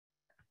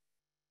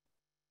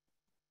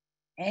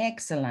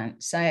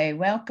Excellent. So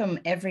welcome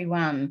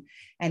everyone,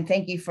 and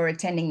thank you for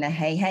attending the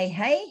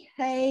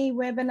Hey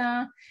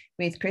webinar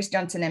with Chris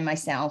Johnson and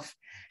myself.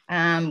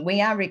 We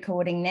are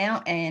recording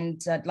now,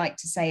 and I'd like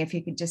to say if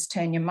you could just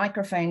turn your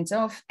microphones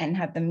off and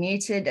have them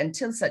muted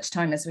until such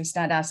time as we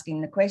start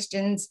asking the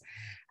questions.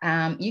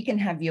 You can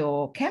have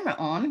your camera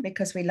on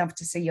because we love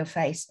to see your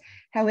face.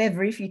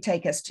 However, if you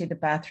take us to the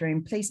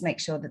bathroom, please make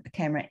sure that the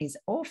camera is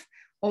off.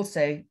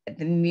 Also,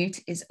 the mute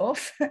is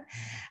off,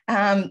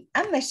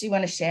 unless you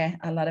want to share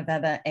a lot of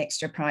other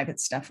extra private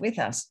stuff with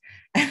us,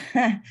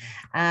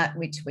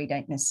 which we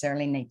don't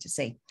necessarily need to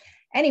see.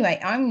 Anyway,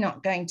 I'm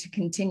not going to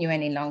continue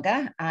any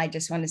longer. I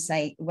just want to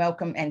say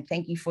welcome and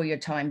thank you for your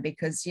time,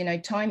 because, you know,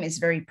 time is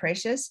very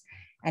precious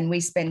and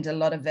we spend a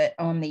lot of it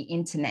on the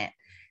internet,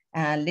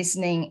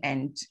 listening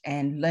and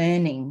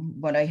learning.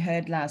 What I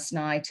heard last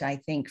night, I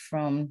think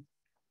from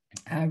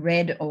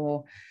Red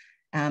or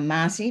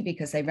Marty,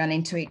 because they run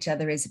into each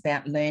other, is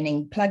about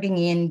learning, plugging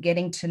in,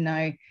 getting to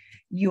know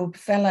your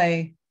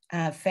fellow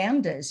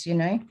founders, you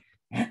know.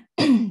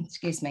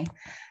 Excuse me.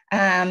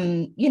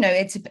 You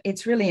know,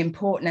 it's really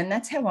important, and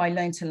that's how I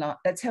learned a lot.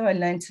 That's how I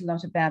learned a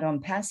lot about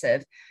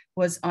OnPassive.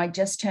 Was I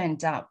just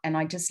turned up and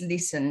I just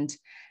listened,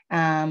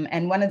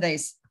 and one of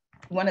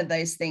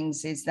those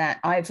things is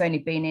that I've only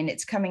been in,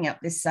 it's coming up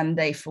this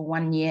Sunday for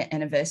 1 year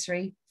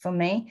anniversary for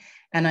me.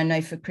 And I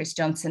know for Chris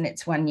Johnson,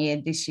 it's 1 year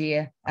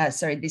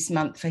this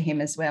month for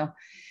him as well.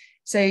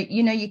 So,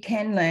 you know, you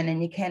can learn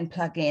and you can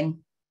plug in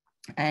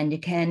and you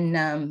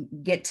can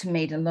get to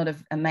meet a lot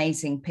of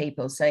amazing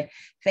people. So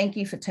thank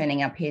you for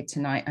turning up here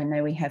tonight. I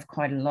know we have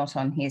quite a lot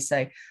on here.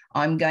 So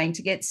I'm going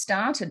to get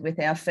started with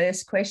our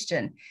first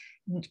question.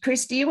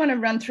 Chris, do you want to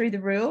run through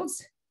the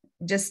rules?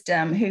 Just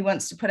who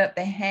wants to put up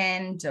their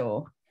hand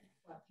or?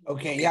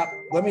 Okay, yeah.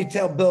 Let me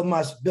tell Bill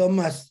Must. Bill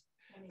Must,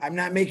 I'm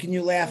not making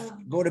you laugh.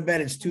 Go to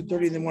bed. It's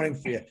 2:30 in the morning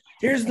for you.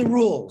 Here's the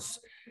rules.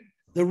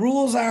 The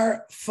rules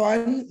are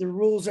fun. The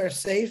rules are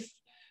safe.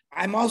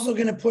 I'm also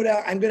going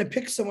to I'm going to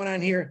pick someone on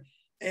here,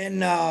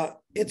 and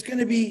it's going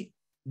to be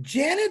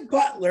Janet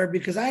Butler,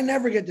 because I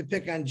never get to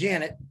pick on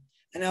Janet,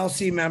 an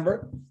LC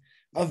member,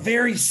 a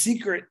very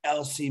secret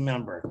LC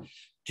member.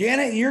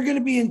 Janet, you're going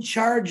to be in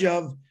charge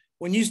of,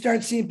 when you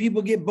start seeing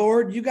people get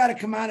bored, you got to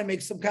come on and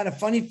make some kind of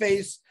funny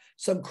face,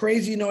 some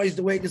crazy noise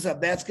to wake us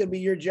up. That's going to be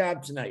your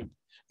job tonight.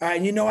 All right.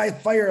 And you know, I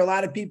fire a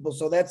lot of people,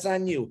 so that's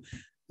on you.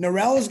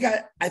 Norel has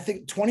got, I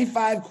think,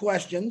 25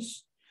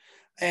 questions,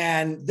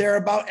 and they're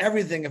about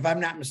everything, if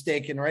I'm not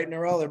mistaken, right,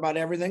 Norel? They're about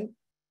everything,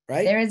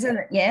 right?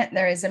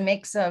 There is a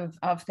mix of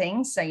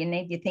things. So you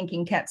need your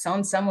thinking caps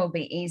on. Some will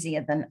be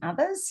easier than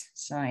others.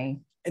 So.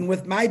 And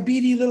with my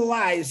beady little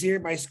eyes here,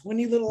 my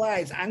squinty little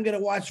eyes, I'm going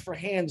to watch for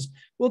hands.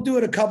 We'll do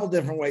it a couple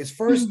different ways.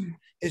 First,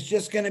 it's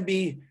just going to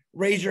be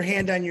raise your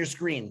hand on your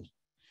screen.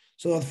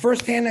 So the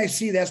first hand I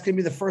see, that's going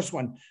to be the first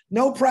one.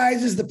 No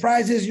prizes. The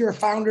prize is your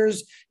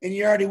founders, and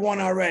you already won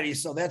already.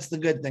 So that's the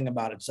good thing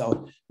about it.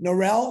 So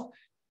Norel,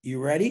 you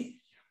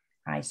ready?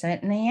 I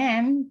certainly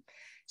am.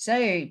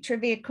 So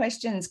trivia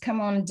questions, come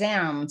on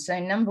down.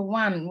 So number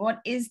one, what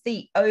is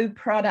the O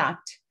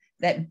product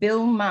that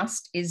Bill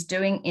Must is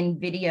doing in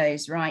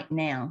videos right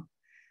now?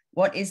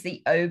 What is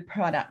the O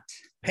product?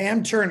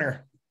 Pam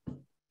Turner.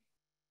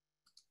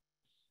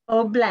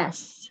 Oh,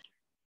 bless.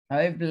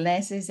 Oh,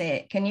 bless is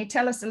it. Can you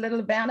tell us a little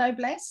about Oh,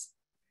 bless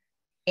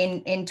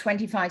in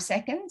 25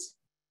 seconds?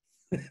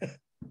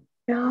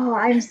 No,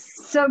 I'm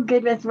so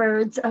good with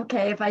words.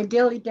 Okay, if I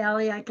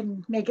dilly-dally, I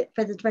can make it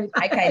for the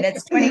 25. Okay,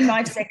 that's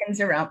 25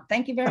 seconds are up.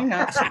 Thank you very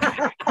much.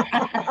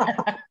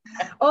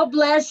 Oh,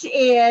 bless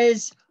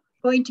is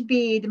going to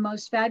be the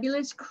most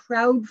fabulous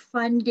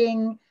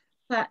crowdfunding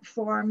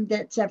platform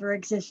that's ever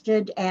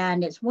existed,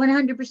 and it's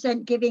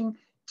 100% giving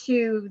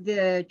to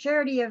the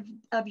charity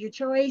of your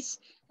choice,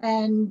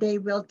 and they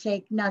will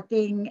take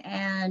nothing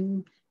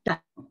and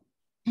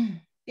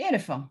done.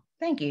 Beautiful.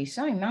 Thank you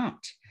so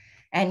much.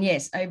 And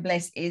yes, Oh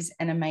Bless is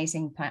an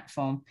amazing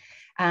platform.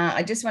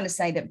 I just want to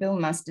say that Bill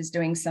Must is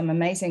doing some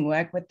amazing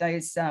work with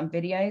those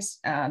videos.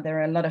 There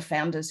are a lot of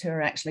founders who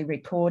are actually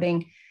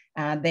recording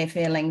their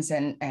feelings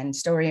and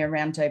story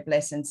around Oh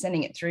Bless and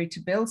sending it through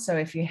to Bill. So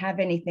if you have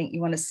anything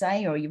you want to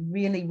say, or you're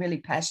really, really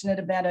passionate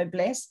about Oh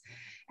Bless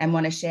and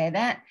want to share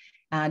that,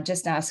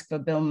 just ask for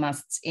Bill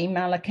Must's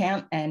email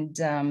account, and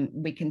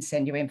we can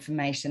send you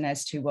information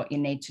as to what you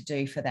need to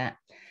do for that.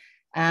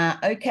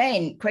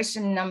 Okay,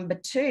 question number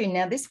 2.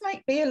 Now, this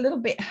might be a little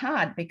bit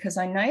hard because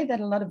I know that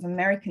a lot of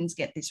Americans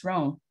get this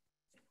wrong.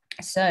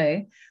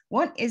 So,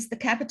 what is the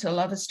capital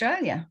of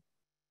Australia?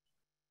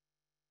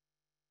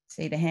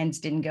 See, the hands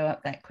didn't go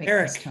up that quick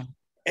this time.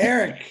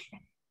 Eric.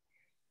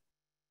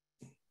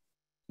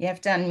 You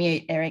have to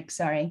unmute, Eric,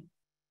 sorry.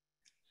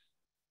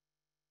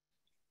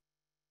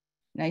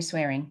 No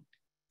swearing.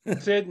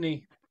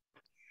 Sydney.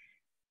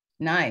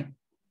 No,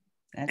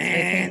 that's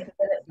where people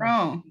get it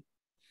wrong.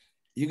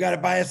 You got to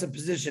buy us a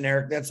position,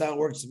 Eric. That's how it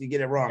works if you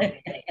get it wrong.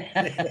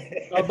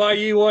 I'll buy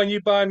you one, you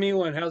buy me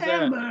one. How's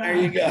that? There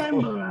you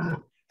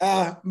go.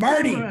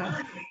 Marty.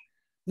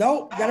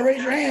 No, got to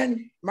raise your hand.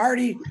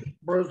 Marty.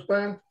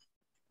 Brisbane.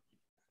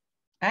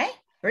 Hey?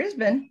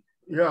 Brisbane?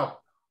 Yeah.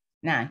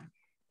 No,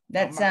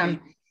 that's a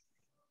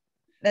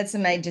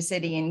major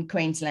city in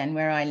Queensland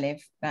where I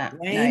live, but no,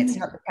 it's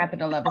not the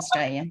capital of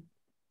Australia.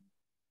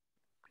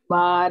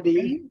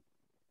 Marty.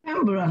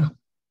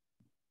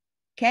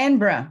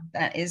 Canberra,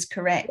 that is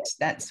correct.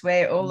 That's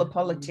where all the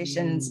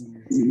politicians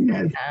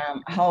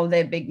hold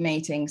their big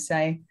meetings.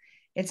 So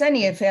it's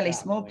only a fairly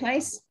small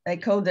place. They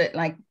called it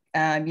like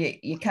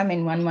you come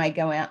in one way,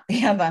 go out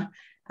the other.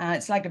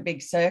 It's like a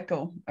big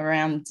circle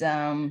around,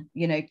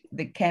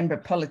 the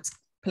Canberra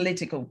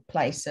political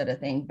place sort of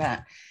thing.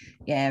 But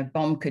yeah,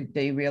 Bomb could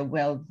do real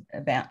well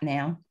about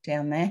now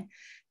down there,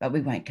 but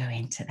we won't go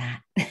into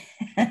that.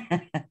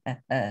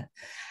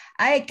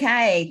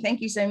 Okay,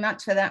 thank you so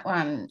much for that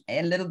one.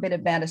 A little bit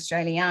about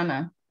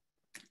Australiana.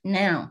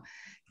 Now,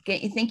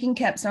 get your thinking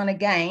caps on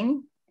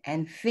again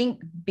and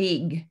think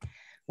big.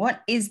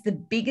 What is the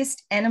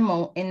biggest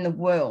animal in the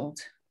world?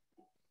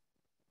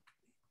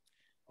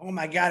 Oh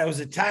my God, it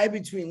was a tie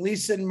between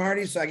Lisa and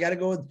Marty, so I got to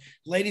go with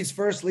ladies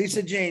first.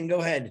 Lisa Jane,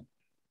 go ahead.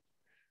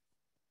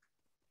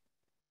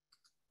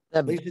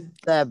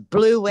 The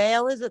blue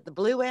whale, is it the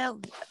blue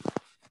whale?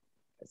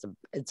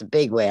 It's a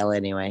big whale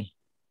anyway.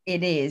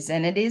 It is,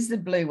 and it is the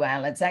blue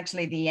whale. It's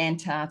actually the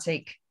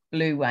Antarctic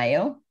blue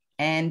whale.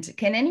 And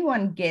can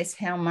anyone guess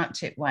how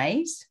much it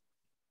weighs?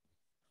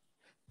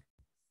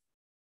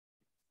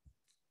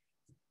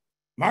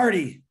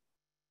 Marty.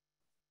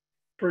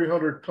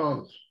 300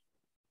 tons.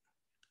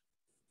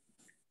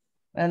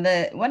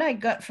 Well, what I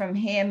got from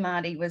here,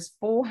 Marty, was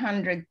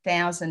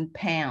 400,000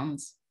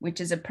 pounds, which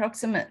is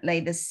approximately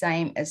the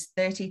same as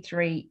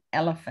 33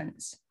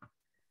 elephants.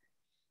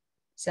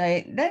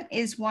 So that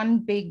is one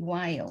big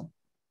whale.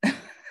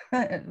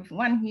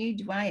 One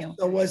huge whale.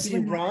 So was he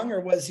wrong or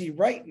was he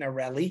right,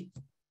 Narelli?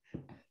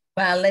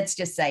 Well, let's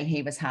just say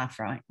he was half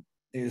right.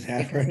 He was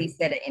half because right. he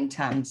said it in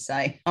tons,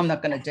 so I'm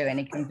not going to do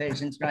any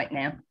conversions right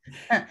now.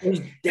 Where's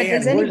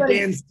Dan? Where's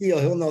Dan Steele?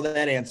 He'll know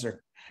that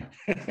answer.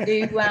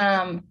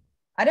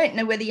 I don't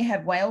know whether you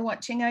have whale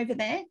watching over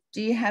there.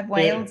 Do you have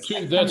whales?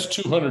 Yeah, that's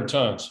 200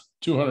 tons.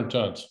 200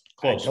 tons.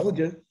 Close. I told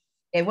you.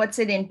 Yeah, what's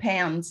it in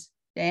pounds,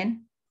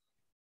 Dan?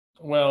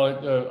 Well,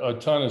 a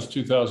ton is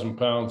 2,000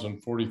 pounds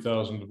and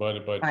 40,000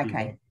 divided by 200.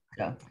 Okay,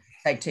 cool.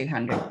 So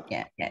 200.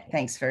 Yeah.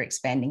 Thanks for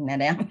expanding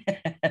that out.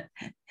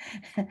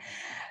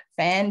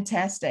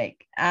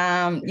 Fantastic.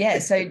 Yeah,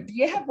 so do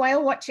you have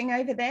whale watching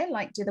over there?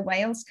 Like, do the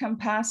whales come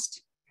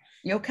past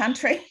your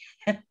country?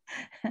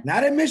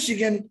 Not in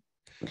Michigan.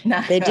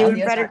 No, they do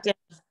in Fredericton.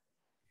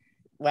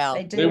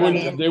 Well, they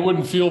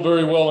wouldn't feel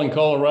very well in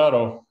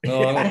Colorado.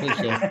 No, I don't think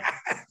so.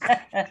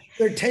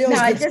 Their tails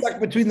get stuck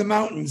between the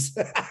mountains.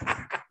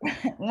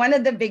 One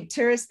of the big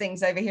tourist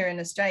things over here in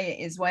Australia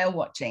is whale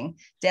watching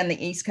down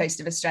the east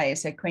coast of Australia,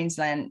 so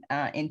Queensland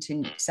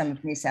into some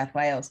of New South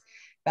Wales.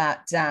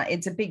 But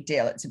it's a big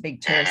deal. It's a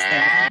big tourist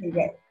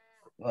thing.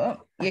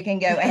 You can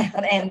go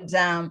out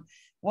and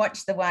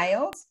watch the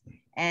whales,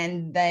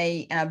 and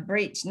they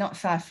breach not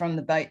far from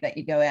the boat that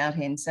you go out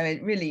in. So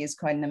it really is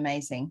quite an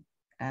amazing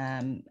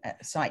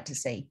sight to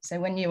see. So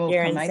when you all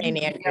come over, you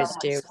can go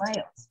watch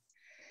whales.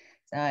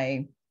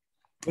 So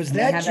was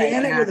that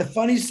Janet with a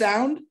funny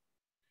sound?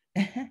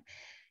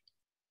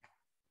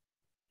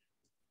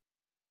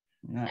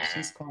 No,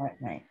 she's quiet,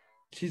 mate.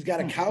 She's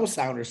got a cow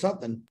sound or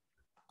something.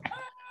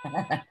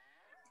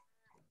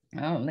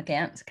 Oh, look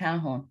out, it's a car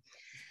horn.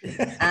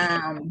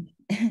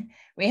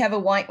 We have a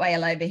white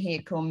whale over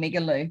here called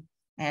Migaloo,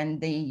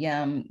 and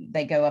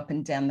they go up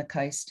and down the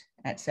coast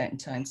at certain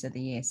times of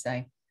the year.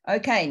 So,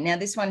 okay, now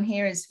this one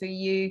here is for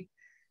you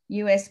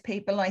US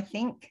people, I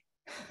think.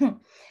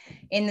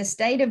 In the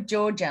state of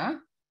Georgia,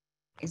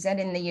 is that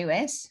in the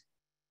US?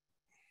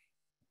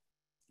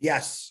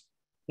 Yes.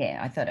 Yeah,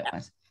 I thought it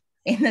was.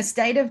 In the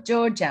state of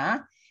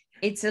Georgia,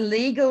 it's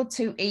illegal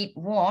to eat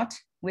what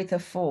with a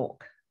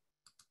fork?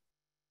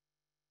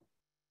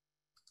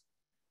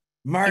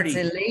 Marty. It's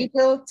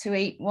illegal to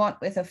eat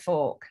what with a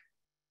fork?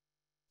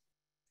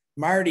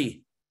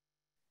 Marty.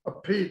 A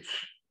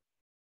peach.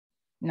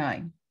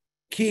 No.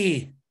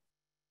 Key.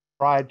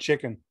 Fried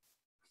chicken.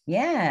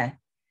 Yeah.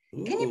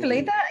 Ooh. Can you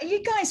believe that? Are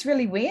you guys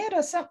really weird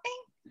or something?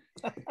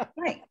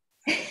 Like,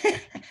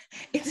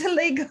 it's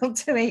illegal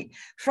to eat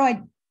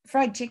fried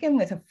chicken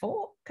with a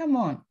fork. Come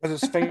on.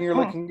 Because his finger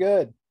looking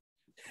good.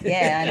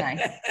 Yeah, I know.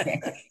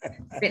 Yeah.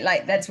 A bit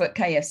like that's what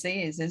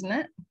KFC is, isn't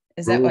it?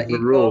 Is that what you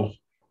call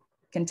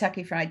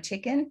Kentucky Fried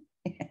Chicken?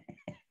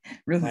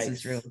 Rules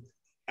is rules.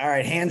 All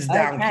right, hands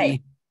down,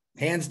 Key.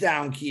 Hands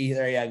down, Key.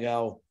 There you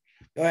go.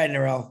 Go ahead,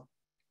 Narelle.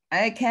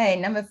 Okay,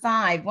 number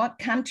 5. What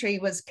country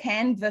was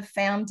Canva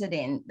founded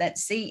in?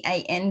 That's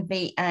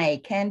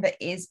CANVA. Canva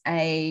is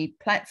a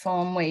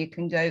platform where you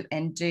can go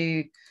and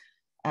do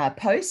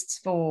posts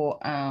for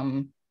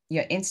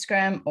your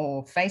Instagram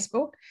or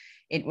Facebook.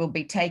 It will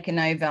be taken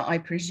over, I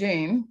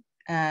presume,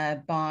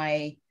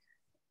 by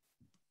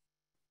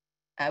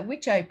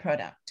which O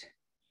product?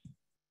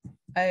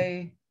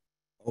 Au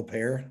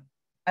pair.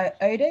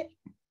 Odit?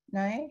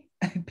 No?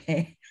 Au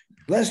pair.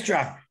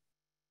 Lestra.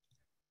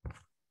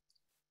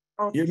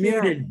 You're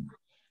muted.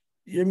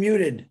 You're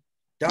muted.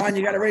 Dawn,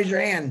 you got to raise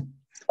your hand.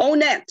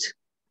 Onet.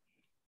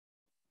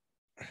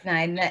 No,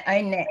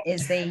 ONET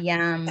is the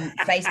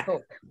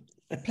Facebook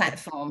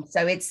platform.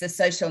 So it's the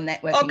social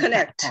networking Oh,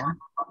 Connect. platform.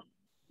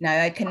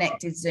 No,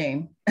 Connect is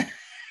Zoom.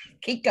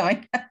 Keep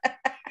going.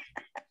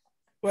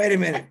 Wait a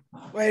minute.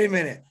 Wait a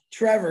minute.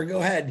 Trevor, go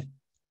ahead.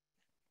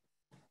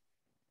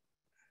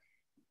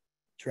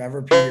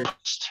 Trevor Peter.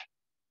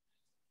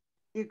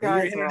 You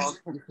guys are all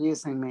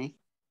confusing me.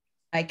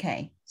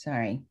 Okay,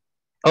 sorry.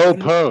 Oh,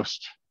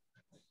 post.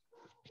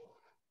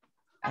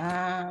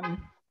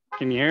 Um,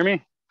 Can you hear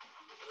me?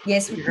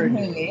 yes, we can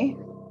hear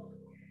you.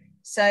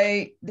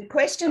 So the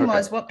question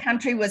was, what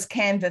country was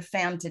Canva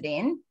founded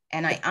in?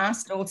 And I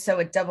asked also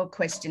a double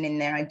question in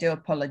there. I do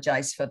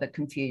apologize for the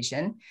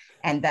confusion.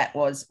 And that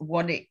was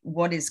what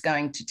is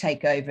going to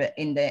take over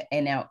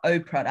in our O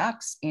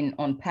products in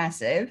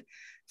OnPassive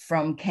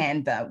from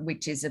Canva,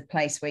 which is a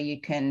place where you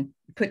can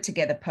put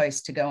together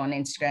posts to go on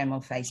Instagram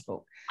or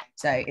Facebook.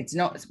 So it's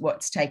not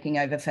what's taking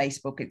over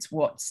Facebook, it's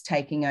what's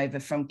taking over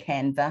from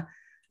Canva,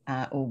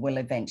 or will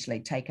eventually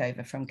take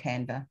over from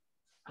Canva.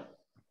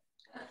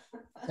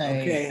 So,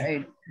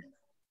 okay.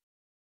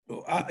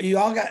 You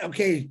all got,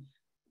 okay.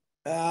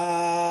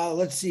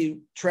 Let's see.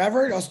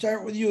 Trevor, I'll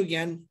start with you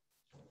again.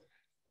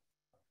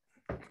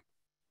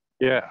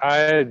 Yeah, I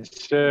had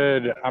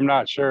said I'm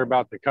not sure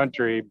about the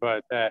country,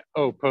 but that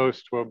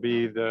post will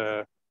be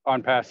the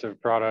OnPassive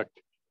product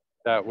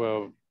that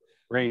will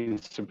reign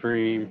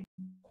supreme.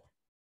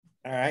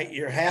 All right,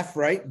 you're half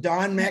right.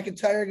 Dawn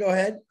McIntyre, go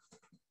ahead.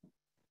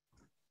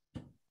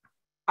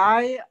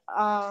 I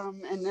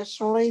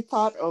initially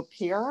thought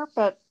Here,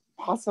 but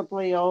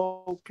possibly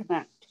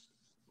Connect.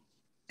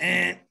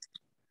 And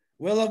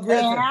Willow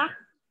Griffin. Yeah.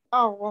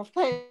 Oh, well,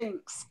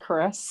 thanks,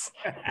 Chris.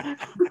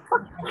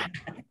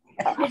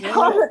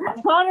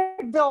 Trying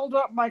to build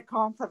up my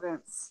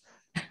confidence.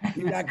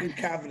 You got good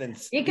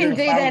confidence. You can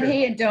do that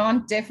here,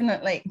 Dawn,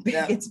 definitely.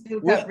 Yeah. It's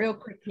built up real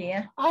quick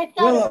here. I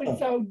thought it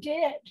was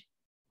Odette.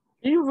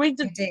 You repeat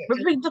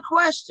the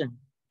question.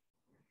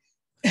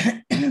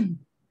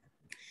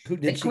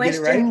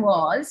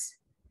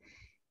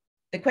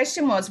 The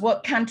question was,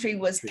 what country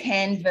was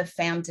Canva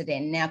founded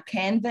in? Now,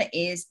 Canva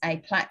is a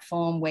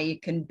platform where you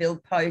can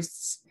build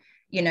posts,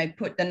 you know,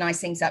 put the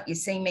nice things up. You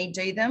see me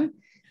do them.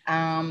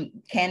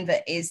 Canva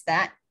is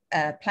that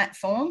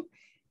platform.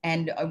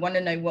 And I want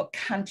to know what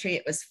country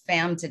it was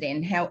founded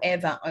in.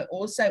 However, I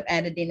also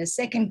added in a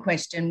second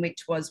question,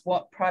 which was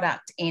what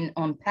product in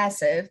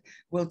OnPassive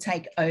will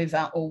take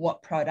over, or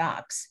what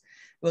products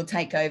will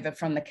take over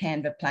from the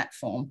Canva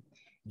platform.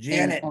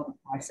 Janet.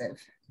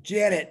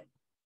 Janet.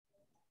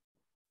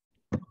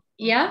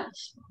 Yeah.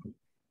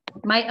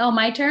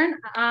 My turn.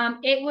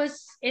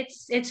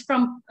 It's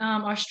from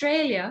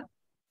Australia,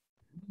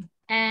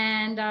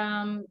 and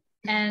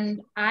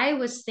I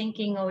was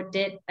thinking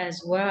Odette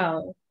as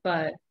well,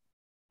 but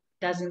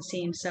doesn't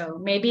seem so.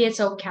 Maybe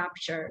it's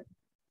capture.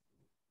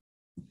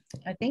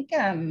 I think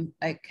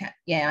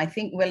yeah, I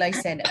think Willow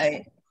said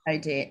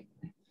Odette.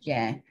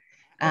 Yeah.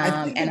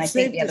 And I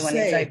think the other one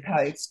is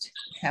post.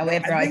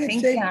 However, I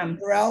think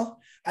Narelle,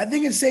 I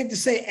think it's safe to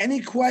say any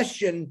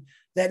question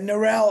that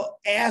Narelle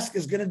asked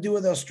is going to do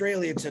with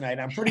Australia tonight.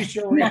 I'm pretty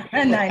sure. No.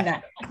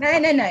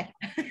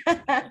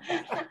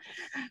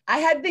 I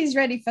had these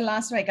ready for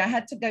last week. I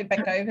had to go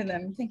back over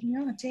them thinking,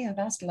 oh, gee, I've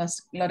asked a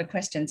lot of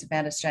questions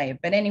about Australia.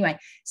 But anyway,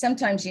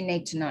 sometimes you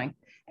need to know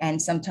and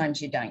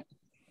sometimes you don't.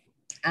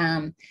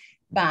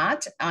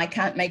 But I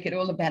can't make it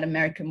all about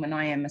American when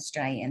I am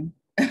Australian.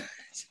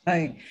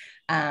 So,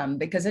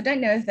 because I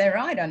don't know if they're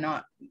right or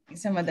not,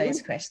 some of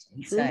those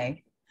questions. So.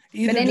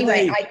 But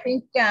anyway, I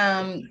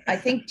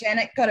think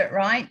Janet got it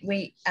right.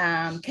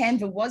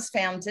 Canva was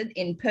founded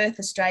in Perth,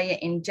 Australia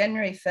in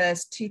January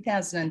 1st,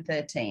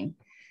 2013.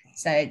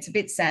 So it's a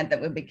bit sad that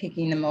we'll be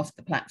kicking them off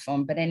the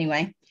platform. But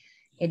anyway,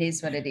 it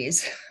is what it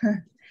is.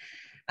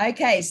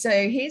 Okay, so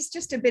here's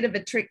just a bit of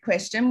a trick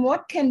question.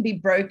 What can be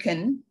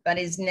broken but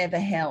is never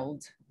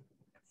held?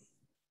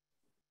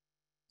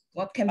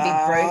 What can be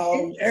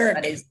broken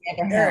but is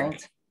never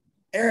held?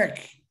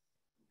 Eric.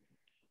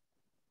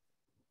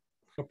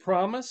 A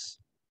promise?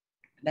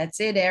 That's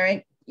it,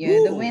 Eric.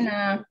 You're the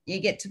winner. You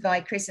get to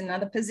buy Chris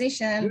another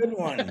position. Good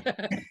one.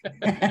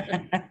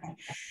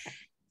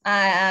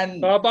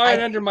 I'll buy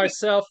it under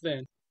myself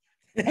then.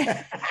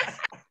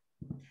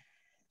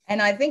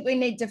 And I think we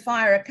need to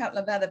fire a couple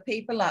of other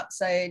people up.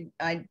 So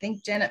I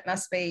think Janet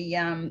must be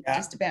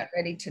just about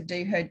ready to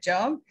do her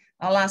job.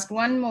 I'll ask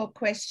one more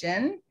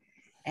question,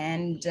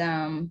 and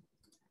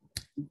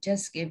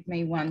just give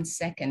me 1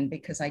 second,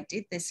 because I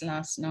did this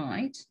last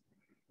night.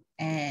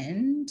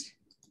 And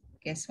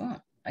guess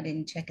what? I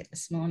didn't check it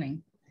this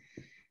morning.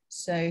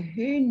 So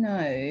who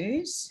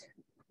knows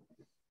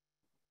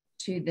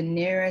to the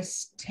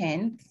nearest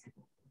 10th?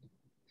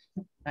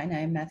 I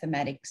know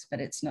mathematics, but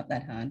it's not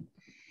that hard.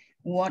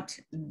 What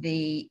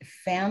the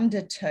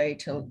founder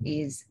total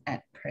is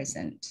at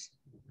present?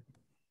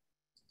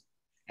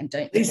 And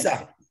don't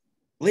Lisa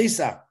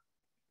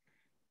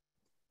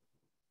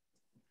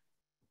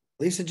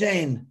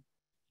Jane.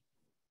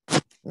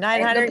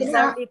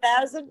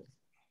 970,000.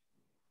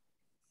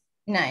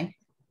 No.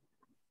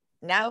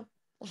 No?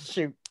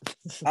 Shoot.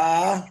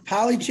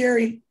 Polly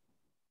Cherry.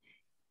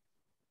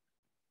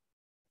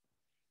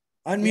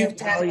 Unmute,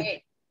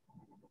 Polly.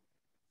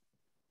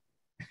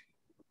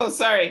 Oh,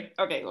 sorry.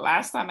 Okay,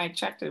 last time I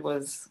checked, it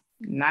was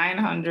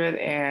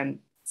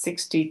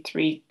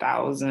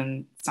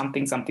 963,000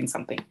 something.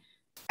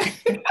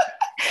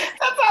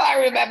 That's all I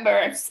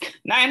remember.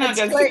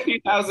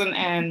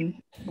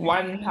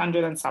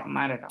 960,100 and something.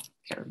 I don't know.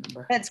 Can't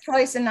remember. That's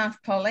close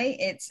enough, Polly.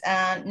 It's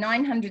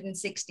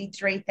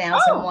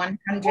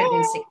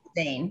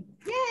 963,116.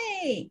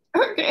 Yay!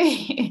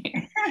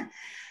 Okay.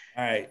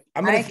 All right.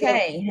 I'm gonna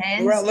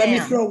let me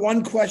throw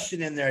one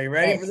question in there. You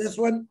ready for this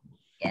one?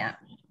 Yeah.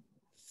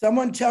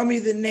 Someone tell me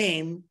the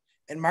name,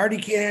 and Marty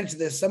can't answer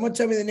this. Someone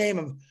tell me the name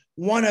of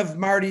one of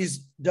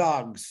Marty's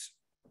dogs.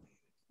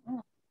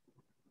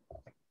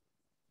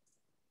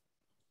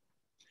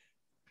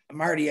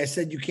 Marty, I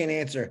said you can't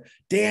answer.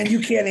 Dan, you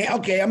can't.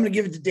 Okay, I'm going to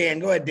give it to Dan.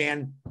 Go ahead,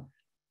 Dan.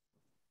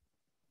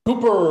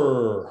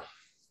 Cooper.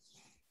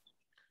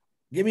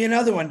 Give me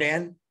another one,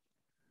 Dan.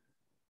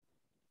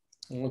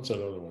 What's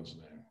that other one's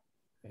name?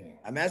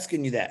 I'm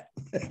asking you that.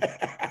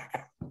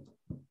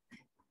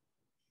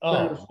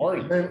 Oh,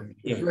 Marty.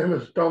 His name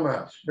is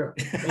Dumbass.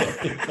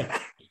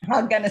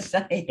 I'm going to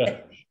say.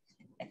 Yeah.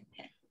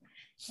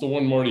 It's the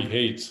one Marty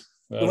hates.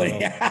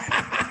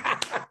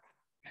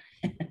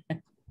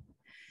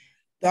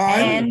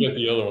 Don, get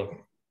the other one.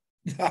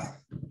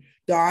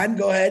 Don,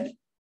 go ahead.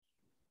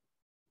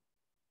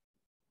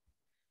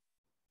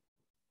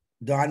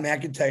 Don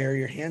McIntyre,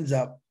 your hand's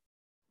up.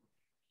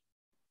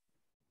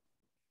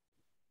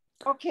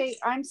 Okay,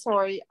 I'm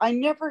sorry. I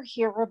never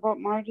hear about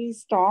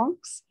Marty's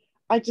dogs.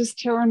 I just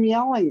hear him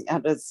yelling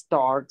at his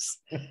dogs.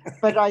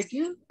 But I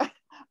do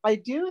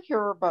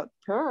hear about the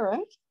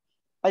parrot.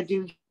 I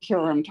do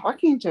hear him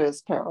talking to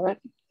his parrot.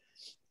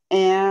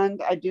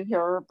 And I do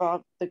hear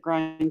about the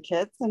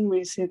grandkids, and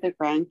we see the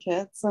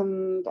grandkids,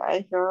 and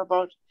I hear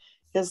about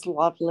his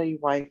lovely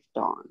wife,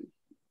 Dawn.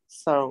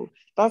 So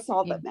that's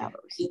all that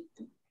matters.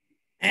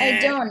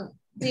 Hey, Dawn.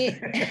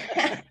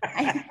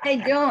 Hey,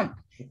 Dawn.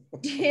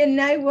 Do you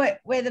know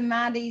whether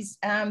Marty's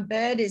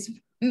bird is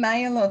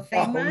male or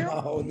female?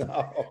 Oh,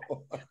 no.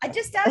 I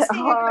just asked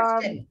you a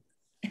question.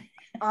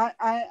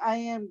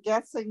 I am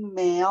guessing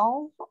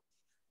male.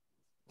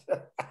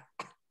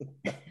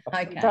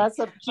 Okay. That's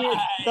a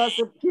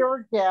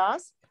pure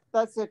guess.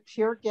 That's a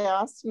pure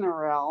guess,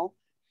 Narelle.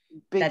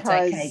 Because,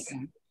 that's okay.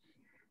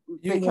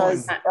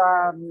 Because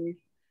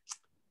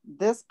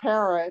this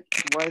parrot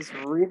was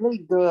really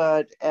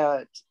good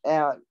at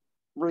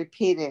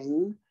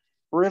repeating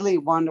really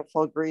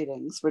wonderful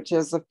greetings, which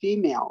is a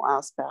female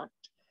aspect.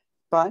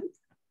 But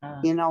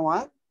you know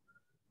what?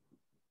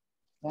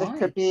 Why? It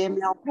could be a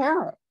male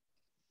parrot.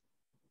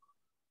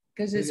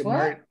 Because it's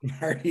what?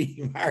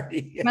 Marty.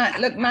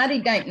 Look,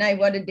 Marty don't know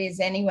what it is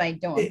anyway,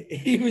 Dawn.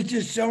 He was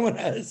just showing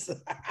us.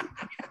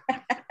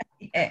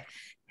 Yeah.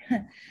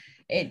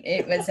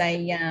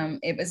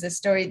 It was a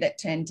story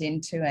that turned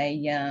into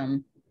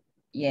a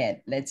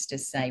let's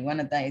just say one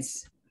of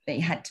those that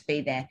you had to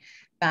be there.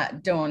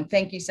 But Dawn,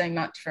 thank you so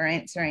much for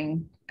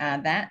answering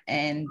that.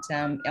 And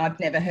I've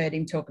never heard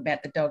him talk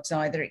about the dogs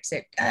either,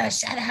 except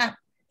shut up,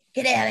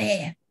 get out of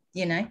here.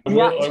 You know. I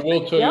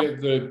will tell you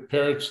the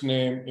parrot's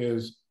name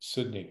is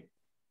Sydney.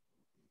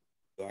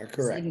 You are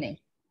correct.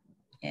 Sydney.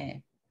 Yeah.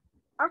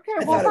 Okay.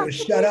 I thought it was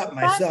shut up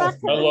myself.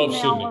 I love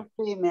Sydney.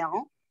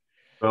 Female.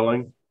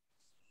 Spelling.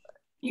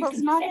 You That's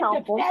can not send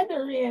helpful. a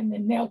feather in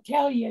and they'll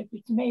tell you if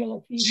it's male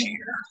or female.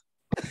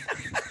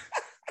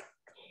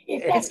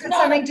 If It's got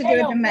something to do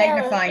with the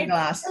magnifying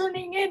glass.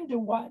 Turning into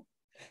one.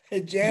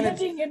 Janet,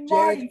 living in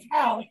Marty's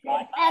house,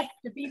 it has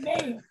to be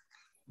male.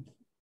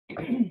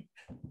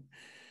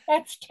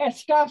 That's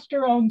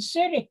testosterone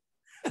city.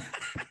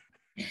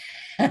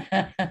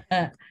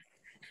 I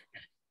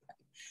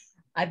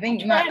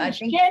think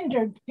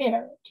transgendered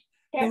parrot.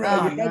 Right, you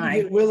had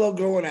to get Willow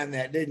going on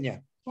that, didn't you?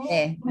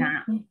 Yeah,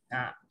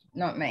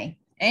 not me.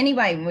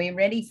 Anyway, we're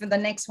ready for the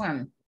next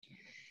one.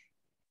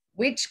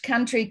 Which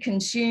country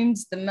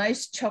consumes the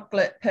most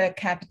chocolate per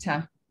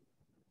capita?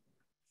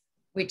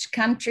 Which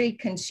country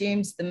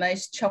consumes the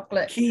most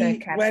chocolate per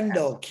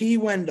capita? Key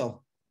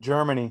Wendell.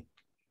 Germany.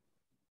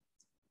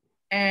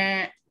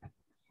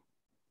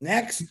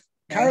 Next,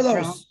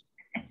 Carlos.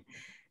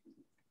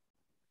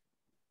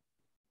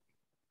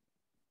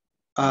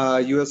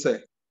 USA.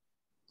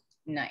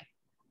 No.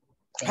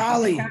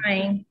 Polly.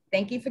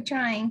 Thank you for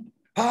trying.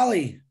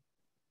 Polly.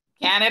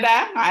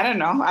 Canada? I don't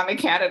know. I'm in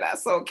Canada,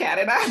 so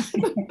Canada.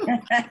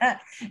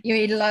 You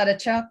eat a lot of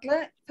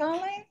chocolate,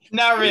 Polly?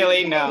 Not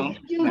really, no.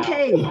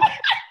 UK.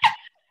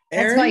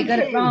 That's why you got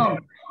it wrong.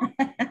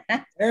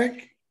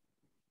 Eric?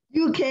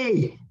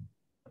 UK.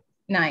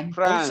 No.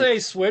 I'll say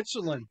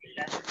Switzerland.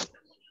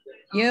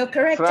 You're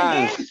correct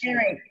France. again,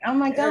 Eric. Oh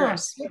my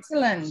gosh,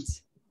 Switzerland.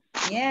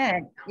 Yeah,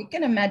 you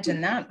can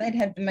imagine that. They'd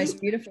have the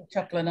most beautiful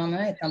chocolate on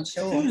earth, I'm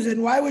sure.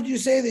 Susan, why would you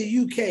say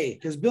the UK?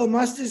 Because Bill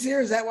Must is here?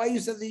 Is that why you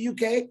said the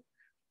UK?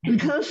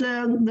 Because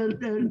the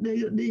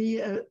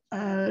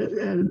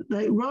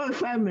royal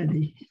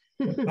family.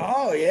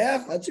 Oh,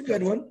 yeah, that's a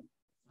good one.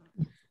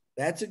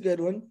 That's a good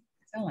one.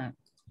 Excellent.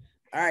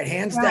 All right,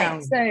 hands Right,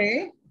 down.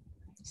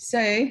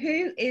 So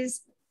who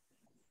is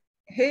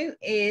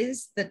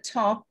the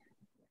top,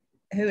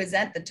 who is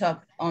at the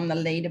top on the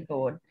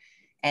leaderboard,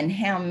 and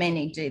how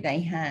many do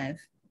they have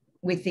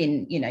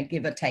within,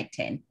 give or take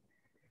 10?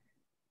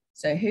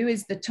 So who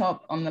is the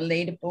top on the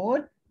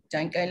leaderboard?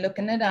 Don't go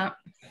looking it up.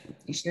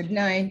 You should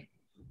know.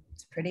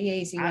 It's a pretty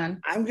easy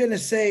one. I'm going to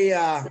say.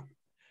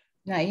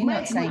 No, you're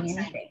not saying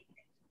anything.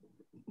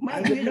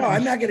 No,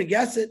 I'm not going to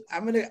guess it.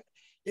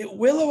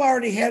 Willow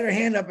already had her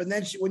hand up, and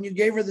then when you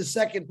gave her the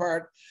second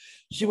part,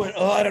 she went,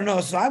 "Oh, I don't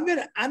know." So I'm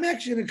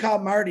actually going to call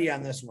Marty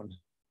on this one.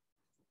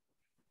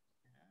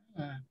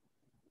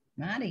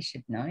 Marty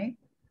should know.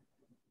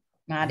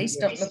 Marty,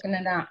 stop looking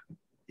it up.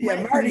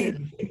 Yeah, Marty,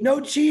 no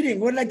cheating.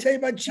 What did I tell you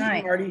about cheating,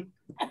 right. Marty?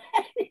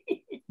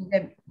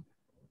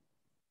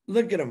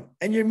 Look at him.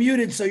 And you're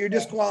muted, so you're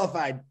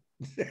disqualified.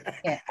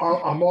 Yeah.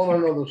 I'm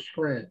on another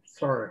screen.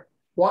 Sorry.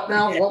 What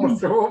now? What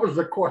was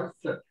the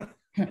question?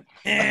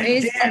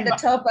 Who's at the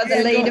top of the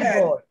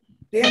leaderboard?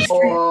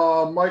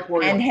 Mike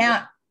Williams.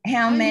 And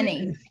how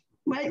many?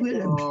 Mike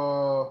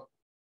Williams.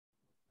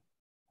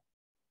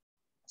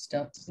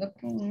 Stop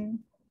looking.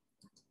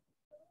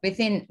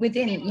 Within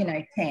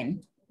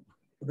 10.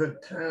 The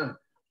 10.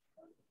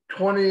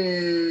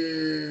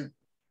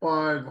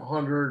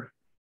 2,500.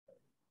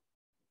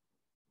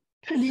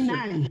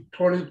 29.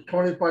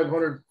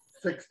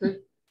 2,560.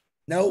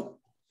 Nope.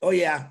 Oh,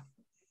 yeah.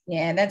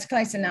 Yeah, that's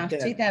close enough.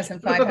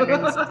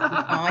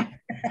 2,565.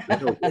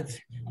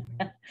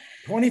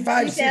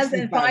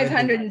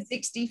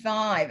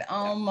 2,565.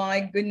 Oh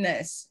my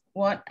goodness.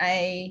 What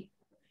a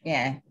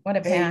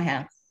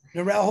powerhouse.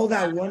 Narelle, hold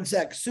on one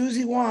sec.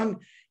 Susie Wong,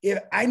 if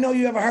I know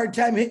you have a hard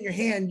time hitting your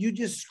hand, you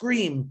just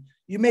scream.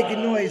 You make a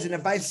noise, and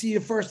if I see you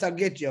first, I'll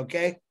get you,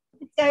 okay?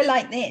 Go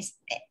like this.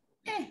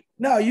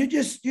 No, you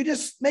just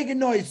make a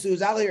noise,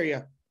 Suze. I'll hear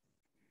you.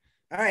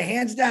 All right,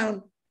 hands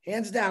down.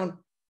 Hands down.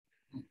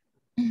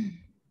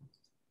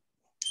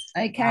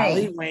 Okay.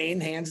 Ollie,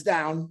 Wayne, hands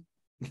down.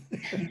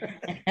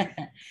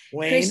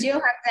 Wayne. Chris, you'll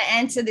have to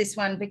answer this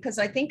one because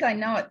I think I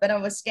know it, but I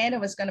was scared I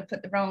was going to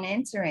put the wrong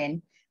answer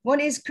in. What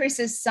is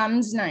Chris's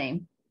son's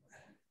name?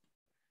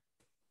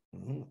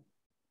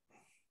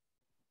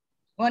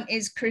 What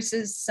is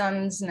Chris's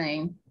son's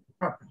name?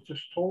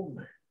 Just told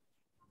me.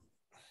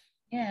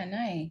 Yeah,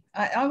 no.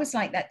 I was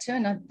like that too.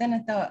 And then I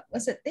thought,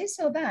 was it this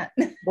or that?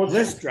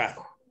 Lystra.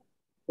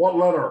 What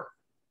letter?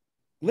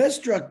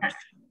 Lystra.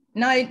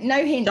 No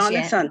hints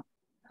Jonathan.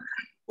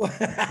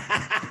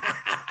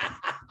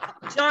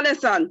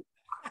 Jonathan.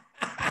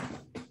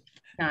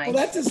 No. Well,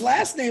 that's his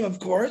last name, of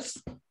course.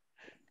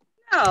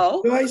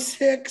 No. Joyce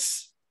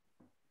Hicks.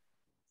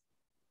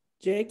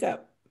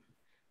 Jacob.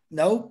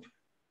 Nope.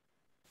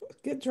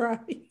 Good try.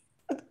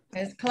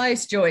 It's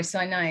close, Joyce,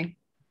 I know.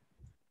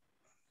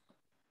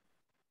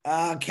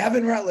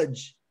 Kevin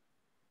Rutledge.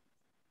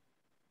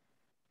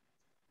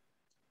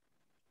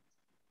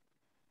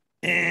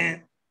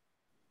 You're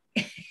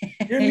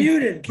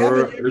muted.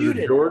 Kevin, you're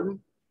muted.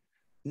 Jordan?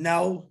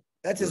 No,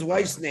 that's his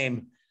wife's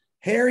name.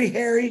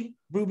 Harry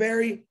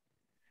Blueberry.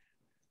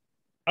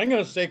 I'm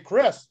going to say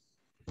Chris.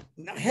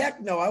 No,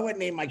 heck no, I wouldn't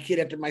name my kid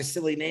after my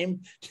silly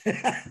name.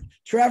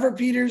 Trevor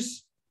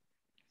Peters.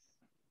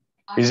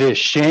 Is it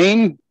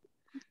Shane?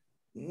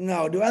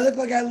 No. Do I look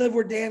like I live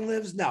where Dan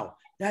lives? No,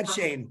 not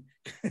Shane.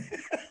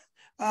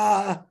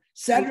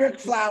 Cedric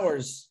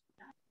Flowers.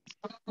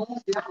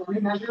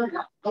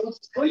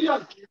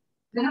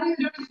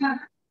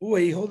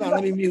 Wait, hold on.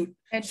 Let me mute.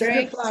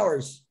 Cedric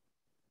Flowers.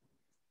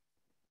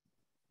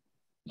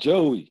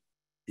 Joey.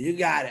 You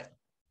got it.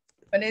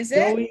 What is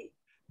it?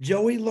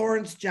 Joey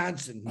Lawrence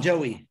Johnson.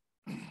 Joey.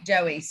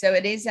 So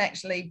it is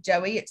actually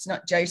Joey. It's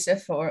not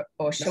Joseph or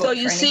short. So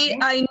you see,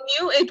 I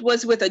knew it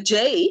was with a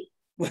J.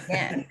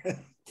 Yeah.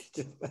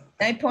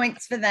 No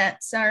points for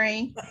that.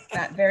 Sorry.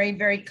 But very,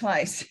 very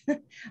close.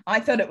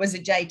 I thought it was a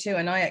J too,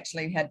 and I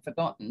actually had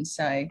forgotten.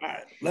 So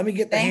right, let me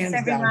get the thanks,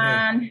 hands everyone.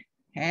 down here.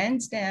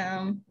 Hands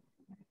down.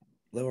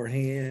 Lower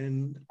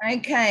hand.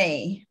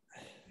 Okay.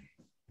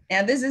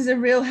 Now this is a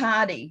real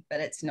hardie,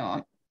 but it's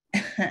not.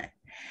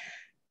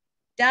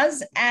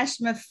 Does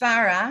Ashma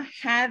Farah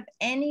have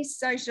any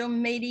social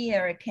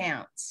media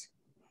accounts?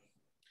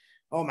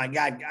 Oh my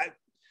God.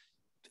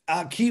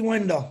 Key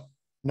Wendell.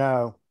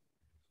 No.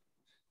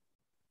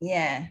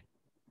 Yeah.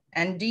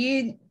 And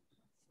can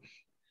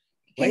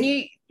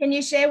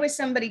you share with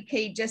somebody,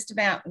 Key, just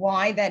about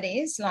why that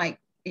is? Like,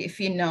 if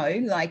you know,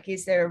 like,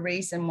 is there a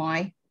reason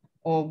why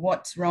or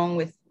what's wrong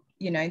with,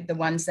 the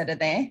ones that are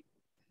there?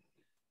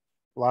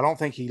 Well, I don't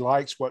think he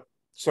likes what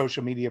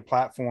social media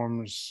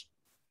platforms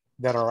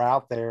that are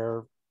out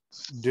there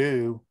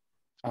do.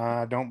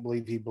 I don't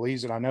believe he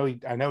believes it. I know he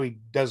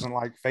doesn't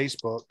like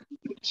Facebook,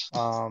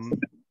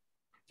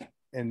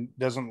 and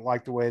doesn't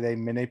like the way they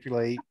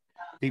manipulate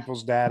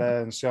people's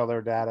data and sell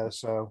their data.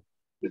 So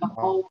I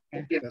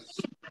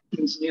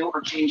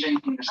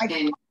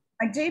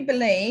do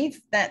believe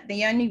that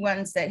the only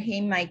ones that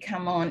he may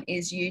come on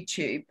is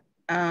YouTube.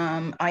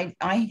 I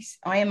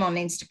am on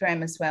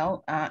Instagram as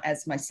well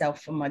as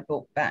myself for my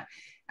book, but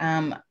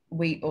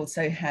we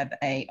also have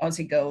a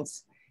Aussie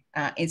Girls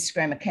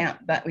Instagram account,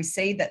 but we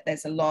see that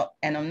there's a lot,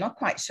 and I'm not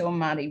quite sure,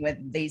 Marty, whether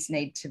these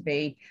need to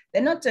be,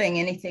 they're not doing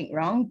anything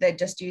wrong. They're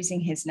just using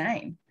his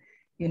name.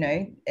 You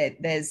know,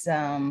 there's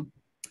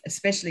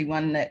especially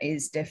one that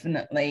is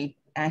definitely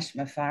Ash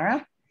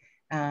Mafara.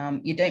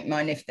 You don't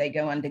mind if they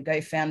go under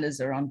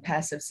GoFounders or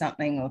OnPassive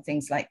something or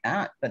things like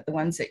that, but the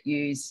ones that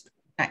use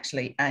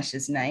actually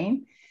Ash's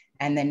name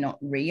and they're not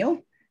real,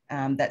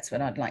 that's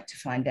what I'd like to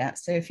find out.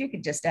 So if you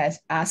could just ask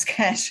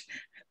Ash,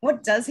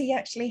 what does he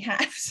actually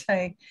have?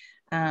 So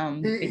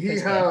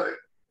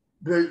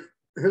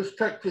his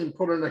tech team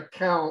put an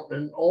account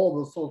in all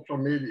the social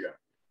media.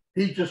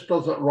 He just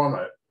doesn't run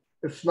it.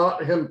 It's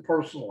not him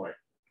personally.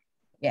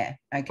 Yeah,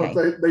 okay.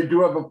 But they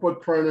do have a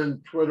footprint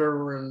in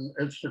Twitter and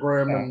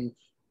Instagram and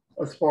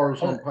as far as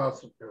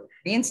OnPassive goes.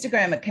 The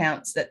Instagram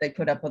accounts that they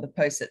put up or the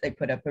posts that they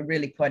put up are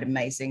really quite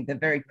amazing. They're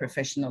very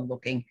professional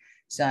looking.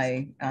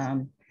 So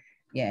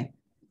yeah,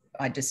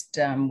 I just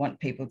want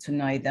people to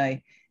know though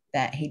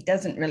that he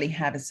doesn't really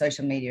have a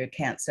social media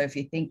account. So if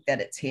you think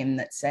that it's him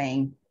that's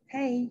saying,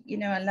 hey, you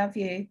know, I love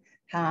you,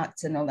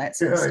 hearts and all that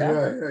sort of stuff.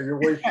 Yeah, you're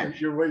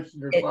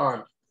wasting your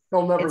time.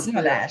 He'll never It's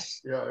not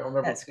Ash. Yeah, he'll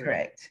never. That's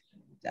correct.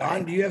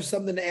 Dawn, do you have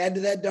something to add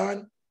to that,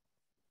 Dawn?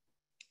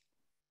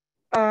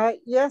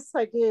 Yes,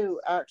 I do,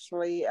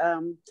 actually.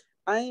 I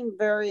am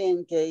very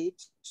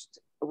engaged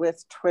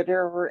with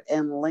Twitter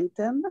and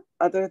LinkedIn,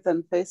 other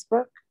than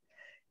Facebook.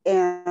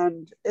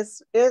 And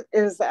it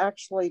has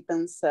actually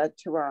been said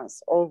to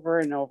us over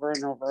and over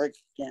and over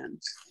again.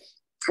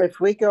 If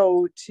we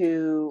go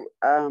to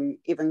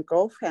even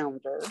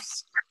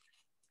GoFounders,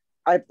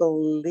 I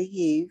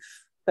believe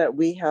that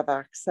we have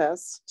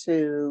access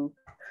to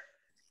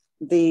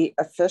the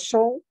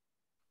official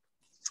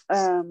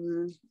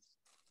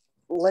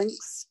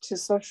links to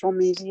social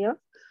media,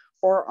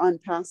 or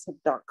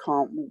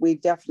onpassive.com. We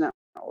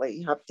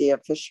definitely have the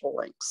official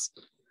links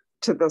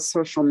to the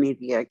social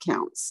media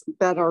accounts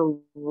that are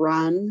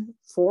run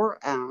for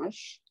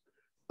Ash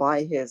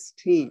by his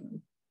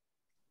team.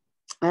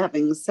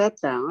 Having said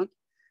that,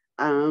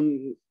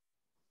 I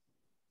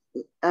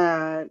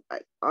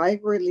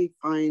really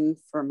find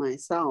for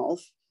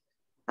myself,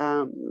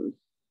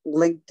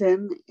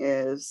 LinkedIn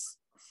is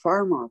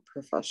far more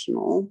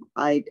professional.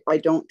 I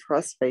don't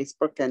trust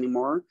Facebook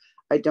anymore.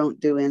 I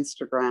don't do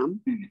Instagram.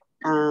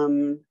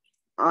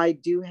 I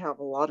do have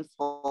a lot of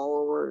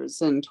followers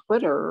in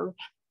Twitter,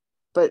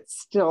 but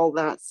still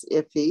that's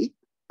iffy.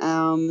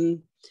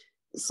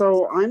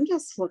 So I'm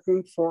just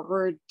looking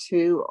forward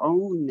to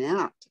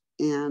ONET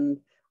and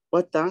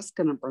what that's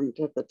going to bring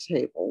to the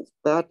table.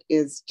 That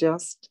is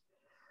just,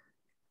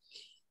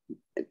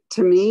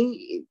 to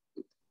me,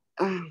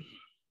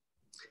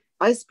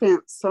 I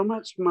spent so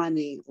much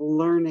money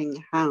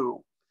learning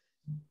how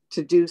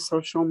to do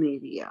social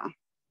media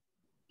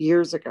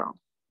years ago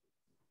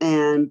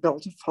and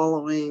built a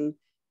following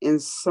in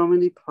so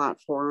many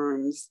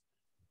platforms,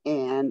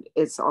 and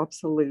it's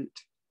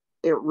obsolete.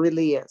 It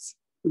really is.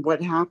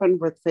 What happened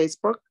with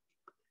Facebook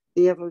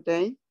the other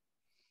day,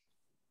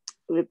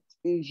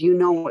 you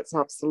know it's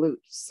obsolete.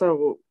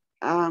 So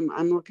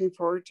I'm looking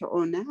forward to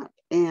ONET,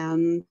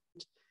 and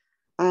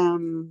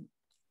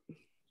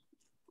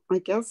I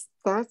guess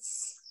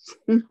that's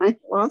my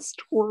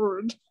last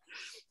word.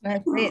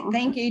 That's it.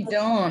 Thank you,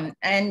 Dawn.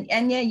 And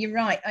yeah, you're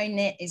right.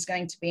 ONET is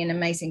going to be an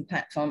amazing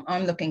platform.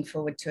 I'm looking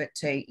forward to it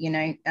too. You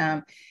know,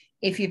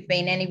 if you've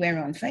been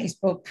anywhere on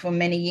Facebook for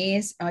many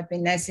years, I've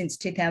been there since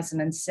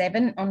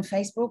 2007 on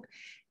Facebook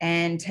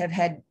and have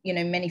had, you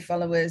know, many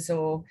followers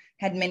or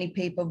had many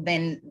people.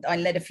 Then I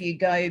let a few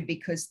go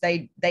because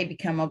they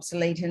become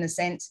obsolete in a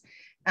sense.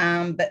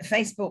 But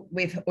Facebook,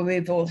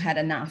 we've all had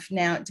enough.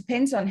 Now, it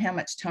depends on how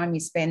much time you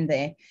spend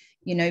there,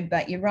 you know,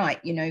 but you're right,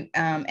 you know,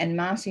 and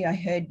Marty, I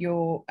heard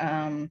your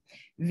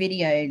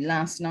video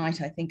last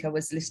night. I think I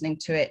was listening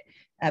to it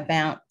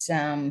about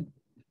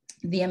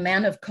the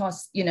amount of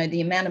cost, you know,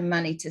 the amount of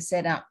money to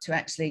set up to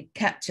actually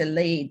capture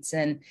leads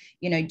and,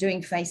 you know,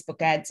 doing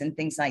Facebook ads and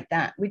things like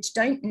that, which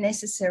don't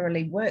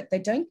necessarily work. They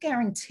don't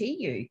guarantee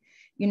you.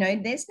 You know,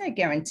 there's no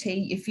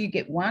guarantee if you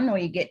get one or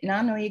you get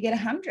none or you get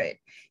 100,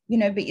 you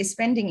know, but you're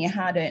spending your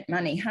hard-earned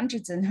money,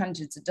 hundreds and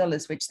hundreds of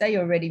dollars, which they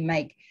already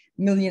make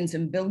millions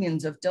and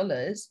billions of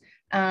dollars,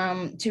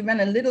 to run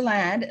a little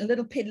ad, a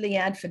little piddly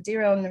ad for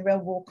dear old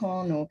Narelle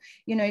Walk-On, or,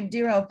 you know,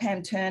 dear old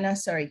Pam Turner,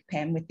 sorry,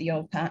 Pam with the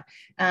old part,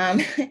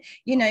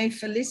 you know,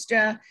 for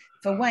Listra,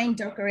 for Wayne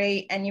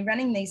Dockery, and you're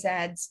running these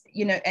ads,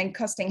 you know, and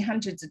costing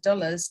hundreds of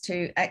dollars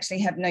to actually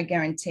have no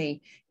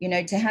guarantee, you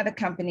know, to have a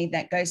company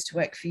that goes to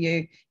work for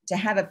you, to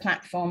have a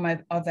platform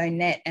of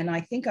ONET. And I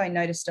think I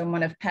noticed on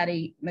one of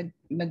Patty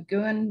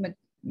McGuigan,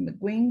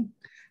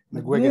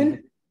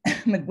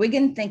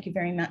 thank you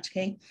very much,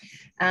 Kay.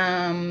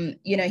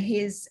 You know,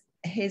 his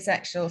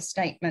actual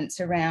statements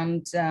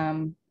around,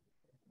 now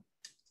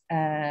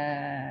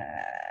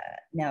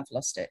I've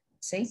lost it.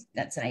 See,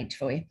 that's age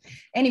for you.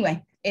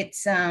 Anyway,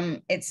 it's a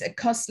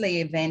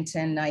costly event,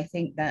 and I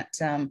think that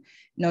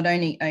not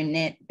only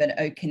ONET but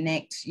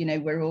OConnect, you know,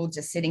 we're all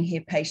just sitting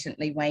here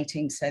patiently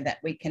waiting so that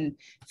we can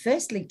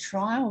firstly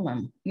trial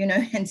them, you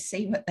know, and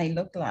see what they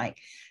look like,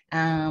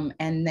 and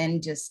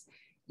then just,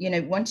 you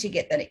know, once you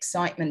get that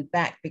excitement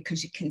back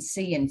because you can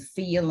see and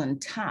feel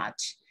and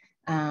touch,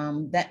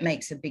 that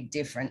makes a big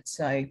difference.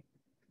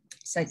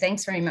 So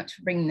thanks very much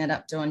for bringing that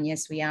up, Dawn.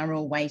 Yes, we are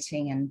all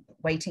waiting and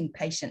waiting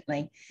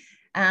patiently.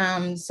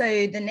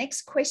 So the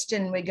next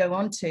question we go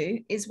on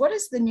to is, what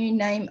is the new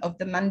name of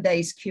the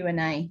Monday's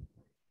Q&A?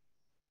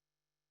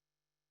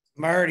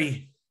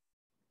 Marty.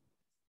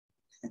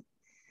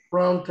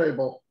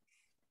 Roundtable.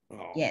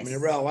 Oh, yes.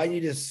 Minarelle, why don't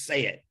you just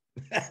say it?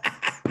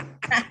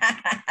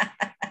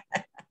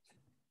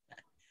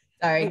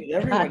 Sorry,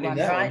 everyone knew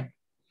that one.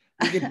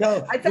 You could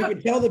tell, you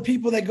could tell the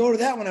people that go to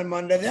that one on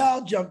Monday, they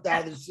all jumped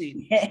out of the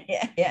seat.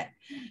 Yeah.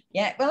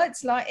 Well,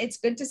 it's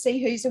good to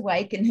see who's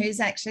awake and who's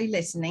actually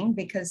listening,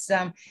 because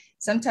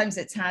sometimes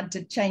it's hard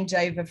to change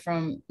over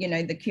from, you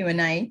know, the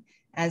Q&A,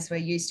 as we're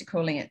used to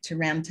calling it, to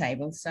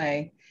roundtable.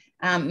 So,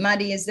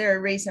 Muddy, is there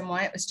a reason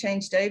why it was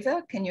changed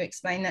over? Can you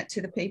explain that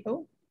to the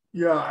people?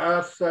 Yeah,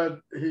 Ash said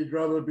he'd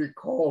rather be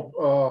called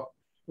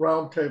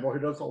roundtable. He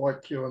doesn't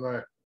like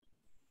Q&A.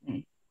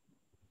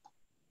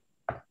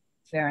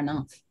 Fair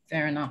enough.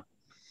 Fair enough.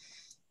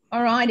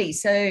 All righty.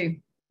 So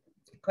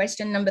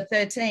question number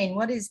 13.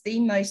 What is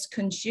the most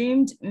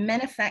consumed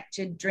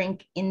manufactured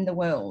drink in the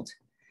world?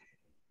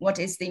 What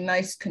is the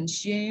most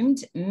consumed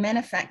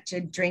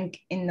manufactured drink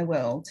in the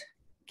world?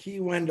 Key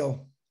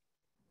Wendell.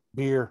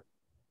 Beer.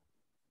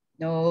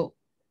 No.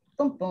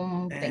 Boom,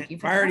 boom. Thank you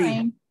for Marty.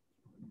 trying.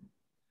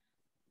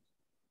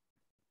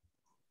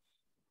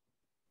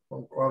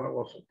 I'm glad it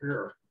wasn't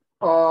beer.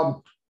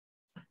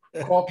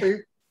 Coffee.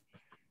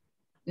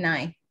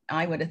 No,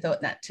 I would have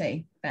thought that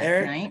too. But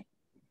Eric?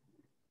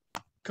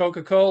 no.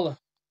 Coca-Cola.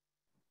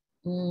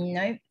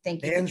 No,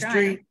 thank you Dan for trying.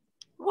 Street.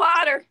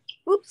 Water.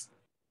 Oops.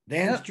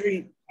 Dan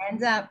Street.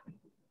 Hands up.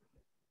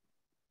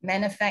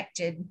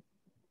 Manufactured.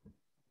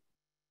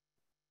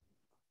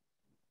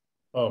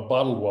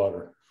 Bottled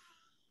water.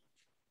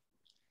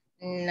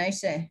 No,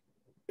 sir.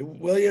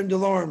 William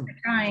Delorme.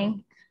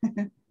 Trying.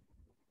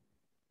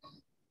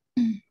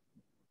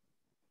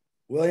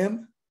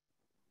 William?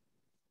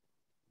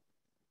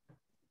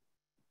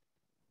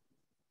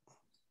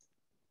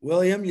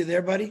 William, you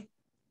there, buddy?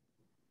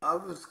 I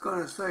was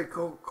going to say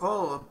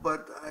Coca-Cola,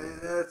 but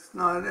that's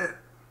not it.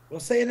 Well,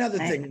 say another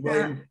thing,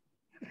 William.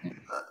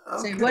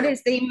 So what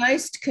is the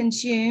most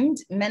consumed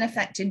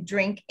manufactured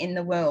drink in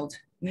the world?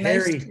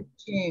 Harry. Most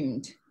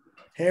consumed.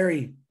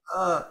 Harry.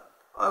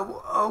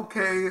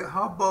 Okay,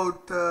 how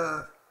about,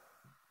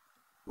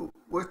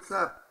 what's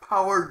that,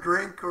 power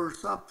drink or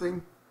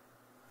something?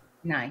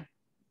 No.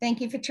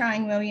 Thank you for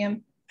trying,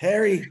 William.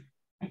 Harry.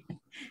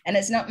 And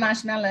it's not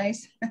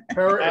marshmallows.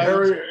 Harry,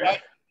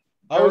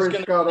 I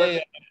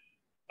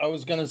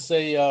was gonna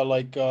say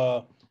like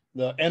the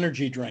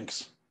energy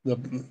drinks.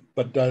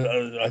 But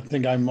I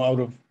think I'm out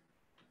of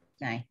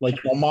like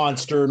a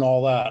Monster and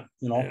all that.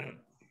 You know.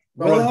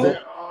 Well,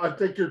 I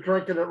think you're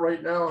drinking it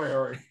right now,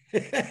 Harry.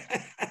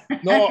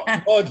 No,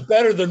 it's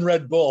better than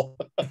Red Bull.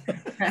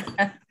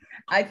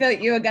 I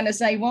thought you were going to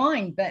say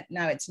wine, but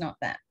no, it's not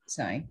that.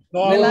 So,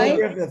 no,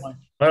 Willow?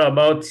 What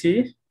about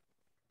tea?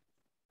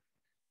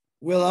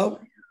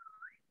 Willow?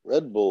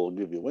 Red Bull will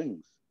give you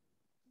wings.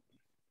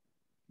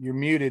 You're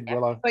muted,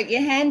 Willow. Put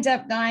your hand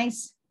up,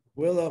 guys.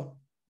 Willow.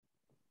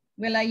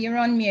 Willow, you're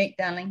on mute,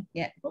 darling.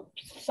 Yeah.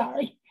 Oops,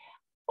 sorry.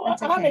 Well,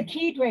 That's okay. I'm a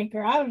tea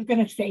drinker. I was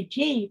going to say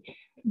tea.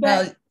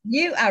 But Well,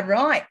 you are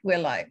right,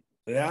 Willow.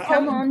 Yeah.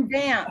 Come on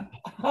down.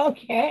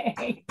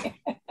 Okay.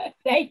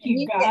 Thank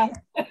you, God.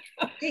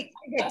 You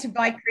get to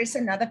buy Chris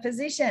another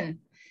position.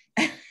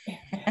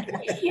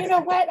 You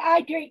know what?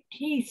 I drink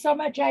tea so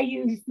much I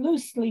use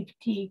loose leaf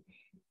tea.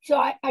 So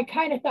I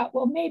kind of thought,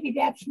 well, maybe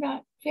that's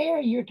not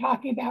fair. You're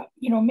talking about,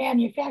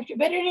 manufactured,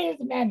 but it is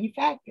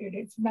manufactured.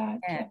 It's not,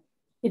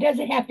 it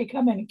doesn't have to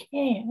come in a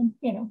can,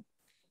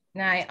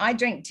 No, I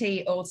drink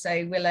tea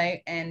also, Willow.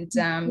 And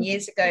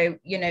years ago,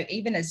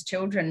 even as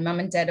children, Mum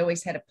and Dad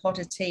always had a pot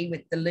of tea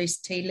with the loose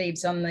tea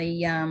leaves on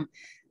the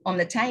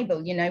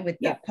table, with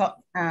the pot,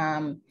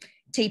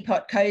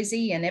 teapot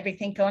cozy and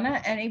everything on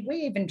it. And we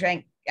even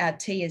drank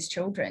tea as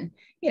children,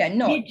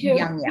 not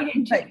young,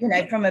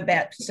 but from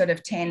about sort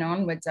of 10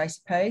 onwards, I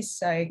suppose.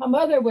 So my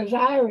mother was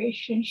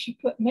Irish and she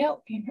put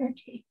milk in her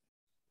tea.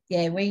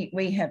 Yeah,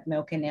 we have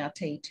milk in our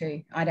tea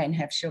too. I don't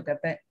have sugar,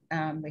 but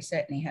we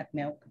certainly have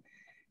milk.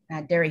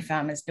 Dairy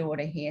farmer's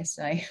daughter here,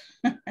 so.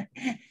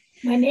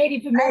 My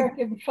Native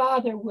American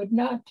father would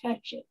not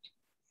touch it.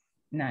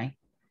 No,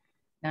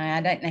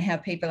 I don't know how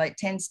people, it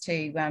tends to,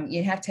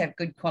 you have to have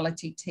good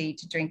quality tea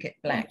to drink it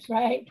black. That's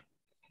right.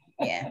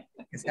 Yeah,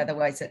 because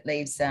otherwise it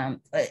leaves,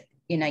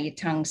 your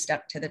tongue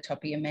stuck to the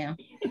top of your mouth.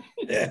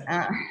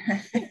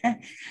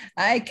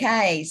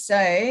 Okay, so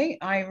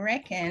I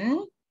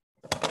reckon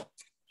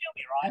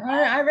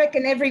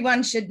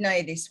everyone should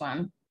know this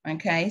one.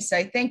 Okay,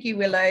 so thank you,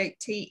 Willow.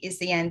 Tea is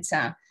the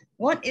answer.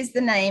 What is the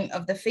name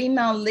of the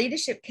Female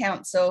Leadership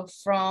Council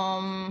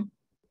from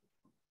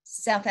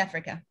South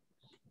Africa?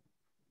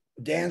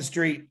 Dan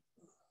Street.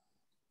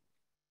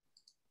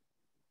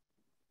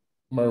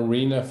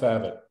 Marina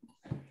Favit.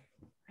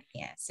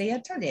 Yeah, see, I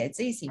told you, it's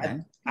easy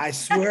one. I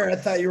swear I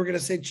thought you were going to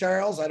say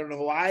Charles. I don't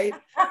know why.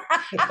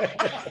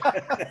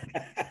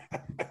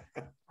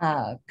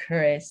 Oh,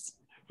 Chris.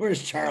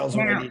 Where's Charles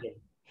when I need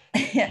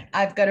him?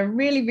 I've got a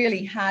really,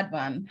 really hard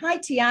one. Hi,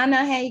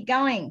 Tiana. How you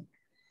going?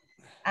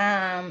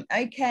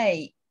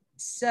 Okay,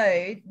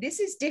 so this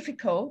is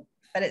difficult,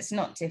 but it's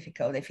not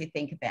difficult if you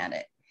think about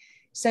it.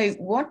 So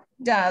what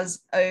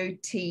does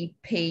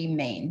OTP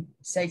mean?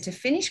 So to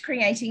finish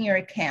creating your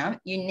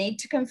account, you need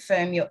to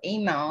confirm your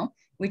email,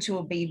 which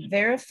will be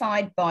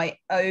verified by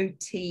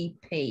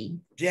OTP.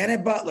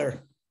 Janet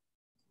Butler.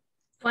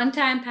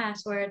 One-time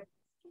password.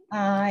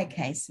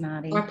 Okay,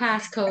 smarty. Or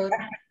passcode.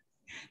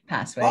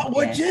 Password. Oh,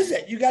 which is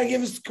it? You got to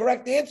give us the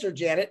correct answer,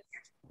 Janet.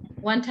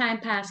 One-time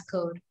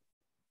passcode.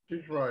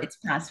 She's right. It's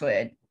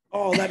password.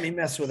 Oh, let me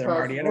mess with her,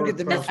 Marty. I don't get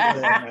to mess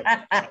with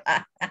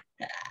her.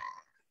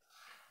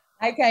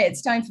 Okay,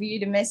 it's time for you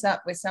to mess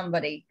up with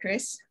somebody,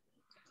 Chris.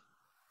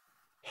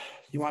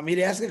 You want me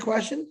to ask a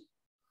question?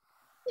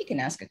 You can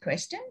ask a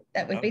question.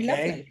 That would be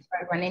lovely.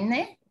 Throw one in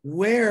there.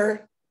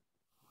 Where,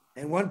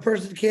 and one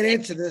person can't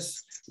answer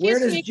this, where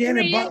does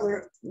Janet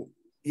Butler,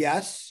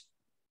 yes?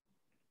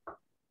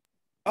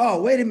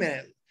 Oh, wait a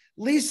minute.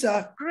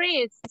 Lisa.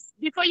 Chris,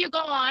 before you go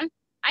on,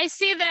 I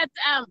see that,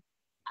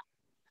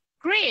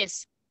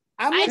 Chris,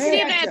 I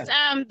see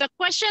that the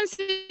questions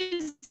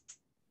is,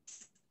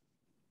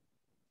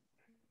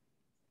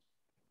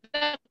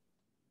 the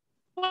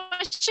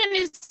question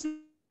is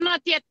not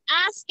yet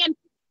asked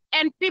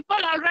and people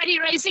are already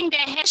raising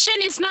their hand. Question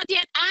is not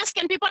yet asked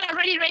and people are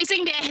already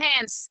raising their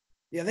hands.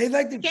 Yeah, they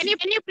like to. Can you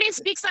please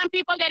pick some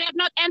people that have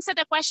not answered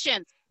the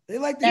questions? They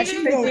like to. That's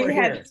because we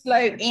have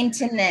slow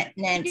internet,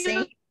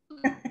 Nancy.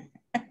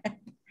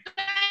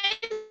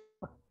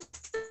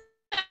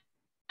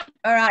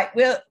 All right.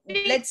 Well,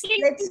 let's.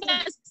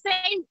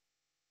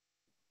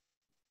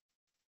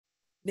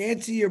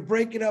 Nancy, you're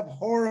breaking up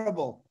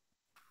horrible.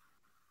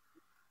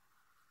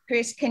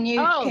 Chris, can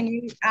you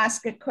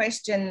ask a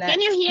question? That...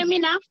 Can you hear me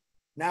now?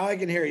 Now I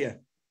can hear you.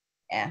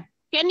 Yeah.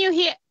 Can you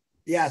hear?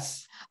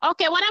 Yes.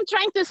 Okay, what I'm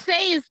trying to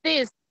say is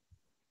this.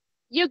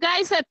 You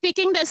guys are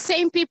picking the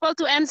same people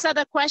to answer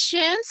the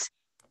questions.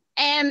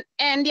 And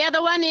the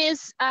other one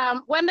is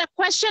when the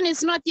question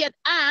is not yet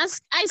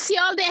asked, I see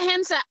all their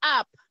hands are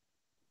up.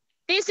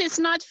 This is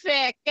not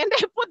fair. Can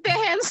they put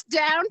their hands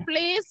down,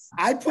 please?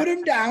 I put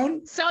them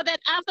down. So that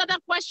after the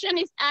question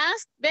is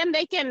asked, then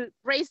they can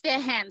raise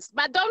their hands.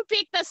 But don't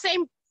pick the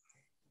same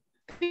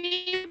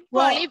people.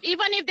 Well,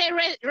 even if they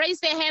raise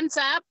their hands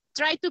up,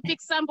 try to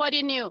pick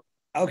somebody new.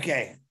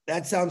 Okay,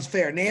 that sounds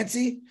fair.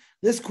 Nancy,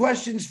 this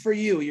question's for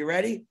you. You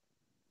ready?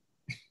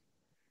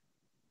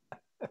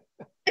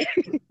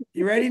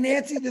 You ready,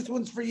 Nancy? This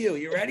one's for you.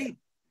 You ready?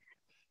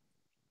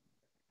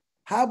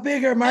 How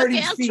big are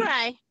Marty's feet? I'll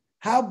try.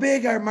 How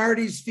big are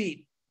Marty's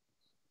feet?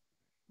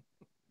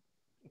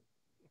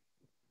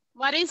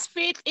 Marty's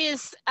feet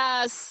is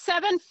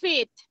 7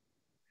 feet.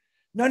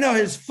 No,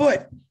 his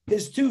foot,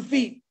 his 2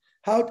 feet.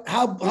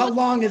 How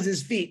long is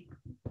his feet?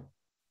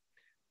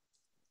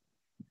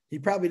 He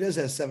probably does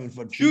have 7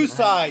 foot. Shoe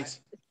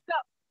size.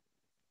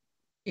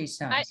 Shoe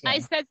size. I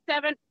said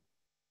 7.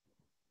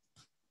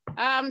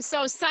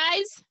 So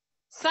size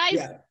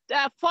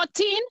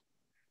 14.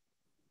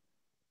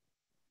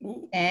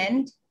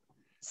 And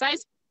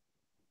size.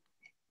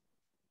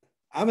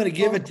 I'm going to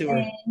give it to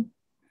her.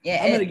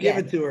 Yeah, I'm going to give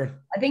it to her.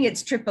 I think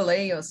it's triple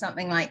E or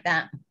something like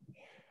that,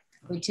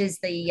 which is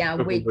the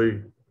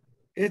wig.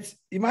 It's,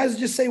 you might as well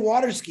just say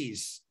water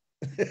skis.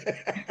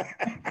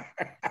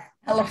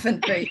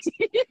 Elephant boots.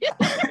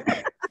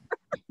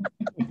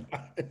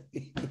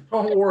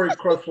 Don't worry,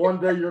 Chris.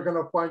 One day you're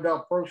going to find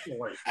out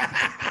personally.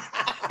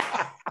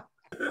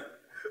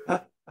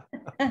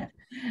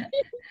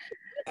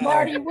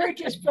 Marty, we're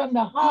just from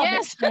the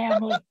Hobbit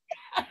family.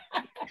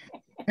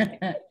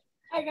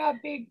 I got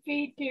big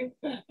feet too.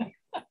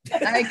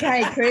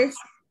 Okay, Chris.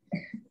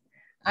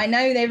 I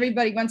know that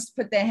everybody wants to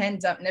put their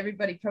hands up and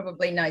everybody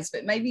probably knows,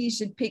 but maybe you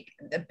should pick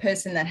the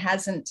person that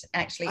hasn't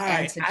actually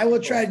answered. I will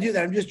try to do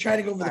that. I'm just trying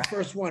to go for the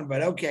first one,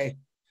 but okay.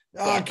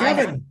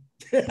 Kevin.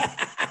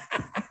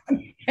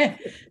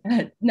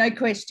 No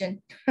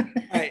question. All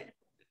right,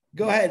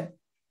 go ahead.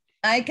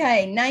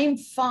 Okay, name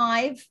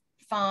five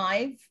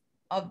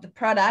of the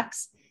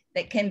products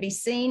that can be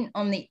seen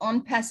on the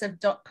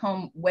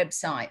OnPassive.com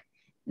website.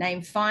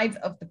 Name 5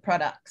 of the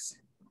products.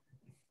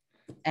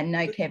 And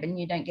no, Kevin,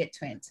 you don't get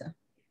to answer.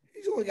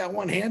 He's only got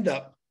one hand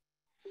up.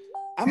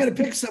 I'm going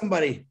to pick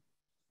somebody.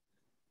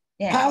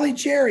 Yeah. Polly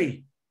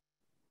Cherry.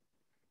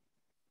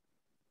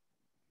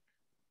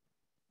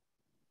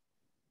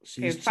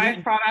 Okay,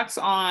 5 products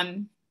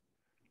on.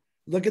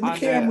 Look at the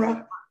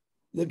camera.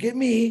 Look at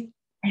me.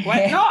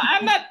 What? No,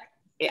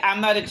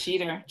 I'm not a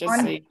cheater.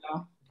 Just so you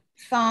know.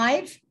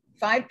 5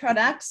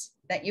 products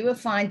that you will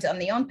find on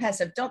the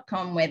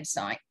OnPassive.com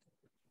website.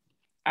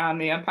 on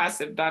the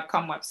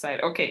OnPassive.com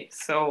website. Okay,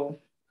 so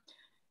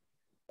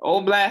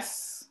oh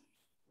bless.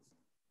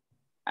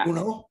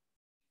 Uno.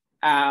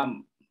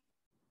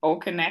 Oh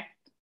connect.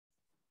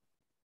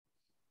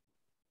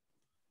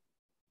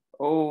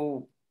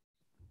 Oh,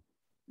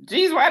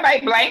 geez, why am I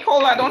blank?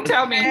 Hold on, don't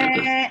tell me.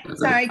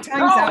 Sorry,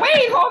 time's up.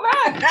 Wait, hold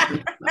on.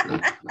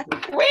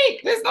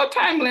 Wait, there's no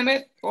time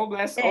limit. Oh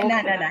bless. No,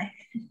 no.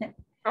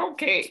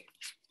 Okay.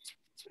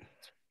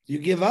 You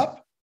give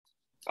up?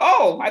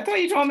 Oh, I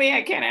thought you told me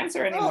I can't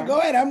answer anymore. Oh, go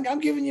ahead. I'm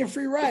giving you a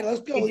free ride. Let's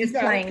go. He's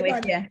just playing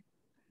with you.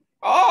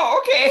 Oh,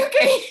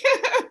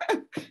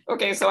 okay.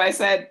 Okay, so I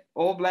said,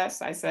 oh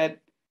bless. I said,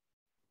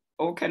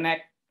 oh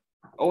connect,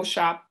 oh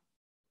shop,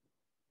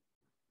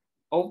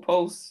 oh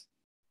post,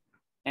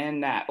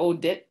 and oh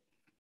dit.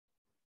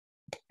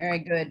 Very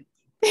good.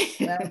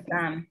 Well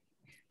done.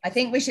 I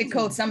think we should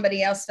call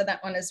somebody else for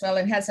that one as well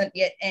who hasn't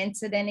yet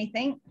answered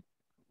anything.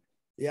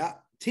 Yeah,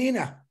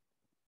 Tina.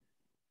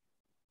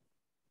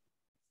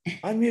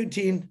 Unmute,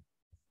 Tina.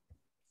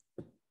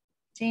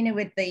 Tina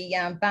with the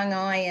bung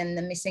eye and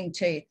the missing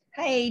tooth.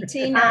 Hey,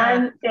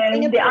 Tina.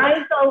 And the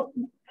eyes are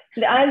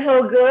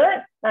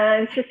good.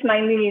 It's just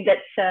my knee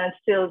that's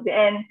still the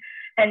end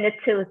and the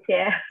tooth.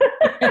 Yeah.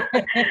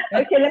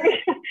 Okay, let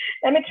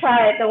me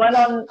try it. The one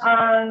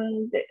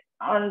on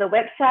the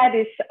website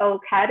is O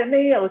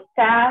Academy, O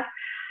Staff,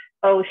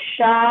 O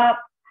Shop,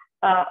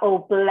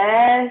 O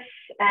Bless,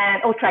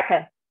 and O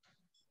Tracker.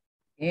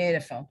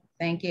 Beautiful.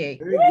 Thank you.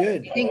 Very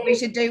good. You think we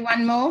should do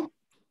one more?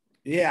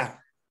 Yeah.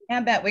 How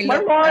about we One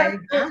look more. over?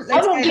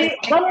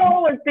 One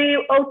more would be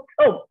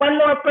one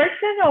more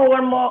person, or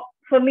one more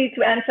for me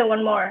to answer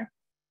one more.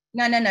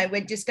 No.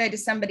 We'd just go to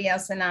somebody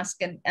else and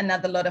ask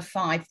another lot of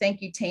 5.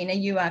 Thank you, Tina.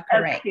 You are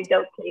correct.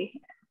 Okay.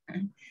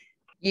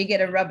 You get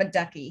a rubber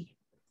ducky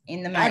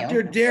in the mail.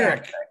 Dr.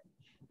 Derek.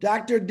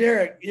 Dr.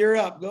 Derek, you're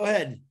up. Go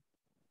ahead.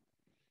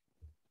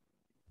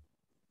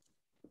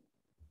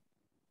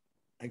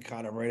 I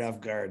caught him right off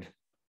guard.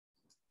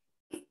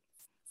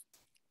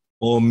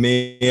 Or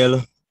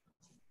mail,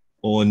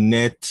 or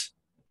net,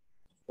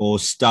 or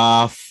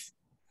staff,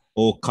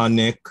 or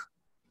connect,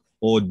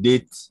 or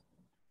dit.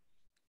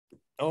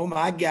 Oh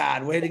my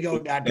God. Way to go,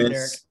 Dr.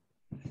 Derek.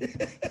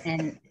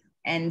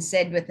 and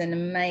said with an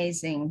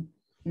amazing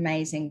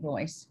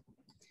voice.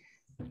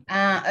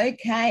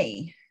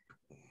 Okay,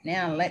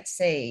 now let's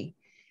see.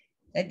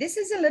 This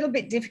is a little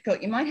bit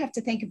difficult. You might have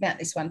to think about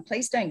this one.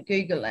 Please don't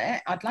Google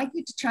it. I'd like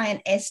you to try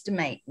and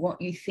estimate what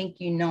you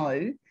think you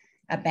know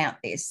about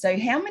this. So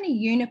how many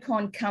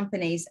unicorn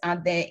companies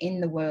are there in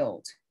the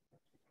world?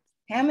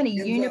 How many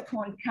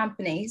unicorn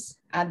companies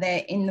are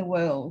there in the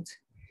world?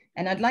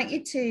 And I'd like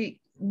you to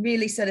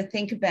really sort of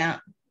think about,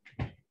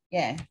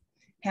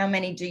 how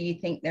many do you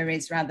think there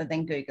is rather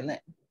than Google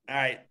it? All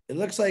right. It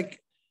looks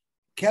like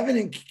Kevin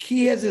and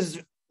Key has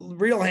his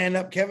real hand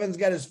up. Kevin's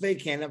got his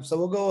fake hand up. So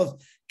we'll go with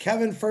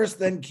Kevin first,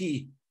 then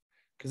Key.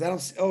 Because I don't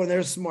see, and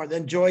there's some more.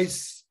 Then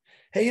Joyce.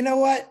 Hey, you know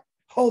what?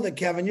 Hold it,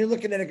 Kevin. You're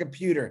looking at a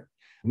computer.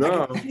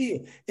 No. I can see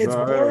it. It's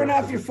blurring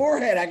off your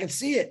forehead. I can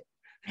see it.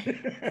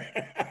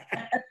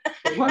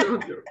 My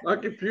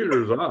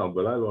computer's on,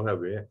 but I don't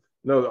have the.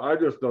 No, I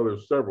just know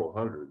there's several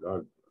hundred.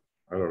 I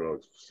don't know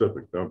a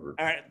specific number.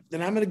 All right,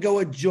 then I'm going to go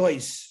with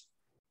Joyce.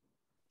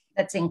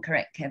 That's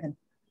incorrect, Kevin.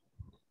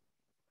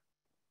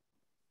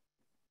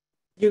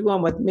 You're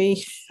going with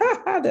me?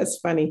 That's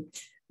funny.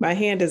 My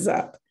hand is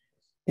up.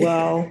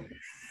 Well,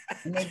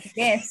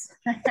 yes.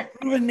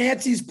 Proving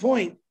Nancy's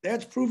point.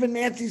 That's proving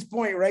Nancy's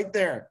point right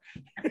there.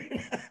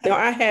 No,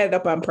 I had it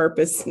up on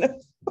purpose. I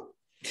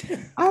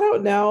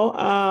don't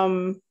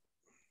know.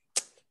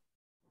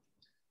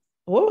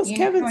 What was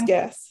Kevin's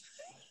guess?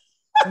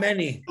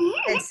 Many.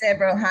 There's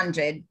several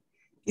hundred.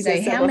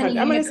 So how many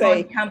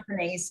unicorn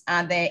companies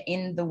are there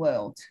in the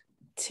world?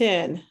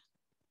 10.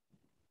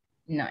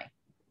 No.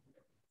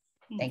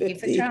 Thank 50. you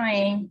for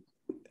trying.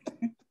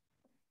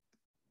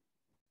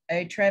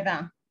 Oh,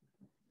 Trevor.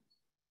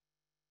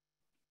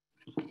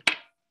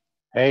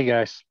 Hey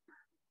guys.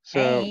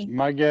 So Hey.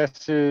 my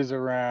guess is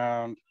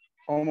around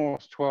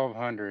almost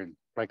 1,200,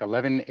 like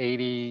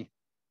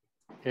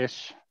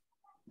 1,180-ish.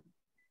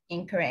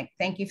 Incorrect.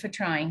 Thank you for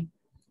trying.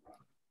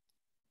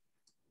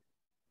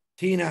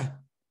 Tina.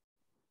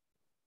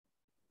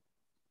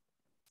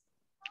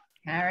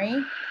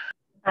 Harry.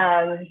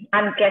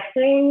 I'm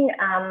guessing.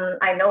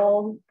 I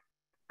know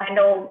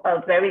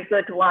a very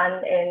good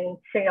one in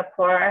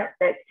Singapore.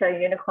 That's a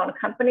unicorn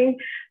company,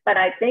 but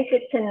I think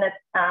it's in the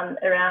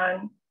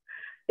around.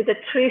 It's a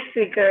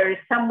 3-figure,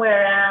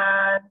 somewhere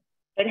around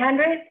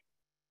 800.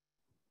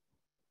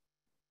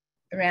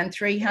 Around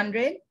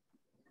 300.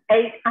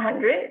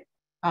 800.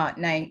 Oh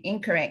no,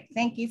 incorrect.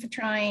 Thank you for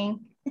trying.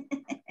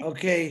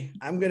 Okay,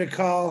 I'm going to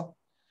call.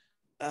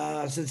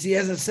 Since he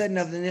hasn't said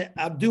nothing,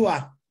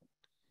 Abdullah.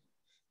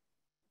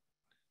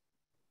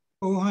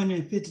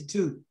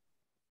 452.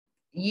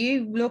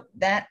 You looked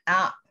that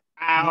up.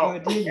 Ow. No, I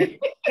didn't.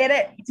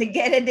 to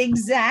get it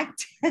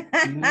exact.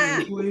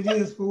 That's what it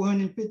is,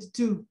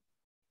 452.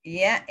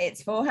 Yeah,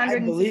 it's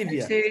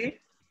 452.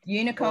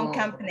 unicorn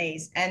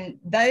companies, and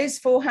those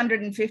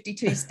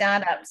 452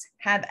 startups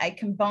have a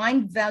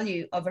combined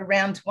value of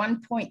around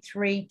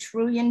 $1.3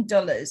 trillion,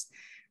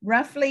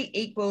 roughly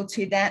equal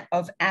to that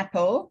of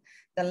Apple,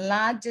 the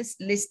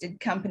largest listed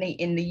company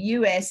in the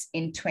US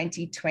in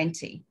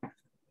 2020.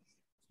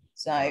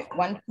 So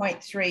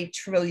 1.3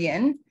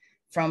 trillion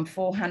from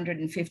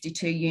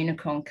 452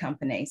 unicorn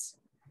companies,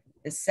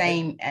 the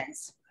same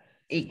as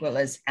equal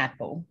as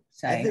Apple.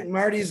 So I think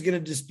Marty's going to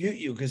dispute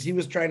you because he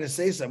was trying to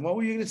say something. What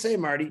were you going to say,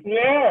 Marty?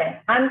 Yeah,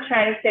 I'm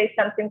trying to say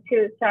something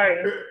too. Sorry.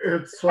 I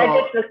just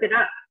looked it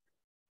up.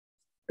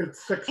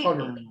 It's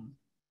 600.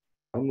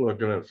 I'm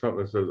looking at something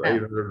that says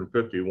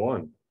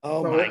 851.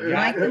 Oh my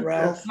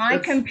God, my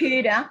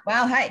computer.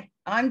 Well, hey,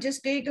 I'm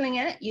just Googling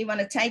it. You want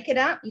to take it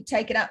up? You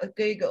take it up with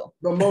Google.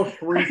 The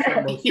most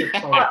recent was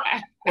 600.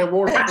 It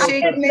was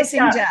Shoot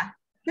Messenger.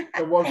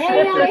 It was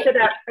Hey, looked it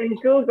up in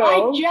Google.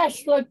 I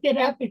just looked it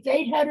up. It's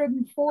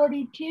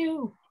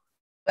 842.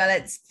 Well,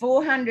 it's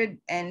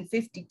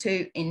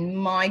 452 in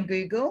my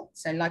Google.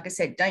 So like I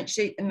said, don't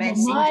shoot the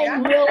messenger.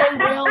 Mine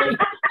really.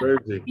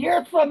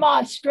 You're from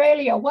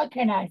Australia. What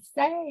can I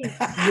say? It's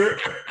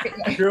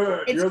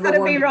got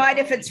to be right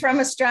if it's from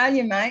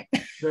Australia, mate.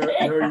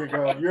 There you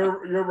go.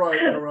 You're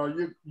right, Noel.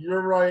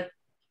 You're right.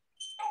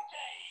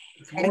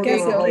 And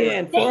guess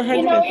again,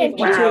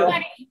 452.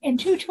 In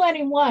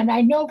 221,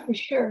 I know for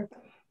sure,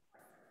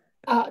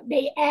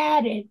 they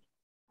added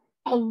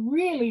a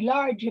really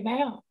large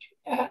amount.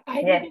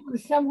 I think it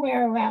was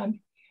somewhere around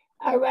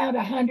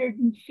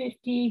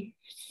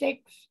 156,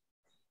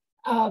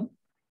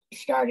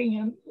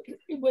 starting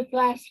with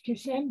last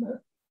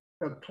December.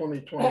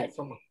 2020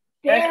 summer.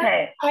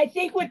 I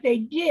think what they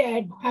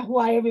did,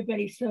 why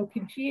everybody's so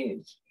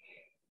confused,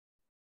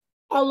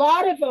 a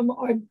lot of them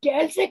are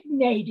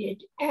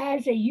designated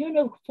as a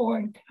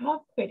unicorn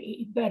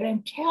company, but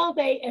until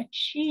they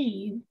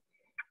achieve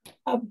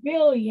 $1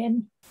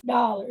 billion,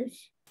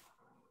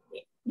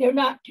 they're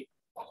not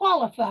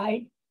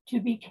qualified to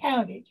be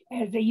counted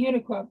as a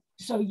unicorn.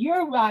 So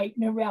you're right,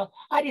 Narelle.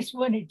 I just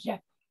wanted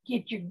to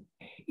get you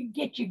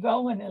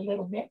going a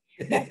little bit.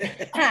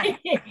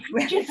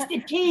 Just to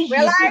tease you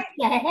with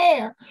the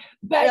hair.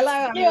 But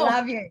Willow, still, I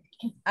love you.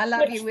 I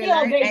love you,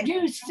 Willow. They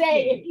do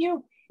say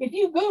if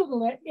you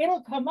Google it,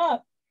 it'll come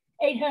up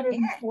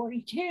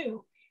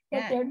 842,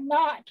 but they're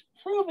not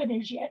proven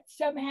as yet.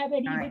 Some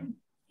haven't even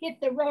hit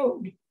the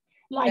road.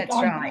 That's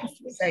right.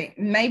 So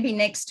maybe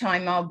next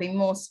time I'll be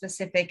more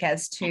specific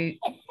as to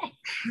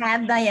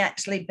have they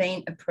actually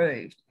been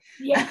approved.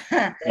 Yeah,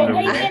 well,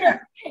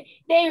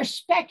 they are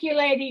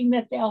speculating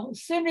that they'll,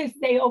 as soon as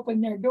they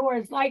open their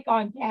doors, like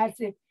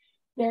OnPassive,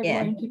 they're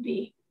going to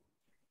be.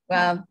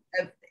 Well,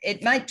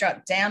 it might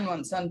drop down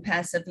once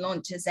OnPassive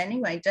launches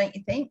anyway, don't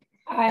you think?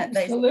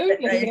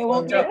 Absolutely, they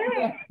won't be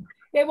able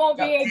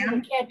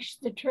to catch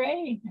the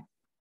train.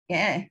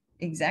 Yeah,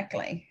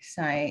 exactly.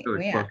 So I've got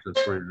a question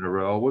for you,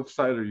 Narelle. What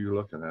site are you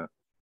looking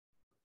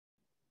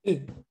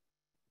at?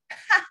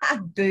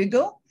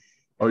 Google.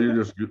 Oh, you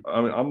just,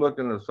 I'm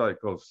looking at a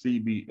site called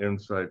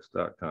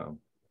cbinsights.com.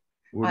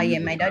 Oh yeah,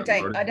 mate. I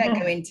don't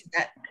go into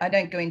that. I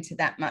don't go into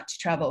that much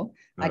trouble.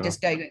 I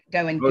just go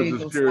and Google. I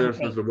was just curious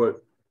as to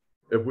what,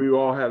 if we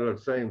all had the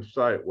same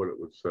site, what it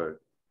would say.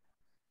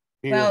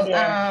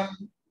 Well,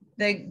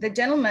 the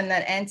gentleman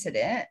that answered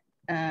it,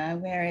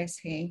 where is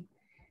he?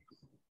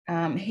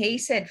 He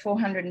said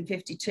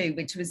 452,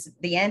 which was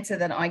the answer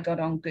that I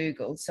got on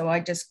Google. So I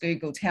just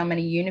Googled how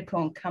many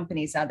unicorn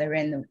companies are there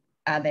in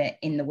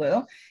the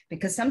world,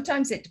 because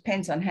sometimes it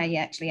depends on how you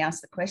actually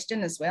ask the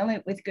question as well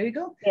with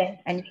Google.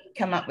 And you can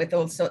come up with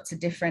all sorts of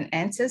different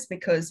answers,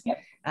 because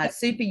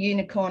super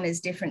unicorn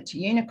is different to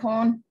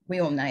unicorn. We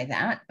all know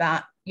that.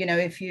 But you know,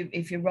 if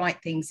you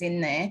write things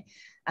in there,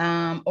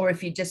 or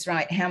if you just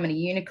write how many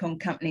unicorn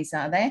companies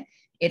are there,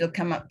 it'll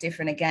come up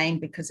different again,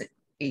 because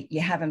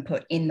you haven't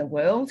put in the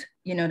world.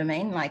 You know what I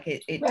mean? Like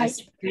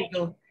just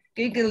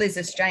Google is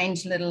a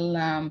strange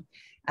little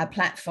a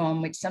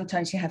platform which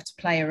sometimes you have to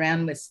play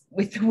around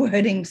with the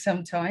wording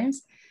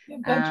sometimes. A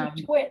bunch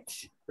of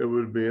twits. It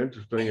would be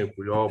interesting if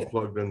we all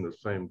plugged in the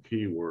same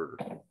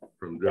keyword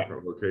from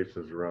different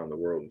locations around the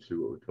world and see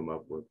what we come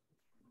up with.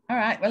 All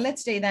right, well,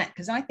 let's do that,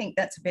 because I think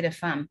that's a bit of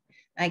fun.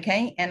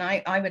 Okay, and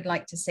I would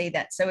like to see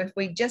that. So if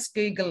we just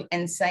Google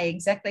and say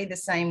exactly the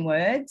same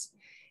words,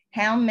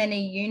 how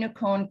many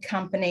unicorn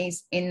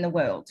companies in the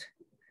world?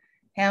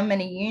 How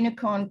many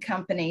unicorn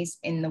companies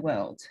in the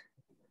world?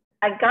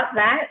 I got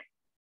that.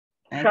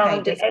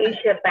 From the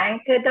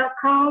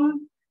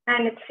asiabanker.com,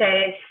 and it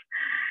says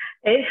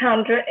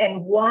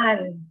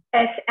 801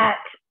 as at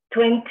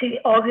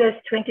August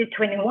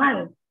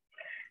 2021.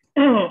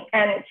 And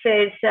it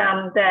says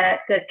that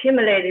the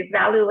cumulative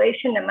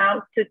valuation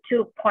amounts to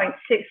 $2.6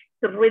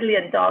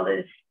 trillion,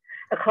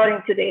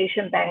 according to the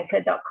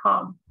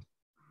asiabanker.com.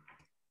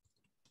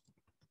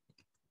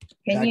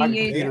 Can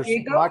you use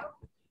Google?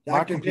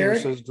 My computer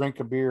says drink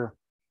a beer.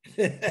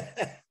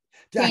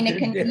 Tina,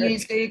 can you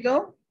use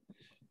Google?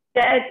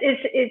 Yeah,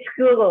 it's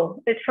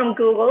Google. It's from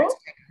Google.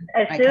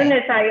 As soon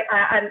as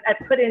I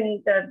put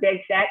in the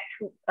exact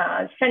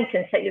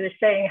sentence that you were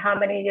saying, how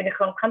many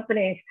unicorn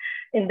companies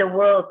in the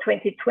world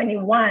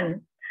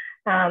 2021,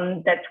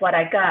 that's what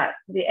I got.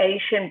 The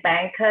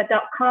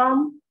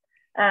AsianBanker.com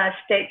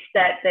states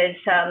that there's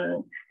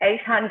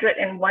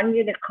 801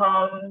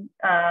 unicorns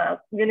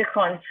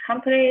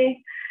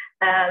company,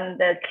 and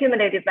the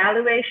cumulative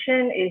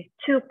valuation is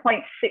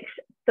 $2.6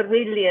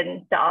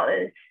 trillion.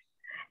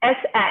 As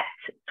at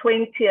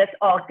 20th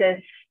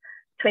August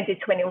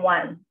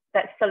 2021.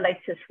 That's the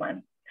latest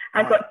one.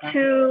 I got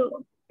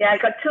two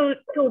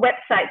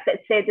websites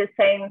that say the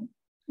same,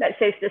 that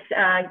says this,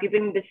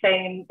 giving the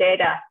same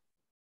data.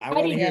 I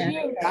want to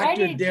hear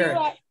Dr.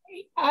 Derek.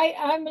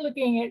 I'm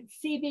looking at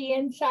CB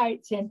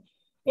Insights, and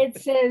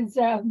it says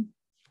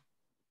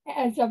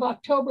as of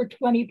October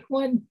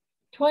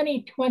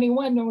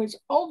 2021, there was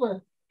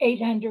over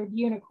 800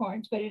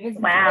 unicorns, but it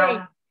isn't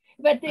great.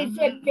 But they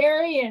said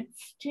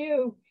variants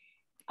too.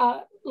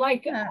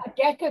 Like a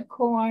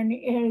decacorn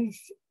is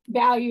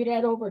valued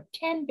at over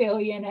 10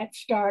 billion at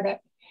startup,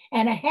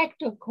 and a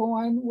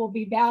hectacorn will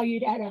be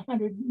valued at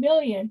 100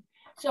 million.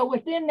 So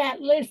within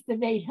that list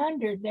of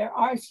 800, there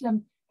are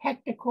some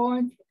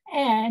hectacorns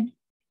and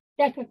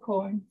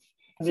decacorns.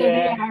 So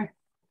they are.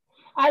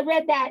 I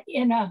read that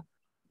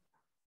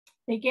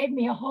they gave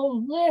me a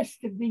whole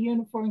list of the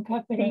unicorn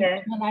companies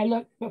when I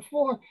looked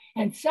before,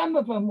 and some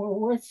of them were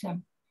worth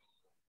some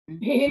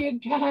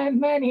big time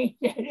money,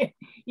 and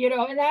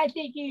I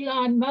think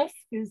Elon Musk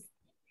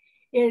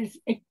is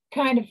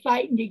kind of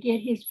fighting to get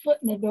his foot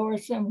in the door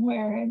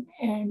somewhere,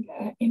 and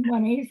in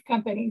one of his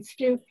companies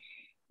too.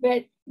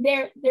 But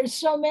there's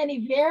so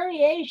many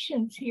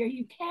variations here.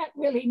 You can't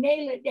really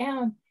nail it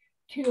down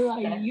to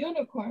a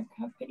unicorn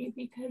company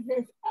because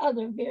there's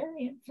other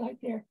variants,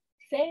 like they're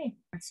saying.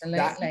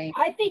 Absolutely.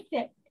 I think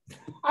that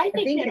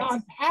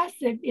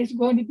OnPassive is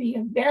going to be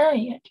a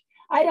variant.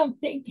 I don't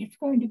think it's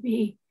going to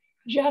be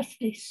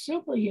just a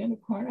super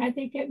unicorn. I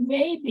think it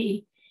may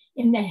be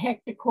in the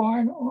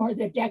hectacorn or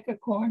the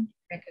decacorn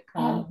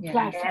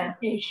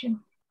classification.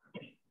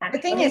 The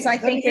thing is, I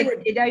think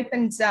it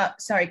opens up,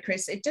 sorry,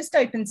 Chris, it just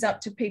opens up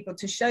to people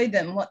to show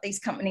them what these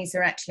companies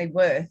are actually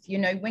worth.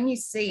 When you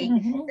see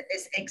that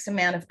there's X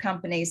amount of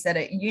companies that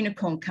are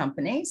unicorn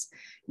companies,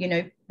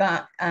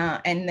 but,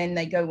 and then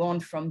they go on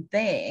from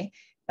there.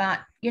 But,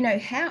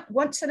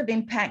 what sort of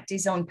impact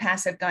is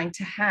OnPassive going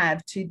to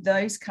have to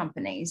those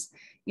companies?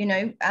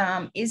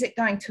 Is it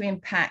going to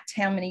impact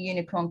how many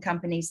unicorn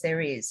companies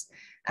there is?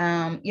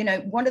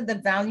 What are the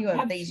value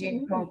of these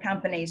unicorn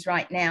companies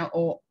right now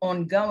or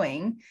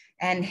ongoing,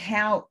 and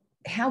how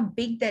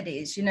big that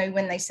is?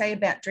 When they say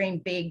about dream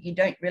big, you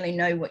don't really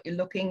know what you're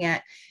looking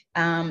at.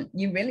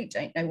 You really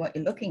don't know what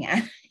you're looking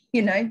at,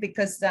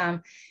 because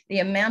the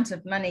amount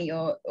of money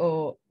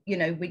or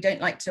we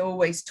don't like to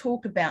always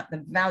talk about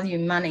the value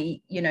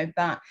money,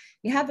 but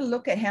you have a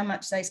look at how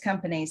much those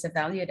companies are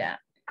valued at.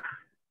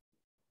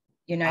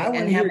 I want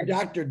to hear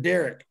Dr.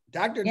 Derek.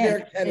 Dr.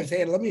 Derek had his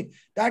hand.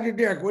 Dr.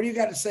 Derek, what do you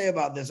got to say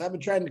about this? I've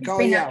been trying to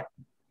call you out.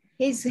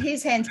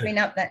 His hand's been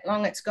up that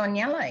long, it's gone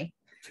yellow.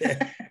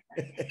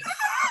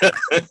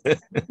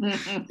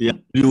 Yeah,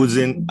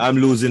 I'm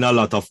losing a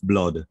lot of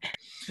blood.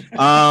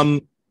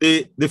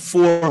 The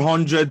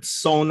 400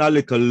 sound a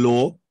little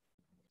low.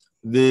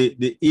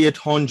 The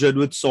 800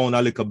 would sound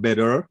a little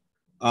better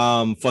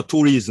for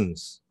two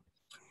reasons.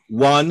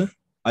 One,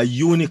 a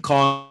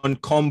unicorn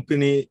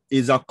company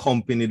is a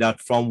company that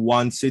from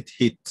once it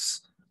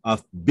hits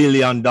 $1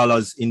 billion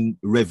in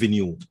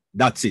revenue,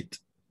 that's it.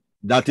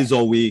 That is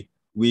how we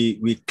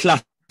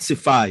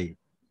classify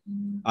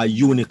a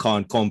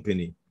unicorn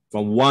company.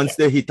 From once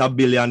they hit $1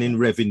 billion in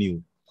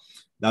revenue,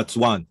 that's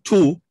one.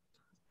 Two,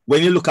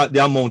 when you look at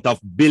the amount of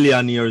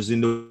billionaires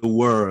in the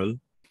world,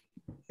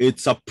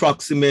 it's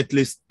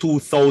approximately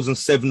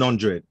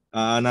 2,700.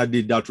 And I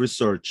did that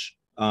research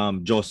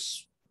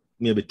just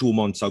maybe 2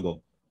 months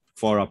ago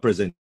for a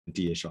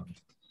presentation.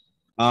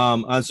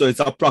 And so it's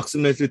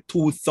approximately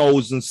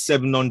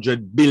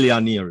 2,700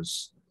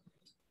 billionaires.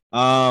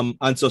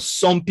 And so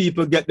some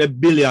people get the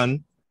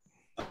billion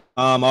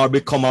or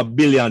become a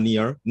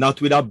billionaire,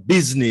 not with a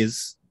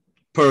business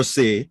per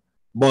se,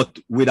 but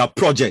with a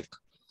project.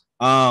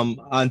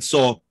 And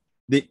so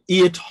the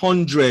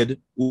 800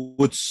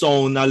 would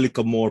sound a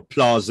little more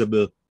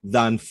plausible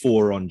than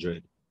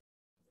 400.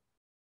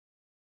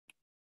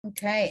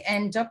 Okay,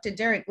 and Dr.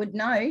 Derek would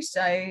know.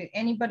 So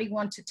anybody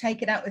want to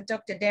take it up with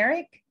Dr.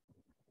 Derek?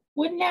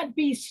 Wouldn't that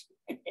be,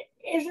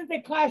 isn't the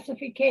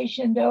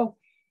classification though,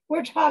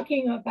 we're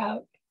talking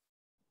about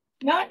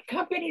not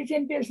companies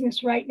in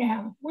business right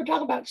now. We're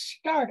talking about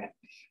startups.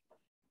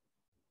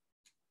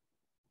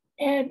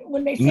 And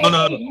when they say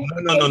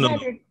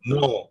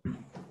no,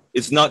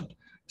 it's not.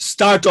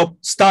 Startup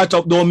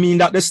don't mean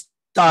that they're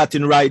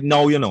starting right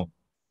now,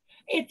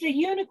 It's a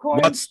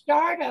unicorn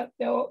startup,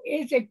 though,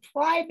 is a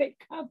private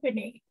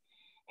company.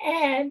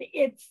 And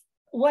it's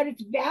what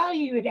it's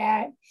valued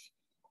at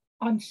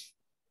on,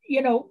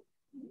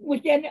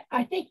 within,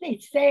 I think they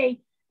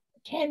say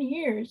 10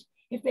 years,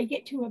 if they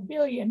get to $1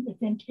 billion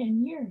within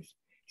 10 years.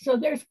 So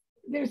there's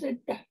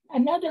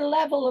another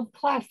level of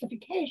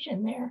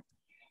classification there.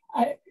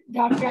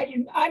 Doctor,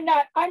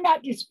 I'm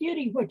not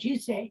disputing what you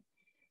say,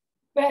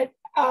 but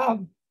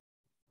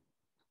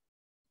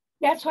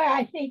that's why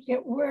I think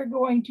that we're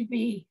going to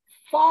be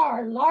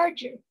far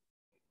larger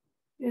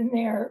than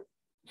they're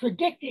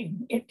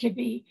predicting it to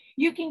be.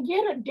 You can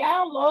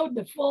download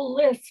the full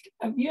list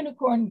of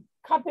unicorn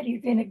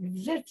companies in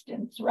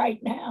existence right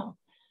now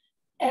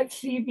at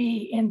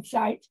CV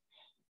Insights.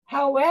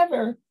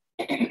 However,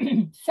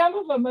 some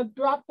of them have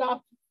dropped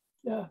off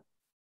the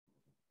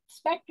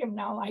spectrum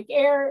now, like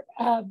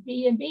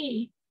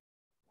Airbnb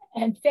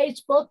and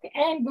Facebook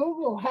and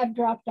Google have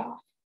dropped off.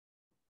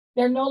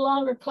 They're no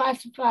longer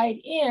classified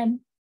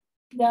in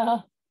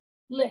the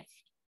list.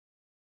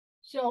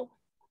 So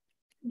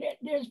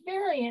there's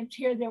variants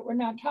here that we're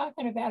not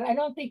talking about. I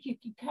don't think you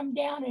can come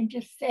down and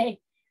just say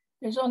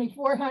there's only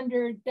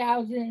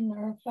 400,000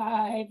 or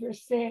 5 or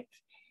 6.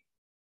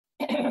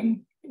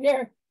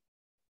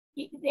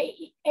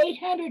 They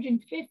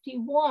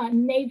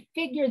 851, they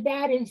figure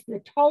that is the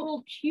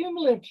total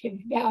cumulative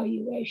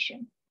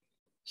valuation.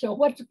 So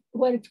what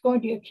it's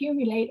going to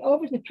accumulate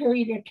over the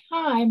period of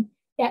time,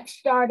 that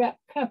startup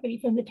company,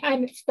 from the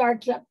time it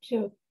starts up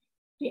to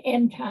the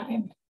end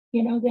time,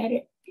 that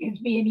it is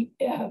being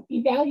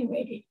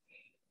evaluated.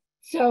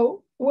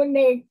 So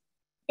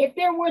if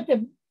they're worth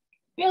 $1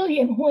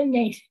 billion when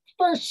they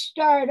first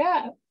start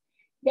up,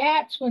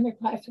 that's when they're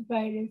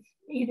classified as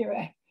either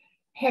a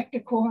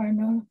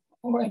hectacorn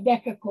or a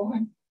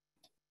decacorn.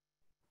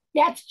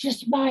 That's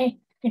just my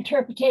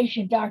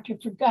interpretation, doctor.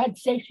 For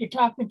God's sake, you're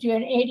talking to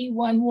an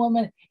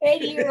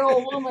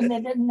 80-year-old woman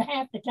that doesn't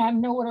half the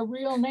time know what a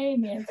real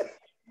name is.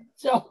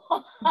 So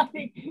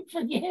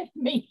forgive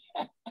me.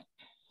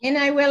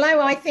 Willow,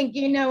 I think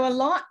you know a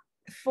lot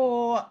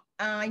for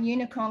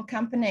unicorn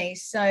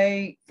companies.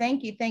 So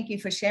thank you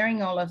for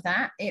sharing all of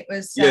that. It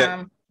was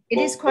it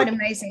is quite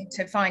amazing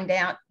to find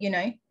out,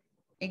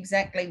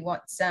 exactly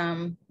what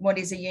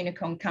is a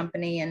unicorn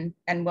company and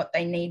what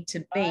they need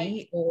to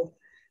be, or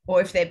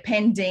if they're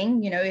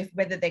pending,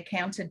 whether they're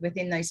counted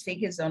within those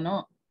figures or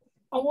not.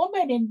 A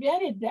woman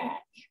invented that.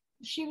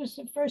 She was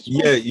the first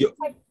one. Yeah,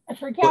 I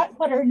forgot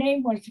what her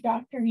name was,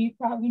 doctor. You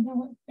probably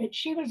know it, but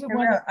she was the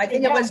one. I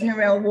think it was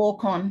Narelle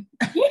Walk-On.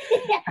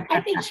 Yeah,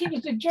 I think she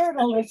was a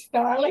journalist,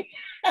 darling.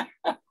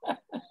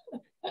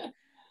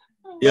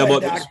 Yeah,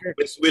 but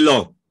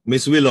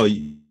Miss Willow,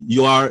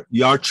 you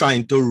are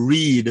trying to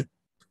read,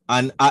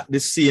 and at the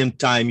same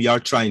time you are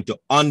trying to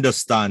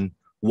understand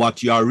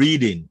what you are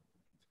reading.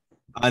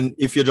 And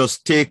if you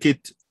just take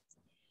it,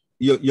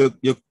 you're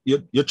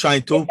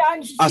trying to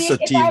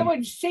ascertain. If I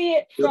would see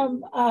it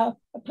from a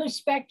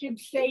perspective,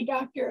 say,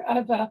 doctor,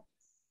 of a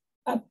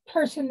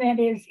person that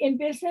is in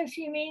business,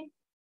 you mean?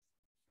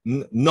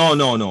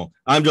 No.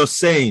 I'm just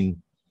saying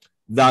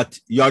that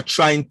you're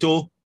trying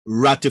to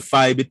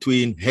ratify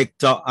between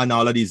Hector and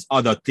all of these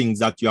other things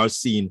that you are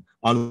seeing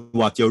on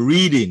what you're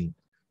reading.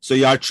 So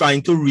you are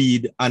trying to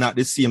read, and at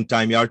the same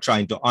time you are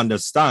trying to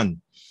understand.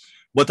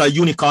 But a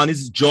unicorn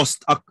is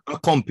just a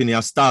company,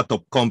 a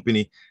startup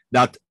company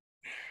that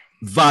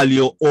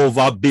value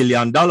over $1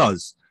 billion.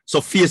 So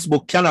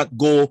Facebook cannot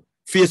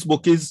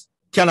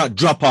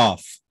drop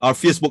off, or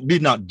Facebook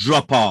did not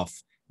drop off.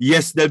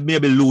 Yes, they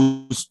maybe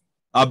lose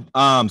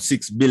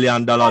 $6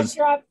 billion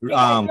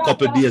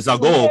couple of days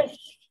ago.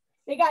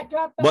 They got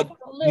dropped but off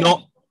the list.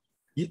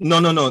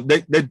 No.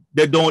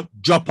 They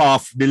don't drop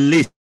off the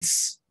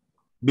list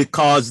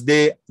because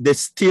they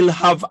still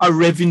have a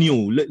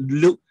revenue.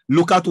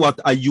 Look at what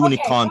a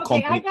unicorn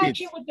company I got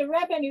you with the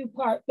revenue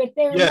part, but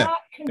they're not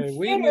considered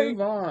we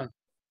move on.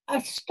 A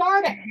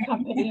startup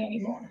company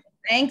anymore.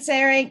 Thanks,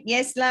 Eric.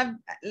 Yes,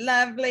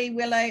 lovely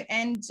Willow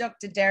and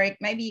Dr. Derek.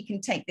 Maybe you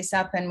can take this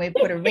up and we'll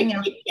put a ring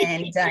up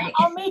and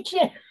I'll meet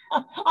you.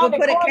 We'll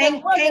put a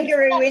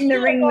kangaroo in the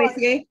ring with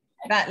you.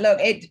 But look,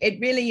 it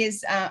really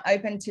is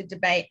open to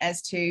debate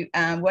as to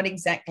what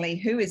exactly,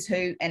 who is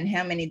who and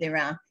how many there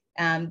are.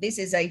 This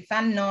is a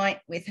fun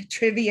night with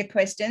trivia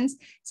questions,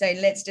 so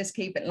let's just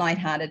keep it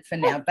lighthearted for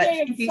now. But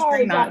thank you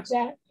so much.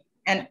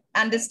 And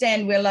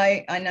understand,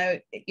 Willow, I know,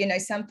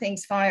 some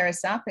things fire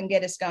us up and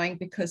get us going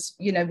because,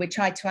 we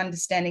try to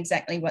understand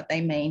exactly what they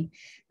mean.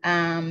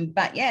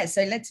 But yeah,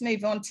 so let's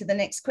move on to the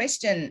next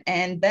question.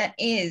 And that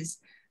is,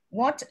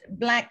 what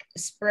black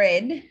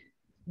spread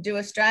do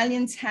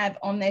Australians have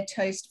on their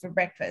toast for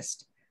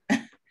breakfast?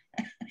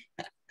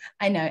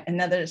 I know,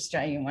 another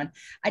Australian one.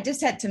 I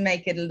just had to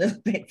make it a little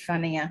bit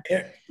funnier.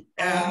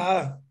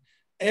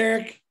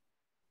 Eric?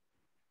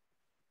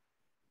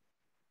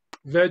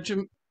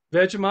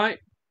 Vegemite?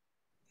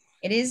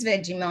 It is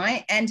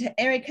Vegemite. And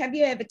Eric, have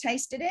you ever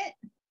tasted it?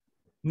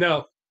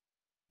 No.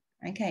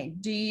 Okay.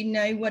 Do you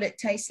know what it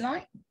tastes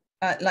like?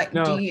 No.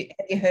 Have you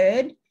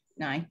heard?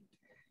 No.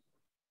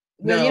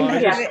 William,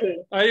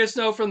 I just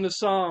know from the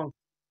song.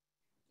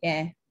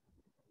 Yeah.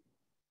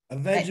 A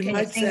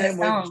Vegemite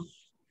sandwich.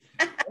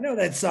 I know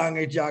that song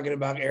you're talking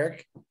about,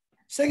 Eric.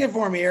 Sing it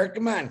for me, Eric.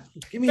 Come on.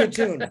 Give me a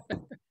tune.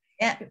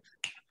 Yeah.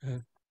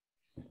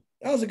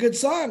 That was a good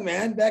song,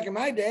 man. Back in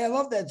my day, I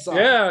love that song.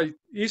 Yeah,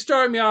 you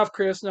start me off,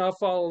 Chris, and I'll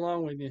follow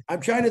along with you.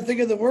 I'm trying to think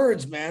of the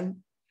words,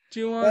 man.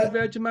 Do you want a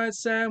Vegemite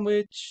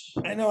sandwich?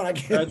 I know, and I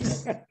can't.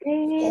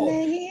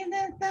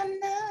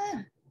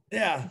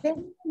 Yeah.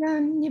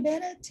 You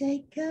better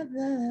take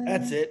cover.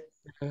 That's it.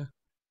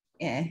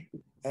 Yeah.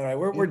 All right,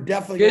 we're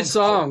definitely good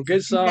song.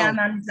 Good song. Down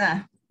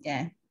under.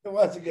 Yeah. It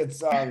was a good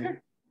song.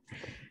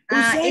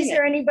 Is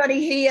there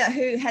anybody here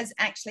who has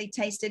actually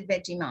tasted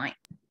Vegemite?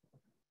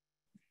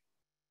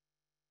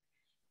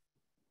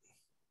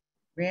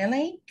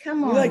 Really?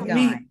 Come on, guys.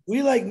 Meat.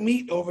 We like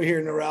meat over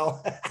here, Narelle.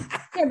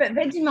 Yeah, but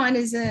Vegemite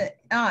is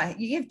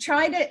you've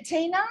tried it,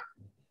 Tina?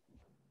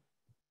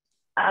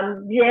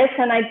 Yes,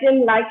 and I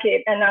didn't like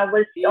it, and I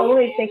was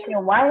only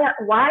thinking, why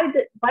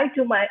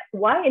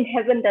in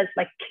heaven does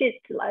my kids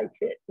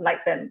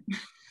like them?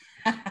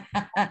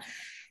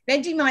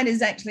 Vegemite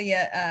is actually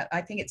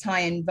I think it's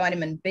high in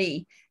vitamin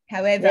B.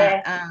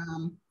 However,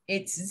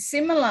 it's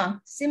similar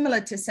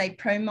to say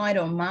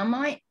Promite or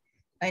Marmite.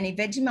 Only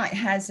Vegemite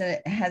has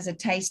a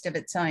taste of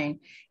its own.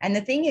 And the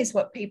thing is,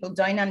 what people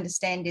don't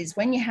understand is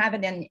when you have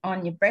it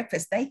on your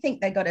breakfast, they think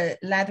they got to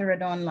lather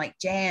it on like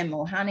jam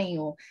or honey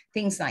or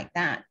things like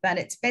that. But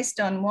it's best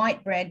on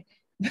white bread,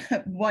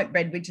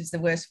 which is the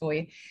worst for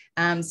you,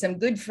 some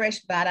good fresh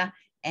butter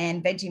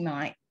and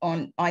Vegemite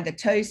on either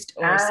toast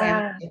or a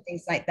sandwich and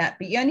things like that.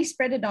 But you only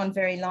spread it on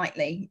very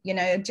lightly. You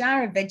know, a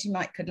jar of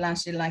Vegemite could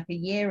last you like a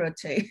year or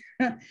two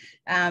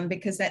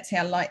because that's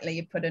how lightly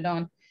you put it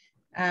on.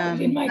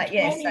 In my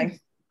 20s,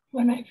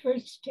 when I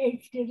first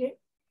tasted it,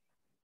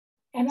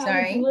 and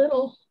I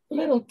was a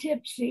little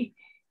tipsy,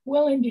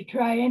 willing to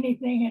try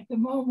anything at the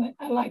moment.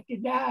 I like to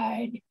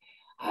die.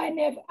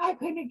 I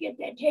couldn't get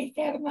that taste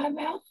out of my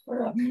mouth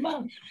for a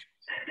month.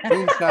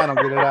 Moonshine will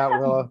get it out,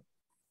 Willow.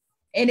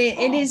 It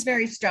is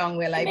very strong,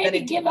 Willow.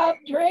 Maybe but give up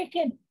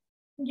drinking.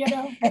 You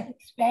know,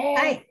 it's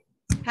bad.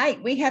 Hey,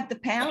 we have the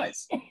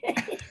powers.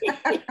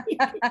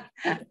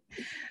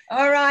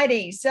 All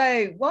righty.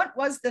 So what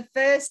was the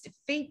first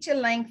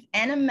feature-length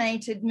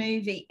animated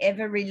movie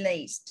ever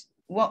released?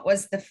 What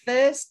was the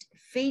first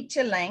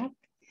feature-length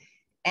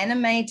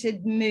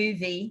animated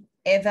movie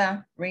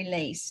ever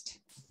released?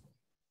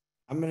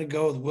 I'm going to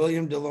go with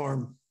William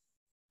Delorme.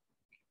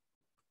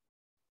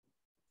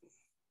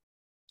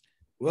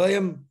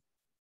 William.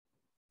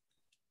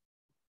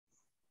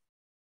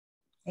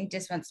 He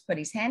just wants to put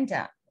his hand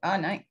up. Oh,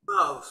 no.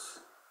 Mouse.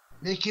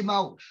 Mickey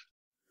Mouse.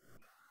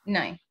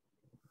 No.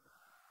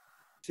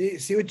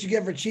 See what you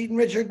get for cheating,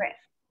 Richard?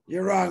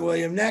 You're wrong,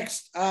 William.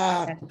 Next,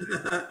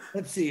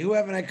 let's see. Who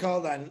haven't I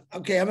called on?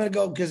 Okay, I'm going to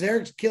go because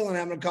Eric's killing.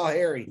 I'm going to call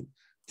Harry.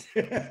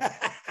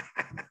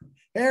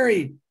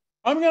 Harry.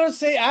 I'm going to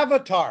say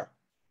Avatar.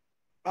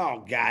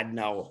 Oh, God,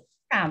 no.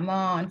 Come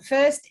on.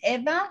 First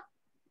ever?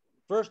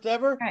 First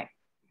ever? Right.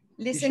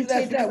 Listen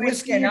to the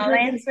question. I'll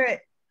answer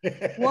it.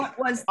 What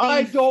was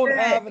I don't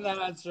have an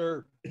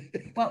answer.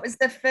 What was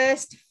the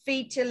first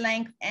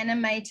feature-length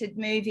animated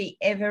movie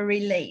ever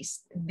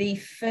released? The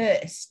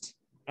first.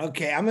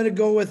 Okay, I'm going to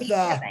go with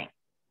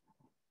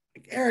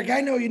Eric.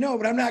 I know you know,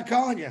 but I'm not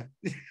calling you.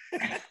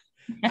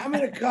 I'm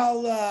going to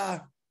call.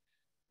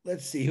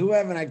 Let's see. Who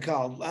haven't I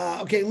called?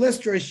 Okay,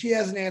 Lystra. She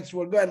has an answer.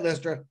 Well, go ahead,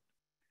 Lystra.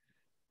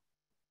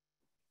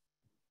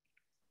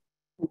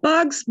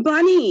 Bugs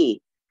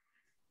Bunny.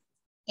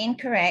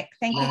 Incorrect.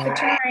 Thank you for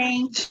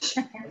trying.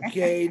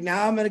 Okay,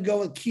 now I'm going to go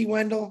with Key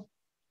Wendell.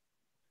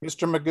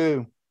 Mr.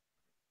 Magoo.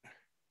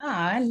 Oh,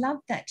 I love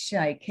that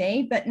show,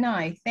 Key, but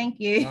no,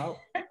 thank you. No.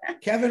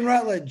 Kevin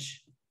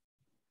Rutledge.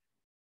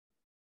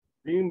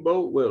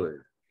 Steamboat Willie.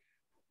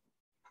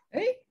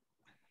 Who?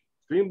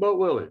 Steamboat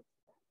Willie.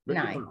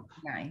 No.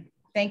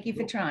 Thank you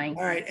for trying.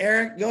 All right,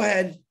 Eric, go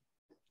ahead.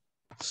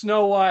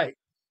 Snow White.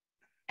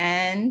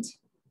 And?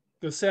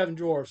 The Seven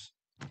Dwarfs.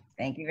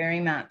 Thank you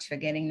very much for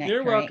getting that.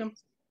 You're correct. welcome.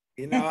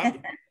 You know,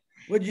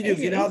 what'd you do?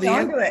 Get all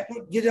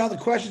the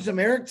questions from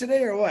Eric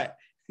today, or what?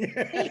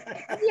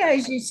 He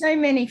owes you so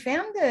many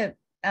founder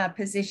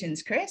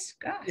positions, Chris.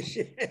 Gosh,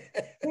 you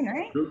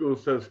know. Google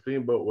says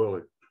Steamboat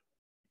Willie.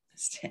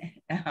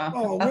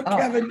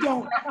 Kevin,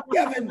 don't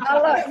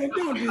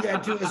do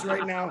that to us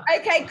right now.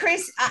 Okay,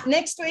 Chris,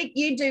 next week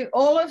you do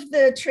all of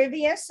the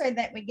trivia so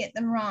that we get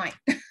them right.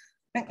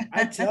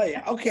 I tell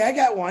you. Okay, I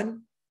got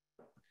one.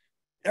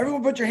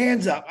 Everyone put your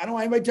hands up. I don't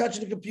want anybody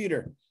touching the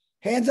computer.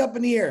 Hands up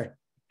in the air.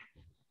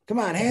 Come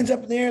on, hands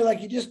up in the air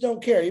like you just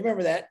don't care. You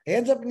remember that?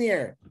 Hands up in the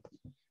air.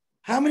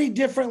 How many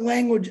different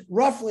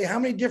roughly how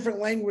many different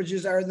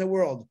languages are in the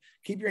world?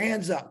 Keep your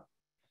hands up.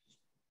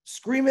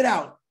 Scream it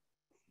out.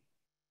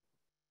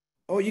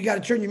 Oh, you got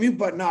to turn your mute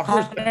button off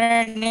first.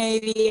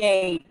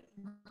 188.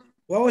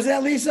 What was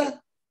that,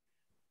 Lisa?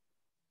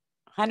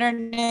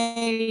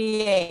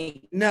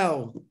 188.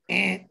 No.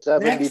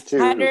 72.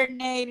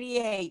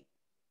 188.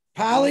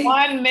 Polly?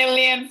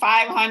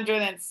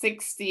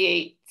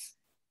 1,568,000.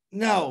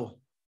 No.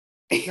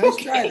 Nice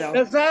try, though.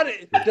 Does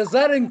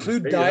that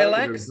include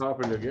dialects?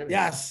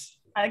 Yes.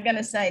 I'm going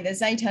to say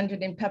there's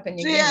 800 in Papua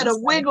New She Guinea. had a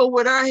wiggle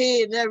with her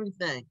head and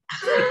everything.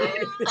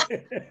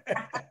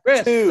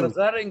 Chris, Two. does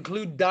that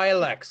include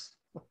dialects?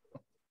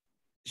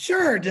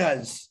 Sure it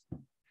does.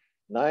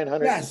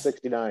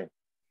 969.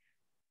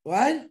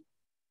 What?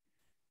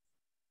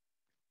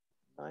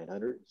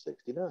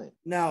 969.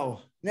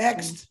 No.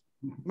 Next.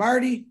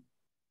 Marty.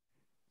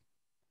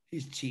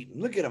 He's cheating.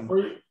 Look at him.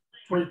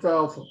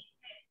 3,000.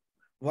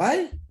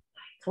 What?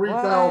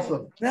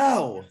 3,000.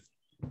 No.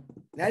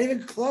 Not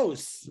even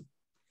close.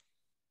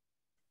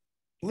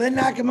 Lynn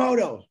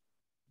Nakamoto.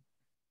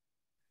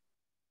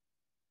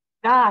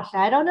 Gosh,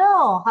 I don't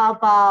know. How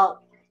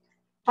about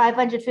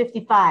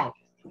 555?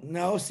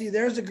 No, see,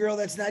 there's a girl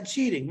that's not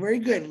cheating. Very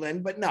good,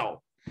 Lynn, but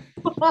no.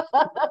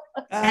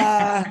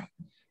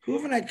 Who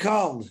haven't I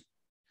called?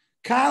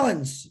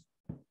 Collins.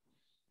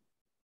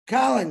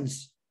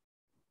 Collins.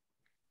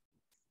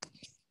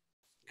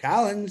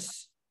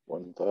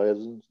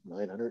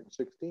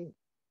 1,916.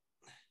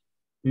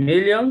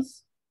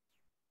 Millions?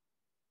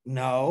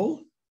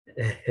 No.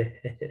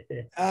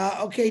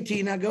 Okay,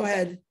 Tina, go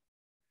ahead.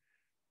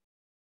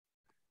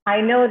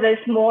 I know there's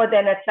more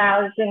than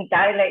 1,000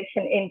 dialects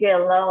in India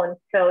alone,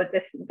 so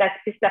that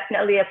is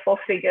definitely a four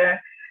figure.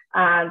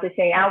 The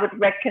thing I would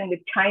reckon with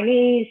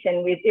Chinese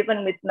and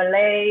even with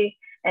Malay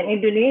and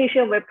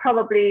Indonesia, we're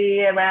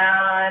probably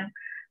around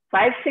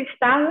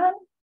 5,000-6,000.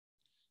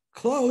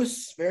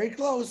 Close, very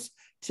close.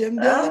 Tim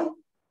Dillon.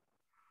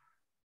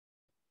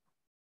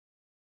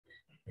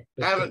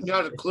 I haven't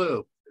got a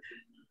clue.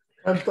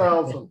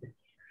 10,000.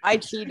 I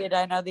cheated.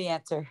 I know the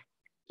answer.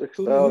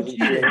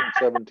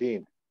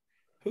 6,217.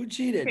 Who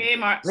cheated?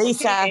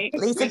 Lisa.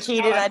 Lisa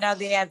cheated. I know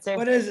the answer.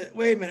 What is it?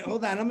 Wait a minute.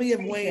 Hold on. Let me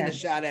give Wayne a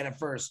shot at it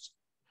first.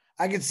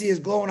 I can see his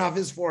glowing off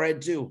his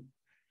forehead too.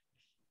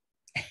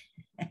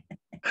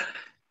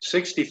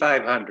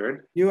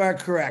 6,500. You are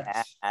correct.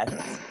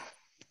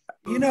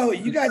 You know,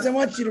 you guys, I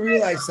want you to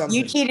realize something.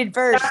 You cheated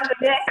first.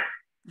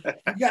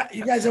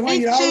 You guys, I want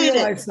you to all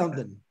realize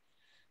something.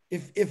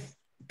 If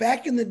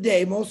back in the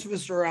day, most of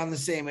us were around the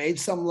same age,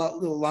 some a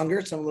little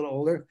younger, some a little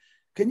older.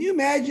 Can you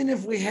imagine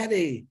if we had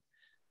a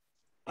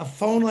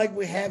phone like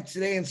we have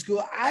today in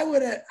school? I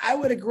would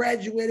have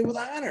graduated with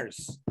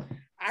honors.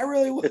 I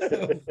really would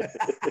have.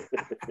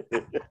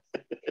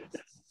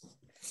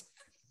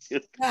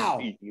 Now,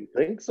 you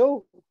think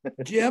so?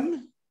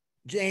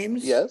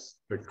 James? Yes.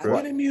 I'm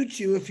going to mute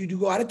you if you do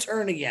go out of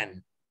turn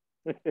again.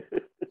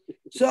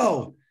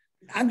 So,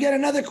 I'm getting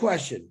another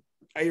question.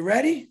 Are you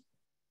ready?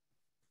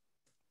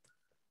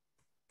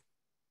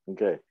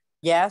 Okay.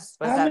 Yes.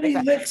 How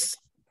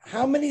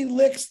many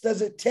licks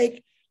does it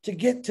take to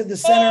get to the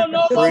center?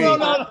 No.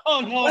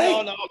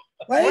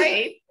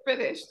 Wait,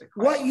 finish the question.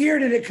 What year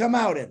did it come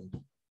out in?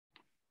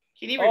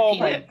 Can you repeat it? Oh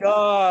my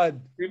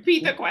God.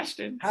 Repeat the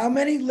question. How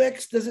many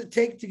licks does it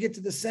take to get to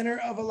the center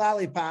of a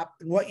lollipop?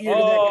 And what year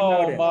did that come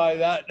out in? Oh my,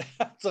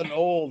 that's an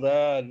old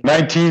ad.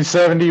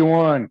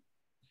 1971.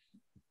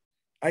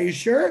 Are you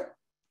sure?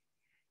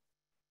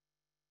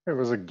 It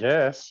was a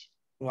guess.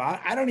 Well,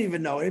 I don't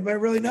even know. Anybody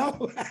really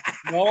know?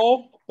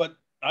 No, but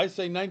I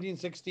say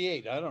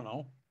 1968. I don't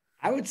know.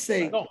 I would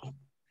say.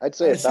 I'd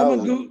say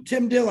 1,000.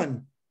 Tim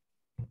Dillon.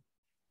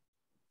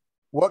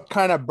 What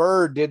kind of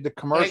bird did the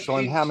commercial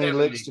and how many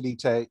licks did he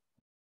take?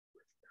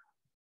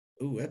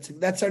 Ooh,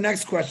 that's our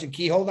next question,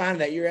 Key. Hold on to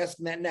that. You're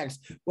asking that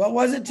next. What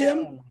was it, Tim?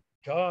 Oh,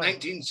 God.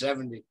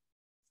 1970.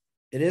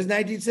 It is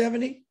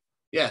 1970?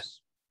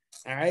 Yes.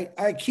 All right.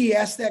 All right, Key,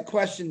 ask that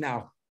question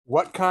now.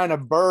 What kind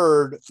of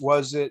bird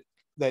was it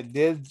that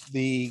did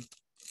the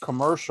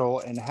commercial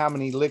and how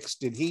many licks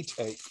did he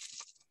take?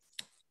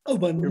 Oh,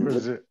 but it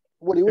was an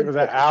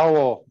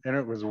owl, and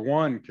it was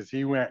one because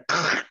he went.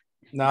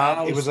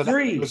 No, it was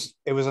three.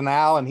 It was an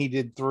owl, and he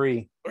did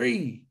three.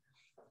 Three.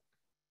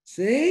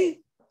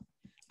 See?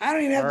 I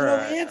don't even have to know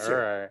the answer.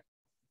 All right.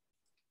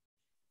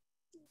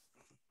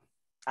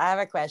 I have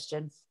a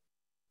question.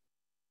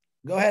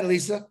 Go ahead,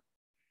 Lisa.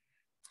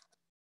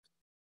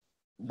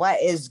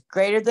 What is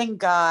greater than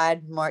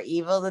God, more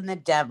evil than the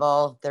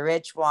devil? The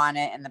rich want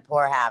it and the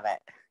poor have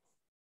it.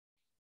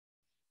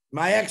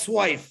 My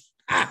ex-wife.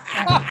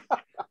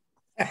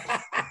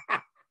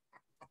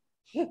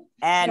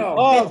 And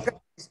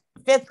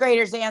fifth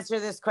graders answer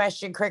this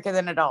question quicker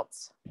than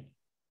adults.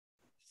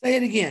 Say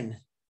it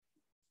again.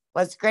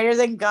 What's greater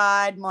than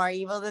God, more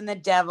evil than the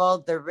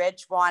devil? The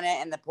rich want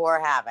it and the poor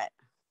have it.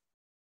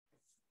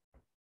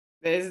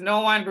 There's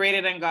no one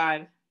greater than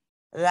God.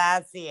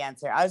 That's the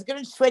answer. I was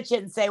going to switch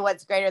it and say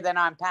what's greater than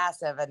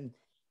OnPassive, and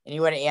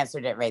you would have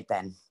answered it right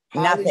then.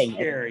 Nothing.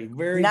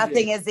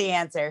 Nothing is the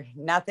answer.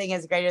 Nothing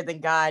is greater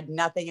than God.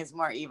 Nothing is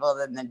more evil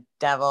than the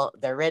devil.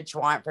 The rich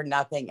want for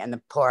nothing and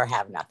the poor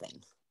have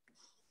nothing.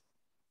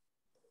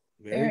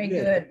 Very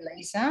good,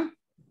 Lisa.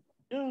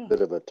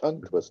 Bit of a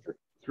tongue twister.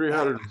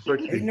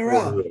 360.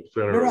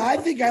 No, I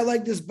think I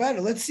like this better.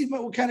 Let's see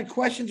what kind of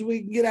questions we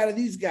can get out of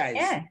these guys.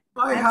 Yeah.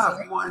 I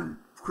have one,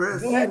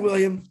 Chris. Go ahead,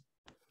 William.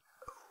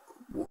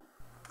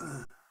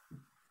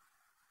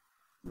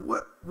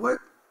 What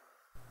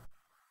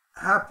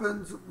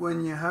happens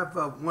when you have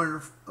a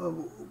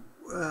wonderful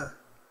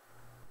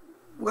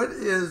What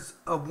is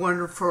a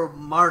wonderful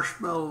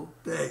marshmallow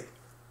day?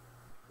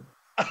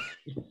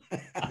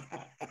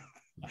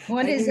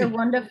 What is a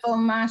wonderful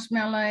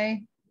marshmallow?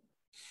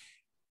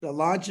 The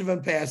launch of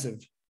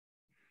OnPassive.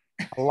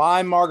 A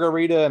lime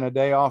margarita and a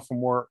day off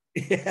from work.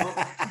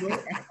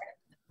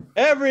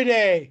 Every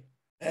day.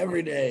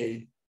 Every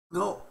day.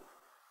 No.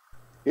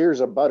 Here's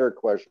a butter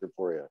question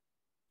for you.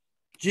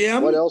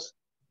 Jim? What else?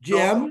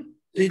 Jim,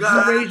 did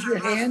you raise your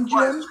hand,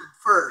 Jim?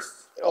 First.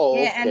 Oh,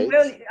 yeah, okay.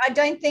 and I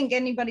don't think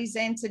anybody's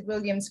answered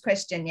William's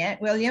question yet.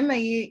 William, are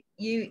you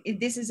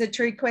this is a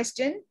true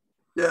question?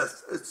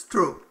 Yes, it's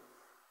true.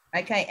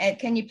 Okay, and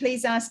can you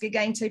please ask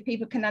again so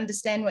people can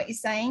understand what you're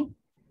saying?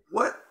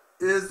 What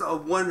is a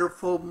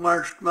wonderful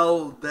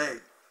marshmallow day?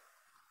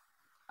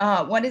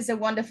 What is a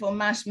wonderful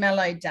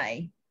marshmallow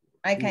day?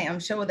 Okay, I'm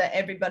sure that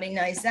everybody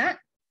knows that.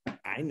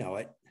 I know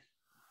it.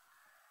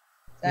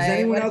 So does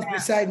anyone else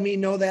beside me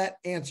know that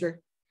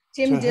answer?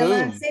 Tim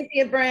Dillon,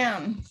 Cynthia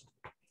Brown.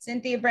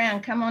 Cynthia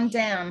Brown, come on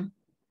down.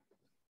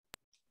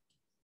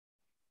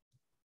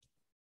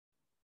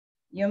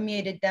 You're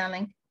muted,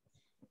 darling.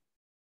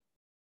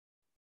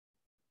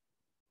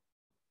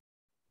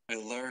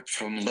 Alert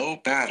from low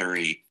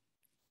battery.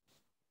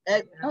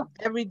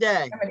 Every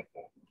day.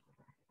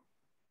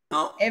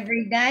 No.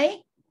 Every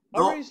day? I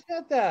already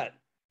said that.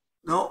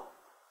 No.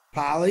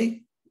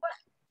 Polly?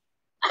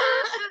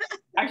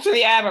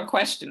 Actually, I have a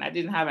question. I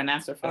didn't have an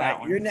answer for that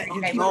one. You're not,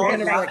 Okay, you're we're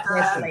gonna gonna have a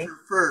question.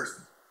 First.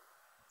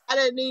 I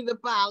didn't need the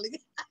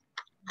Polly.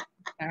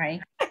 All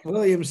right.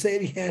 William, say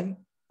it again.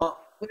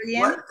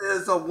 William? What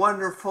is a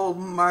wonderful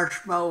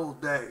marshmallow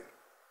day?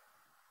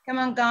 Come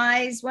on,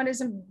 guys. What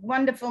is a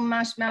wonderful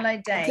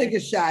marshmallow day? I'll take a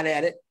shot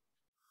at it.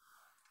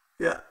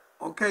 Yeah.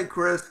 Okay,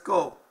 Chris,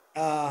 go.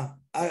 A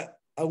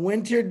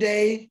winter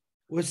day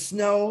with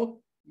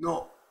snow.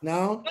 No.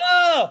 No?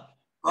 Oh!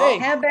 Hey,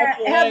 how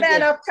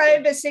about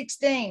October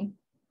 16?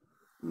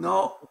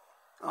 No.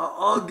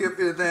 I'll give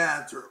you the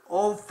answer.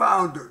 All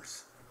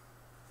founders.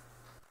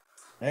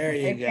 There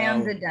you go.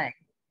 Founder Day.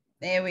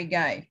 There we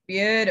go.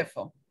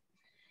 Beautiful.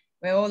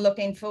 We're all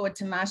looking forward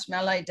to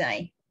Marshmallow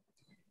Day.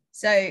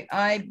 So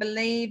I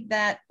believe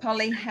that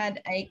Polly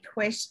had a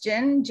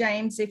question.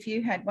 James, if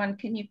you had one,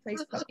 can you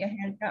please put your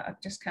hand up? I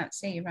just can't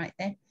see you right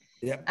there.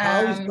 Yeah,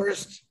 Polly's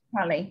first.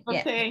 Polly, yeah.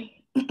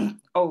 Okay.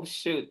 Oh,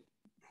 shoot.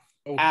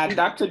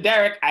 Dr.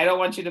 Derek, I don't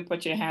want you to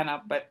put your hand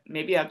up, but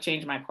maybe I'll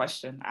change my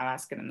question. I'll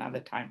ask it another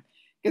time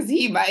because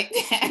he might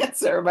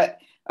answer, but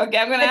okay,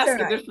 I'm going to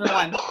ask a different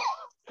one.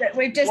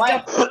 We've just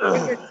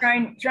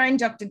thrown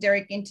Dr.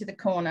 Derek into the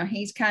corner.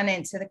 He can't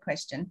answer the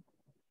question.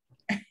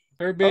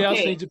 Everybody else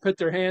needs to put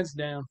their hands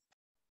down.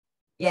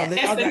 Yeah,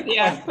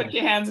 Cynthia, put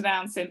your hands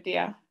down,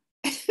 Cynthia.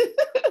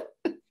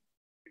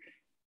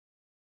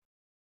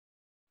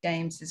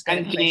 James has got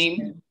a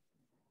question.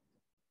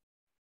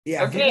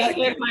 Yeah. Okay,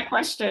 here's my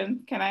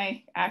question. Can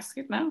I ask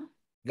it now?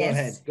 Go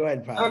ahead. Go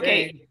ahead,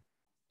 Polly.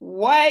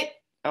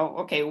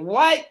 Okay.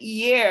 What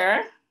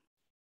year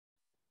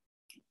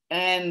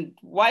and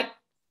what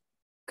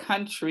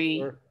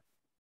country?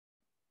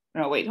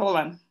 No, wait, hold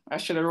on. I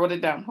should have wrote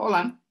it down. Hold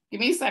on.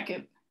 Give me a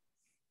second.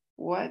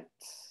 What?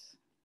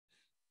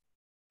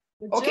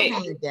 Okay.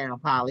 Put your hand down,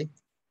 Polly.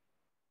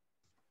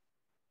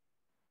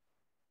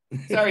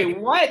 Sorry,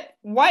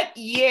 what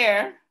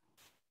year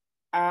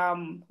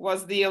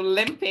was the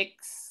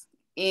Olympics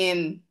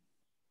in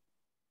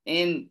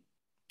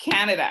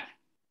Canada?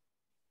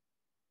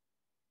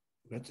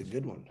 That's a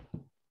good one.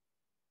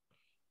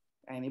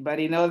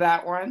 Anybody know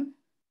that one?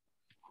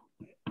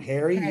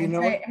 Harry, you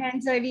know it?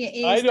 Hands over your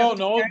ears. I don't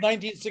know.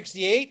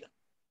 1968?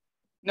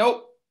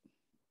 Nope.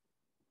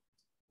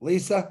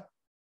 Lisa?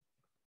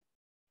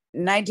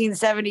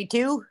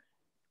 1972?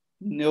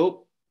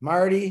 Nope.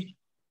 Marty?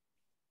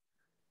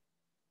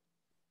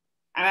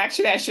 And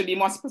actually, I should be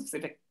more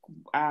specific.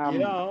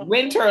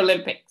 Winter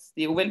Olympics.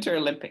 The Winter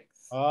Olympics.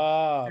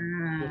 Sorry,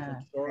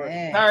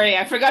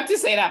 I forgot to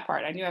say that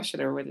part. I knew I should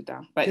have written it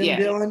down. But Tim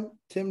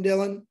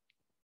Dillon?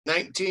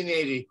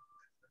 1980.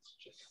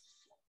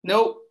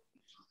 Nope.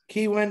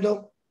 Key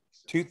Wendell?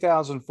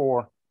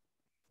 2004.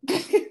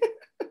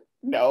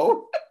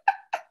 No.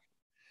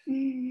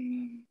 Wait.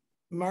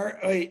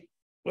 Hey,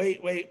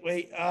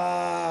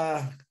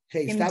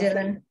 Tim stop.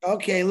 Dillon.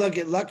 Okay, look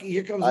at Lucky.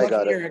 Here comes I Lucky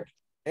got it. Eric.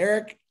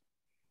 Eric?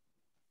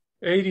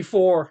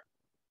 84.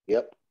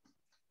 Yep.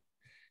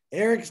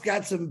 Eric's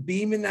got some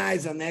beaming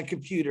eyes on that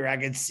computer. I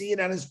can see it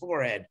on his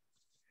forehead.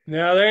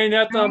 No, there ain't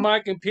nothing on my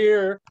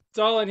computer. It's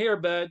all in here,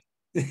 bud.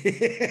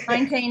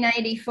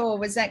 1984.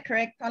 Was that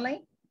correct,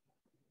 Polly?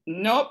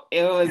 Nope.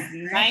 It was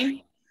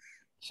 9.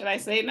 Should I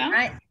say it now?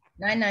 Right.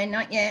 No,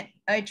 not yet.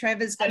 Oh,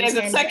 Trevor's got And there's his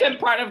a hand second up.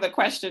 part of the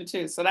question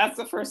too. So that's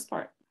the first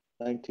part.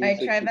 Oh,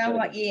 Trevor,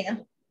 what year?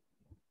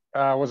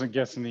 I wasn't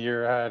guessing the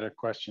year. I had a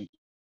question.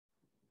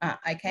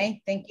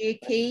 Okay. Thank you.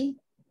 Key?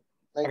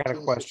 I got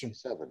a question.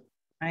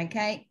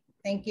 Okay.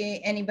 Thank you.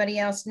 Anybody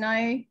else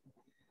know?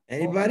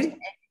 Anybody?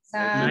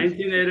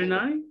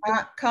 1989?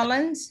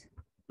 Collins?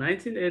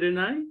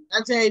 1989?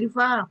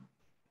 1985.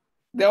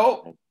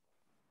 Nope.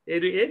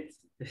 88?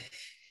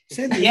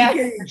 Cindy, Yes.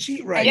 you can't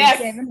cheat right. Yes.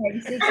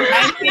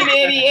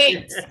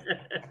 1988.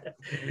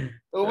 1988.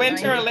 The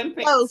Winter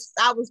Olympics. Close.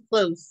 I was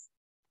close.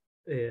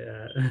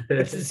 Yeah.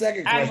 What's the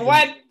second And question?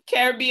 what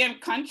Caribbean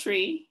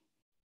country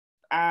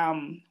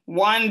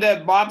won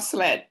the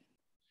bobsled?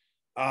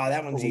 Oh,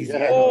 that one's easy.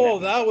 Oh,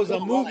 that was a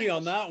movie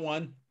on that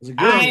one.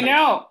 I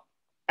know.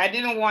 I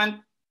didn't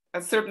want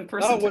a certain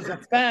person. That was a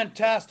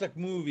fantastic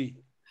movie.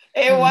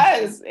 It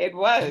was. It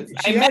was.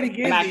 She I met already them,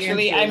 gave the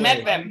actually. answer I met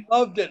away. them.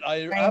 Loved it.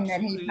 I that he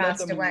absolutely loved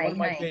passed them. One away, of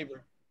my hey?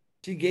 favorite.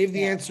 She gave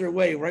the answer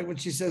away right when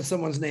she said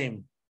someone's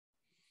name.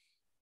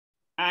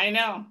 I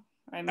know.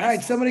 All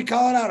right, somebody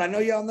call it out. I know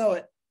y'all know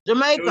it.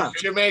 Jamaica.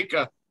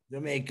 Jamaica.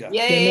 Jamaica.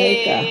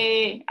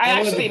 Yay! I That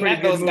was a actually pretty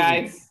met good those movie.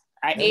 guys.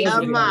 I That ate was a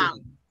with good them.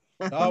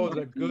 movie. That was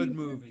a good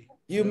movie.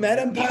 You met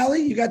him,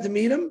 Polly? You got to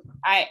meet him?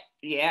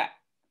 Yeah.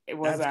 It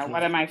was That's cool.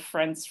 one of my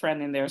friends'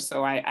 friend in there,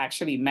 so I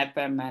actually met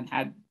them and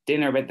had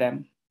dinner with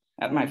them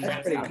at my That's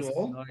friend's pretty house.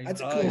 cool.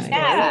 That's a cool story.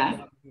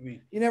 Yeah.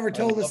 You never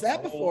told us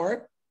that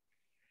before.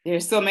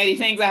 There's so many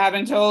things I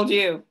haven't told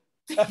you.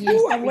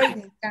 Ooh, I'm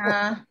waiting.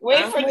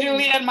 Wait I'm for waiting.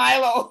 Julie and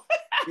Milo.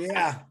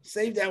 Yeah,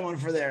 save that one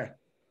for there.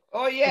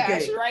 Oh yeah, I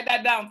Okay. should write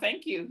that down.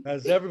 Thank you.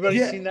 Has everybody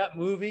Yeah. seen that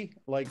movie?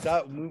 Like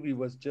that movie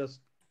was just.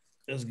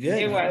 It was good.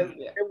 It was.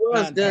 It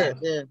was good.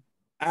 Yeah.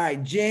 All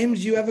right,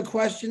 James, you have a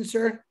question,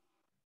 sir?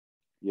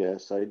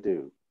 Yes, I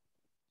do.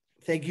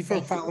 Thank you for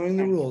following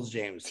the rules,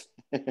 James.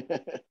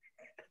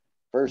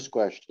 First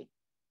question,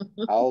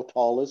 how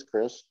tall is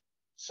Chris?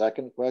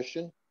 Second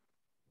question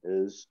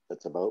is,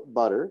 it's about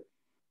butter.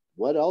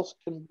 What else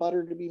can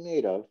butter to be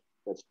made of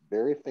that's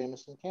very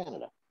famous in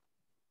Canada?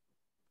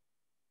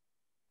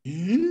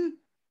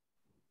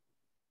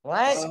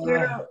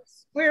 What?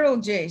 Squirrel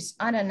juice.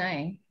 I don't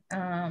know.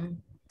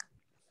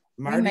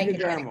 We Marty make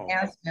it out of DeGarmo.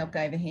 cow's milk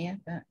over here,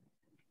 but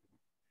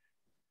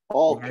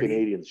All Marty?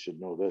 Canadians should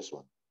know this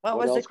one. What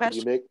was the else can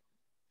you question? make?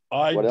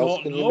 I What else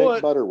don't can you know make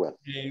it. butter with?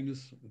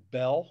 James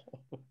Bell.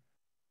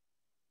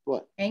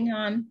 What? hang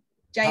on.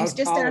 James, How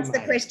just tall ask am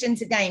the I?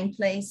 questions again,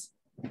 please.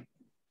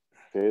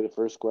 Okay, the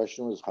first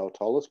question was, how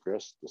tall is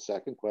Chris? The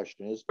second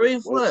question is, 3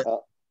 what?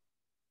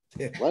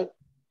 foot. What?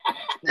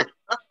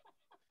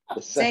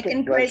 The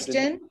Second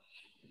question.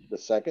 The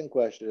second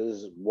question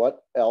is, what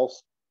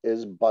else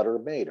is butter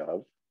made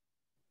of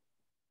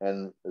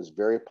and is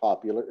very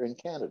popular in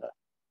Canada?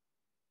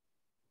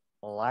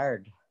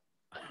 Lard.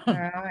 All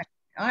right.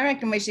 I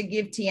reckon we should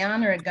give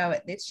Tiana a go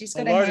at this. She's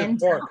got a Lard is hand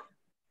pork. up.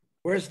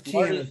 Where's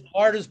Lard Tiana? is,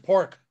 lard is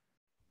pork.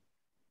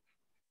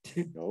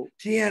 No.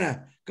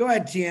 Tiana, go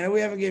ahead, Tiana.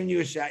 We haven't given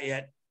you a shot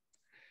yet.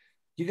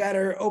 You got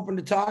her open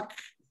to talk?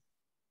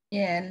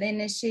 Yeah,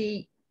 Lynn, is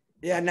she?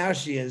 Yeah, now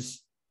she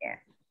is. Yeah,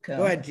 cool.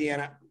 Go ahead,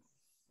 Tiana.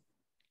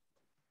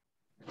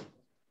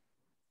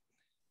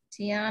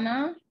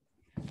 Tiana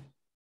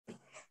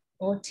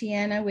or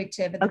Tiana,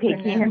 whichever. The Okay,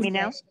 can you hear me now?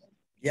 pronunciation.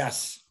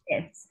 Yes.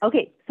 Yes.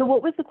 Okay, so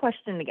what was the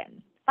question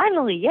again?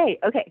 Finally, yay.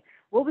 Okay,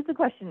 what was the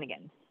question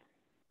again?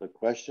 The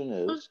question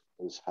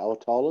is how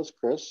tall is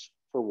Chris,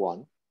 for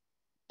one?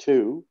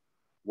 Two,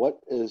 what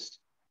is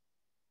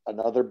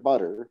another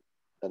butter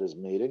that is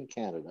made in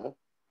Canada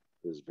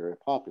that is very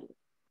popular?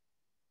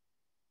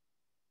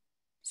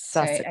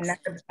 Sussex. So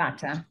another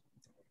butter.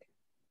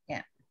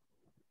 Yeah.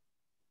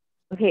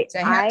 Okay,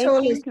 So how I tall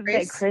is think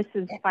that Chris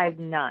is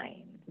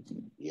 5'9".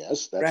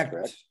 Yes, that's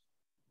correct.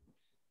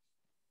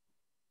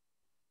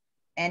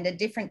 And a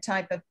different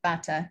type of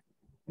butter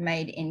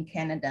made in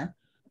Canada.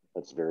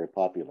 That's very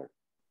popular.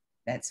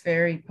 That's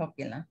very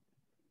popular.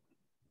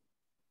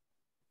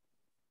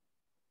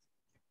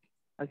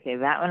 Okay,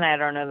 that one I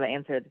don't know the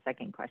answer to the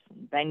second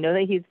question, but I know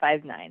that he's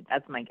 5'9".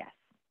 That's my guess.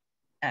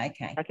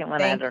 Okay. Second one,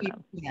 Thank I don't you,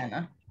 know.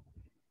 Tiana.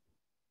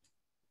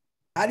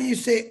 How do you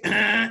say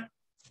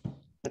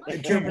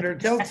interpreter?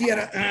 Tell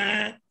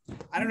Tiana.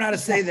 I don't know how to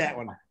say that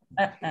one.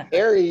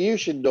 Harry, you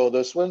should know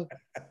this one.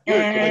 You're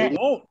a Canadian.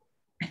 Oh,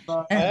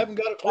 I haven't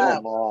got a clue.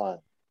 Come on.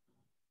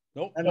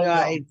 Nope. I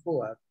got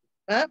 8-4.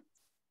 Huh?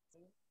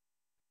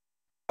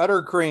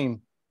 Buttercream.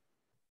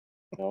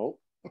 No.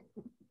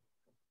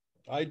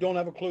 I don't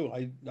have a clue.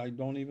 I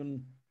don't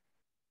even.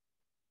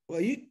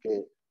 Well, you.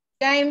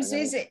 James,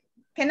 is it?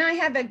 Can I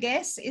have a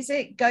guess? Is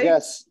it goat's?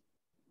 Yes.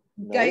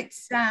 No.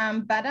 Goat's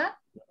butter?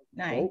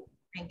 No. Nope.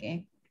 Thank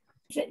you.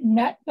 Is it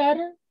nut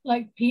butter,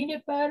 like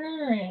peanut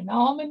butter and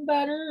almond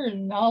butter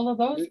and all of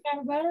those kind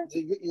of butter?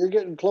 You're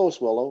getting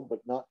close, Willow, but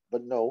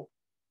no.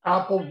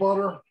 Apple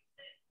butter.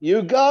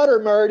 You got her,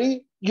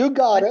 Marty. You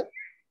got it.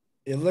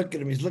 You look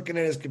at him. He's looking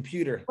at his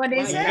computer. What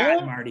is My it?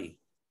 God, Marty.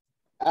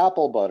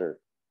 Apple butter.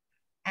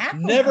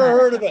 Apple Never butter.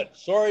 heard of it.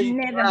 Sorry.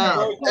 Never Wow,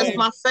 heard of that's it.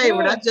 my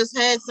favorite. I just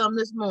had some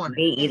this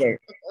morning. Me either.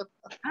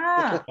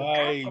 Ah,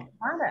 I apple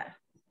butter.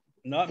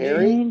 not me.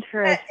 Harry?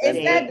 Interesting.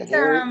 Is that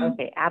Harry?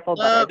 Okay, apple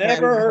butter.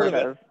 Never heard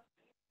of it.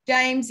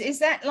 James? Is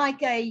that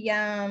like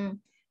a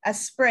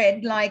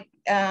spread like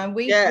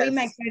we Yes.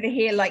 make over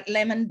here, like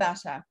lemon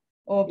butter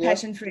or Yeah.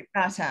 passion fruit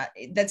butter?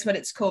 That's what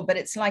it's called, but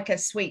it's like a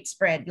sweet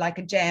spread, like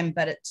a jam,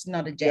 but it's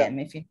not a jam.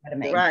 If you know what I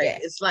mean. Right. Yeah.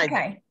 It's like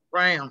Okay.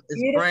 brown. It's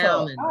Beautiful.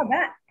 brown and Oh,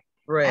 that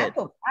red.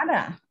 apple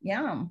butter.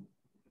 Yum.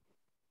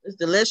 It's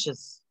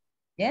delicious.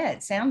 Yeah,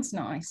 it sounds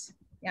nice.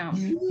 Yeah,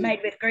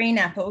 made with green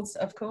apples,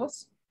 of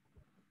course.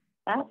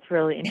 That's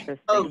really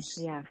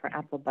interesting. Yeah, for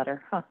apple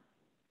butter, huh?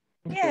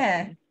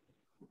 Yeah,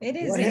 it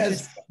is What has-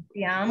 interesting.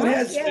 Yeah, what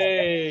has-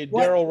 Hey,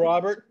 What- Daryl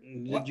Robert,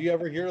 did you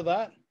ever hear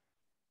that?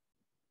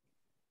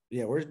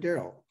 Yeah, where's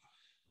Daryl?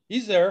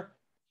 He's there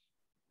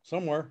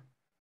somewhere.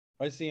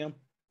 I see him.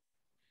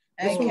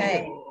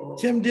 Okay.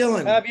 Tim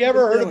Dillon. Have you ever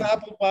Tim heard of Dillon.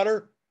 apple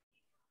butter?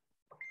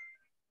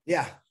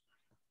 Yeah.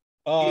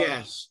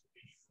 Yes,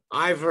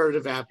 I've heard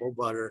of apple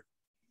butter.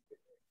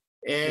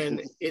 And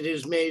it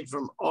is made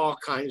from all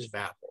kinds of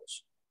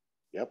apples.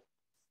 Yep.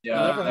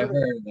 Yeah, I've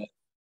heard of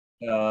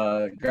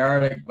it.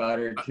 Garlic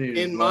butter too.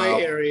 In my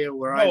area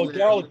where I live.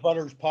 Garlic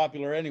butter is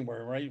popular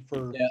anywhere, right?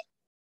 For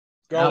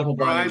Apple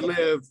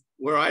garlic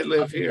where I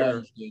live Apple here,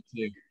 butters do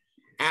too.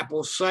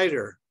 apple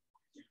cider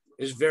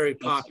is very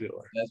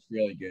popular. That's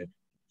really good.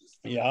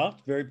 Yeah,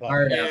 very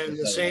Hard popular. apple And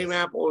the cider. same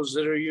apples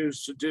that are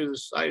used to do the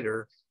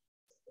cider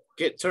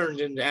get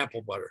turned into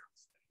apple butter.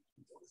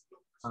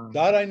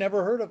 That I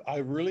never heard of. I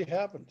really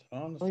haven't.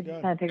 Honest to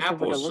God.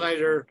 Apple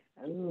cider,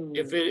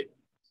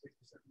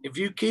 if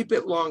you keep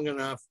it long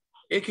enough,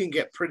 it can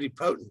get pretty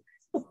potent.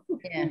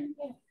 Yeah.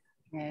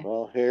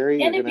 Well, Harry,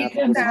 Then you're it gonna have to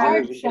becomes put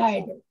hard yours in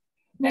cider.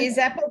 Is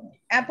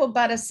apple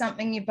butter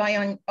something you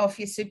buy off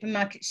your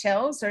supermarket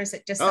shelves, or is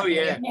it just Oh, something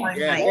yeah. you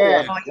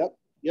Yeah. homemade? Yeah.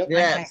 Yep.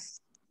 Yes.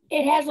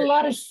 It has a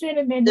lot of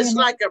cinnamon It's in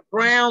like it. a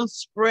brown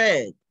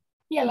spread.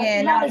 Yeah, like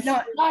Yeah, a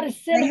lot of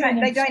cinnamon.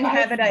 they and don't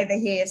have it spice. over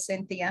here,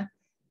 Cynthia.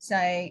 So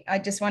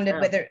I just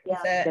wondered whether it was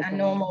a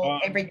normal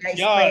everyday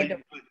Yeah,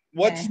 spread.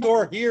 what Yeah.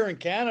 store here in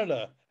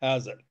Canada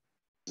has it?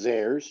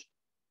 Zares.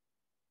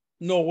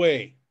 No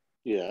way.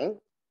 Yeah.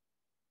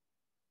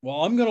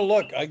 Well, I'm gonna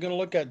look. I'm gonna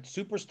look at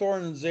Superstore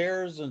and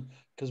Zares, and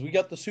because we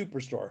got the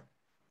Superstore.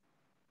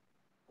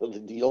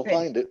 You'll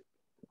find it.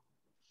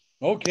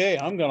 Okay,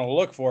 I'm gonna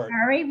look for it.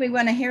 Harry, we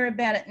want to hear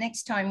about it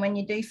next time when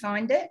you do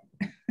find it.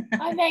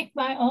 I make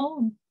my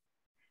own.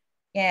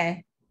 Yeah,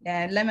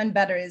 lemon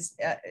butter is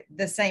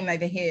the same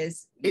over here.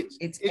 It's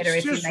better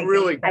if you just make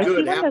really it. I see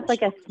one that's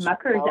like a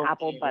Smucker's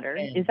apple butter.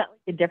 Is that like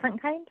a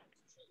different kind?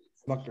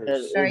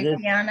 Smuckers. Sorry,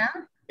 Tiana.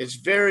 It's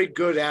very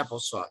good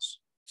applesauce.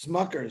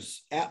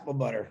 Smuckers, apple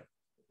butter.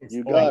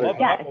 You got it.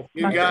 Yeah,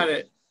 You got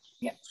it.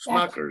 Yep, that's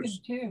Smuckers.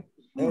 good too.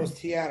 That was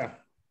Tiana.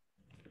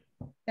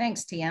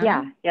 Thanks, Tiana.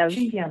 Yeah, it was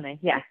Tiana.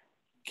 Yeah.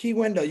 Key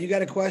Window, you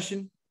got a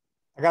question?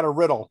 I got a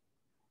riddle.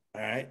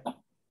 All right.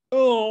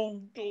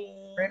 Oh,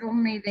 riddle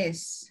me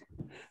this.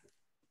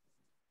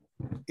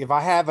 If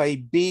I have a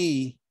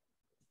bee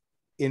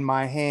in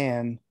my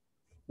hand,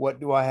 what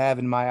do I have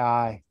in my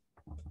eye?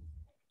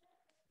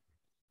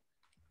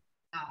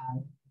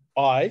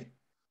 I.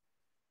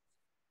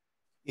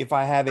 If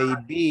I have a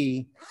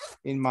bee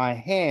in my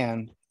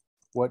hand,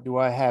 what do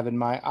I have in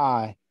my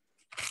eye?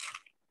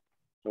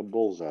 A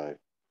bullseye.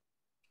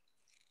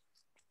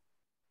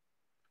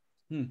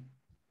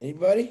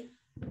 Anybody?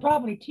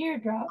 Probably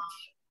teardrops.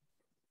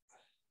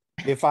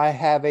 If I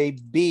have a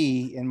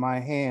bee in my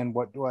hand,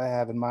 what do I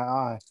have in my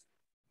eye?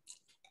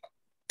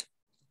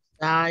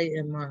 Eye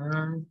in my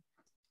eye.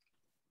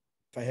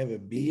 If I have a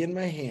bee in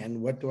my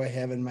hand, what do I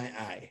have in my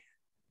eye?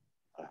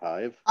 A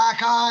hive. Black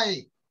eye.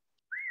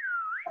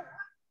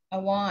 A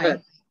Y.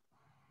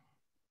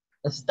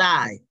 A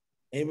sty.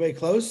 Anybody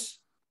close?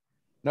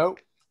 Nope.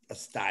 A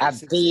sty. A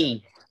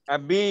bee. A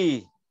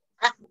bee.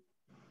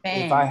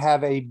 If I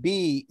have a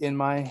bee in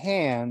my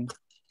hand,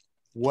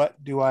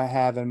 what do I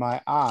have in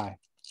my eye?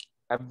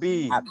 A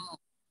bee.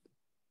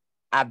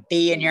 A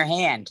bee in your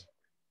hand.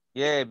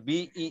 Yeah,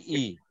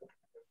 BEE.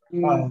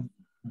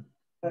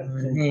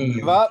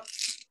 Give up?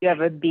 You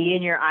have a bee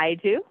in your eye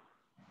too?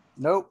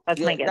 Nope.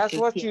 That's my guess. That's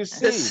what you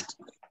see.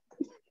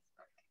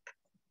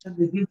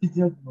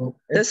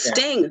 The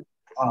sting.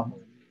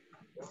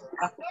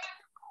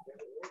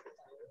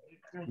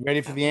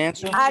 Ready for the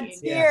answer? A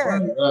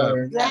tear.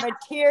 You have a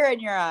tear in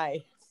your eye.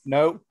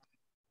 Nope.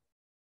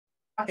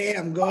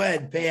 Pam, go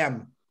ahead,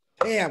 Pam.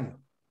 Pam.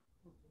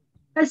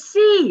 A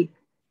C.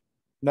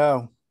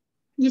 No.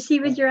 You see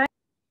with your eye?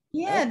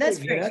 Yeah, that's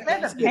very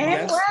clever, That's good,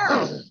 Pam.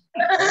 yes.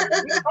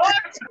 Wow.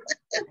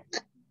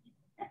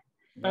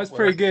 That's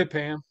pretty good,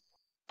 Pam.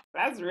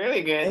 That's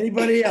really good.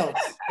 Anybody else?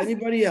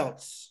 Anybody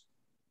else?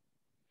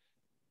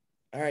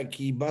 All right,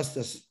 Key, bust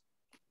us.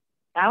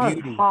 That was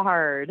Beauty.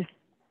 hard.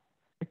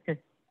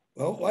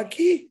 Well, what,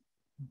 Key?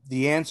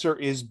 The answer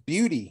is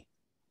beauty.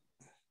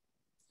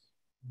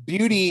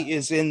 Beauty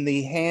is in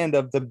the hand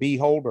of the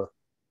beholder.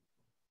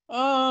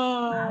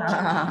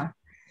 Oh.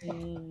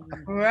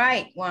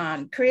 Great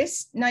one.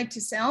 Chris, note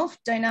to self,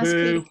 don't ask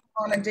Boo. Keith to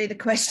come on and do the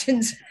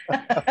questions.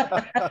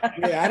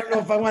 Yeah, I don't know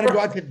if I want to go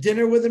out to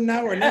dinner with him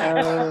now or not.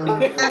 I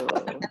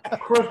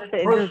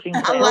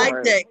like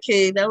that,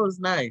 Key. That was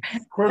nice.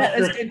 That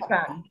was good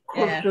fun.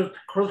 Yeah.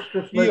 Chris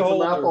just made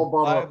some apple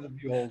butter.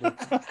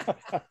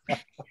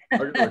 I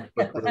got a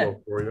quick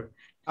riddle for you.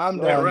 I'm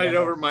Went done. right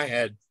over my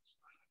head.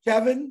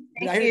 Kevin,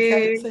 did I hear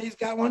Kevin say he's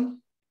got one?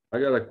 I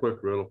got a quick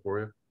riddle for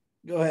you.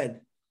 Go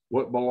ahead.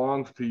 What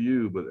belongs to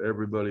you, but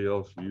everybody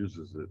else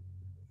uses it?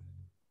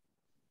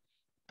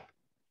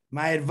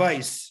 My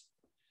advice.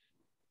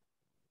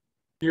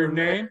 Your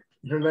name?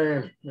 Your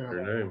name. Yeah.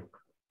 Your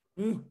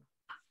name.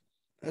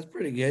 That's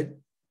pretty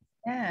good.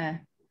 Yeah,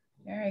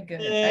 very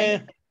good.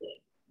 Yeah.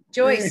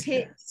 Joyce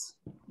Hicks,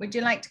 would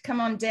you like to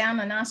come on down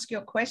and ask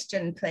your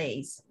question,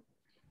 please?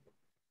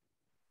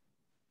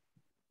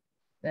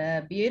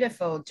 The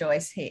beautiful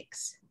Joyce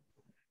Hicks.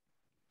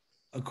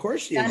 Of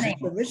course she is. She's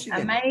from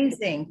Michigan.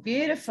 Amazing,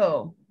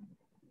 beautiful,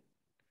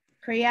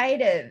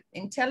 creative,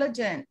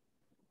 intelligent.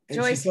 And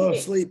Joyce she fell Hicks.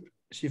 asleep.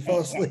 She fell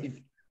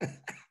asleep.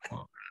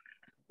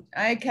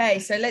 Okay,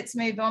 so let's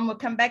move on. We'll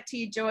come back to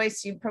you,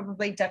 Joyce. You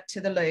probably ducked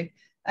to the loo.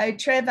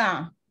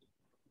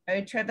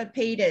 Trevor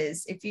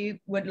Peters, if you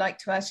would like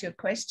to ask your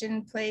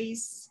question,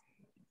 please.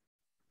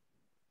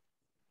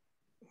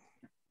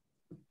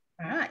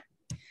 All right,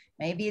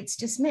 maybe it's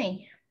just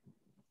me.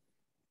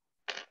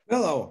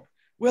 Willow,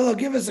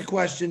 give us a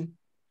question.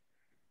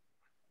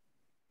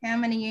 How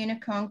many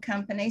unicorn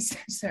companies?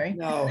 Sorry.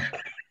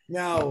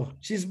 No,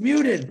 she's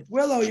muted.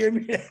 Willow, you're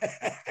muted.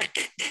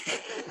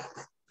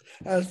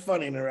 That was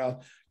funny,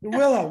 Narelle.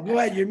 Willow, go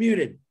ahead. You're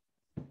muted.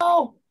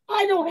 Oh,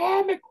 I don't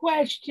have a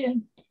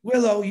question.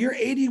 Willow, you're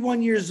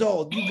 81 years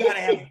old. You got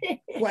to have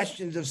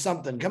questions of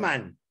something. Come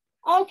on.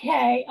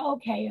 Okay.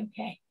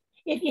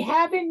 If you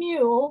have a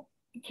mule,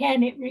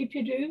 can it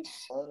reproduce?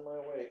 On my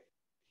way.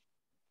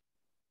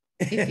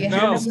 If you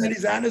Jim said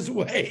he's on his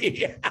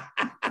way.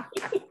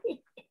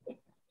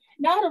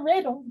 Not a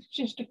riddle, it's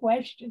just a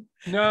question.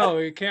 No,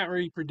 it can't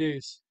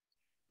reproduce.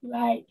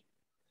 Right.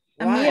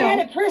 Why? I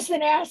had a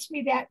person ask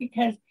me that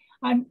because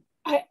I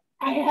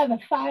have a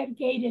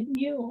 5-gated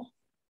mule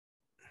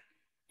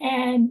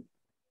and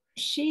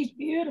she's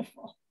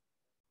beautiful.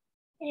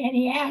 And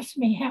he asked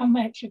me how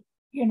much,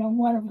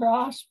 one of her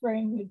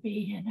offspring would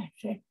be. And I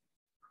said,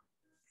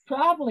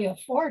 probably a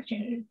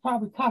fortune. It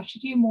probably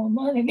cost you more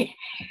money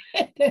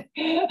than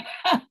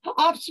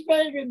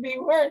offspring would be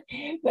worth,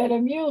 but a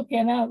mule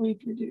cannot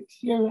reproduce.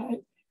 You're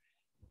right.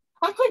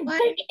 I couldn't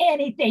think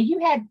anything. You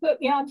had to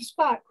put me on the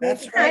spot.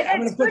 That's right. I'm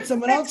going to put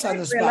someone else on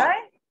the spot.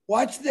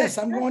 Watch this.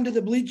 I'm going to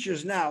the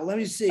bleachers now. Let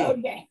me see.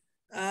 Okay.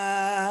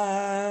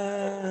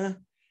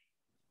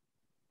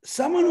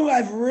 Someone who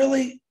I've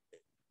really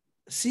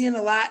seen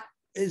a lot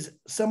is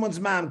someone's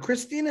mom,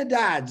 Christina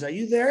Dodds. Are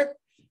you there?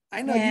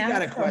 I know you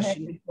got a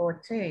question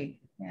before too.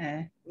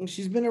 Yeah,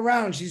 she's been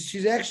around.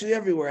 She's actually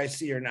everywhere. I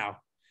see her now.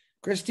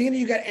 Christina,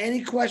 you got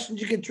any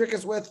questions you can trick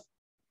us with?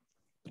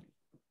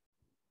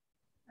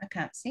 I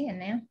can't see her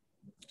now.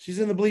 She's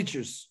in the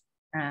bleachers.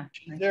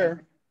 She's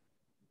there.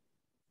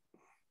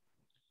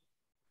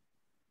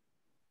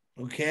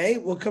 Okay,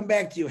 we'll come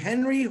back to you.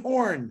 Henry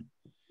Horn.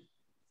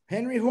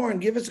 Henry Horn,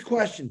 give us a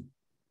question.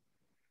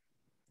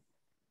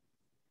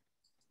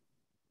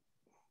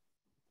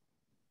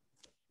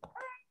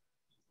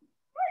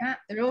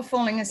 They're all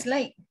falling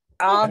asleep.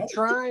 I'm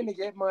trying to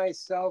get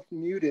myself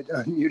unmuted.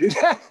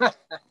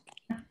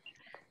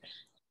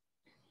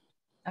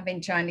 I've been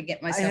trying to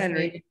get myself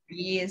muted for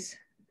years.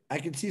 I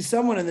can see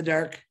someone in the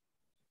dark.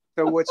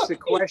 So what's the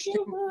question?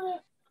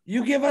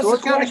 You give us so a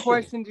what question. Kind of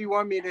question do you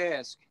want me to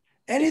ask?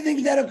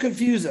 Anything that'll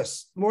confuse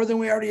us more than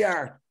we already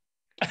are.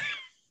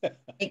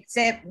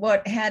 Except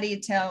how do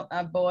you tell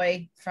a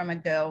boy from a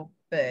girl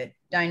bird?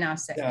 Don't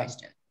ask that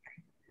question.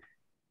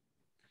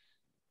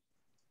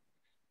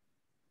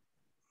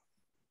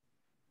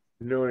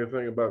 You know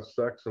anything about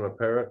sex and a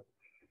parrot?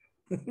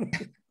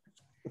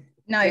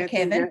 No,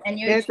 Kevin. And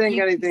you can't think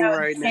anything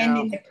right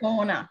now. In the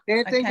corner.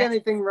 Can't think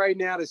anything right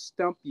now to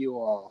stump you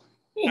all.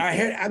 All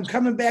right, I'm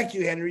coming back to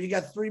you, Henry. You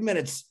got 3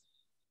 minutes.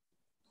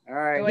 All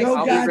right, Joe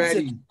I'll Godson. be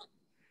ready.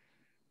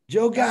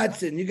 Joe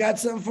Godson, you got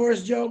something for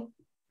us, Joe?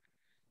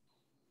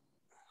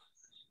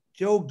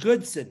 Joe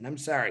Goodson, I'm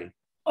sorry.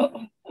 Oh,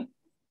 God,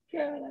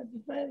 that's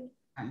funny.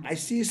 I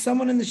see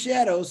someone in the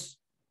shadows.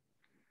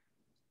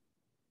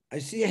 I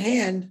see a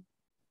hand.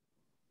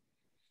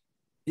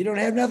 You don't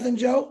have nothing,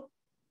 Joe?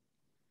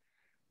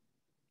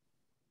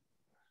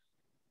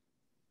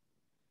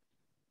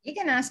 You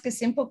can ask a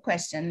simple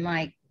question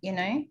like,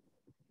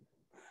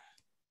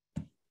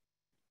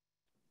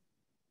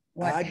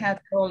 how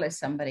tall is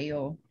somebody?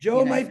 Or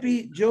Joe might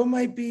be.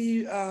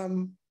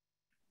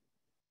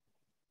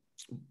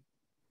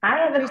 I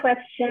have a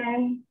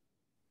question.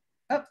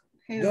 Oh,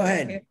 go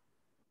ahead.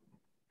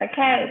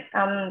 Okay.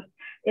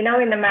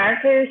 In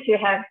America, you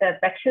have the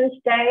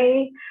Veterans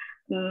Day,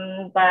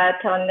 but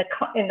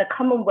in the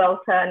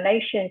Commonwealth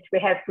nations, we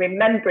have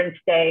Remembrance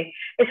Day.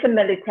 It's a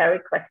military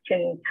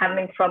question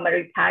coming from a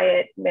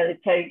retired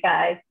military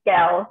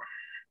gal.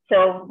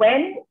 So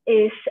when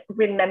is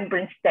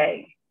Remembrance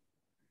Day?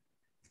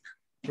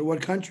 For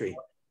what country?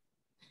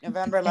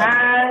 November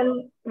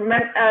 11th.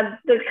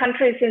 The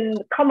countries in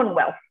the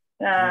Commonwealth.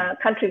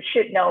 Countries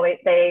should know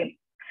it.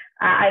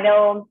 I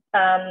know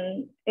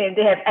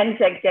they have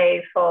Anzac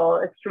Day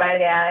for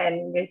Australia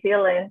and New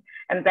Zealand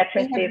and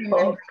Veterans Day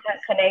for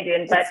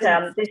Canadian, but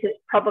this is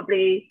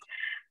probably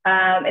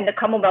in the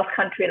Commonwealth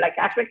country like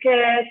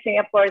Africa.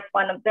 Singapore is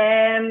one of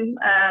them.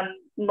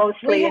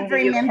 Mostly we have in the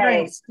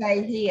Remembrance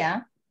Day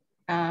here.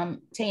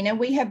 Tina,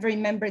 we have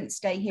Remembrance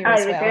Day here Oh,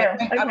 as you well.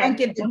 do? I won't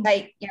Okay. give the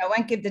date, I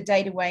won't give the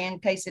date away in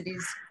case it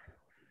is,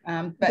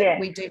 but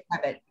we do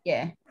have it.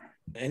 Yeah.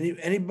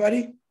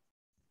 Anybody?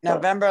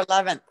 November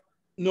 11th.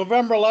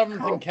 November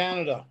 11th in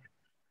Canada.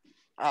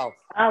 Oh.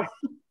 Oh,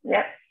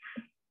 yep.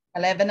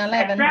 11/11.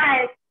 That's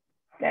right.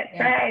 That's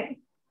Yeah. right.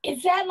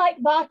 Is that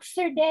like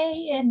Boxer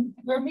Day in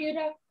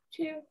Bermuda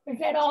too? Is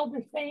that all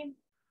the same?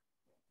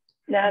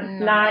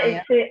 No,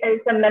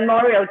 it's a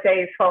Memorial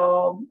Day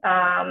for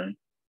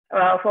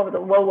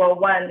the World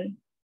War I.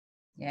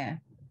 Yeah.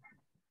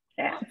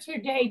 Yeah. Boxer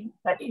Day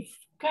is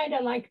kind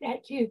of like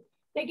that too.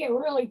 They get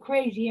really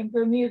crazy in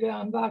Bermuda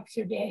on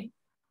Boxer Day.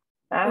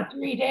 For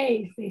 3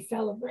 days they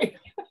celebrate.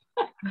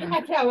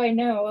 That's how I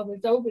know. I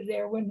was over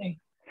there when they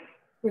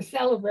were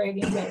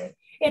celebrating that.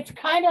 It's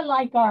kind of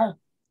like our,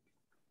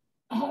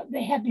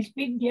 they have these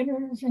big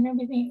dinners and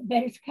everything,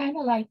 but it's kind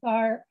of like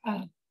our,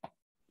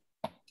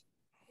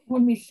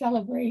 when we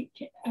celebrate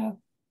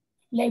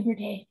Labor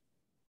Day.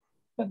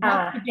 But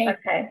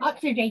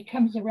Boxer Day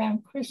comes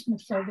around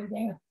Christmas over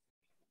there.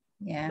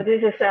 Yeah. So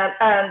this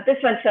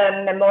one's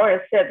a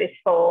memorial service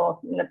for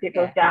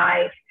people who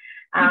died.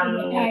 And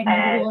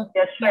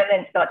the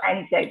Australians got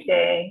Anzac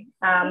Day.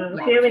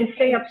 Here in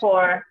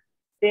Singapore,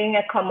 being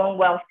a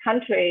Commonwealth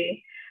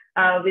country,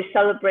 we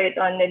celebrate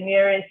on the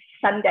nearest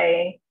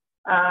Sunday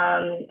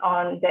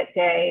on that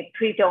day,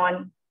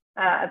 pre-dawn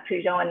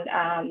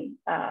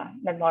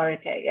Memorial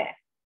Day. Yeah.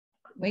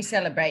 We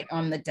celebrate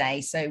on the day,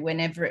 so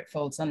whenever it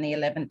falls on the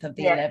 11th of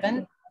the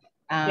 11th.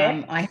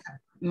 I have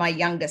my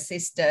younger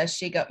sister,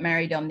 she got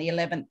married on the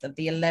 11th of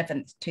the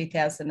 11th,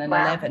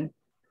 2011. Wow.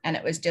 And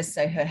it was just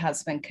so her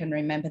husband can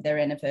remember their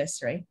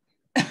anniversary.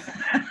 So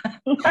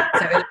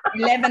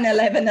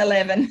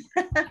 11/11/11.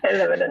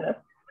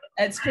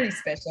 It's pretty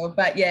special,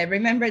 but yeah,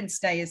 Remembrance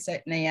Day is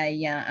certainly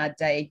a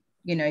day,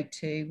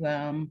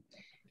 to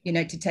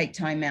take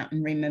time out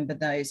and remember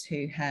those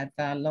who have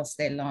lost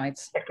their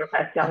lives.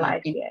 Sacrificed their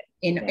lives,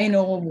 in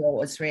all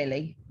wars,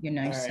 really,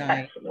 Right. So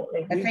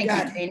absolutely. Thank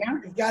you,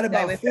 Tina. We've got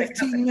about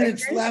 15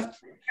 minutes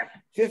left.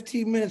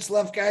 15 minutes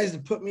left, guys, to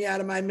put me out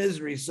of my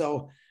misery.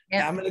 So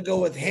I'm going to go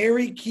with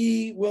Harry,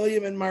 Key,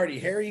 William, and Marty.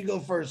 Harry, you go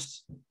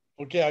first.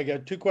 Okay, I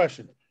got 2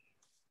 questions.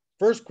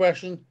 First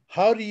question,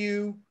 how do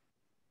you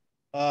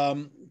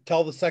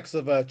tell the sex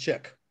of a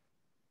chick?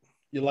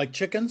 You like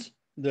chickens?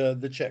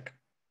 The chick.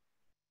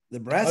 The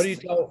breast? How do you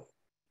tell?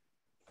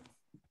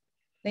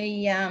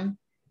 The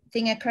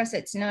thing across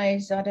its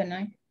nose, I don't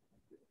know.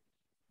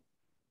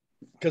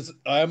 Because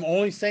I'm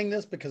only saying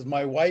this because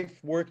my wife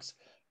works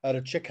at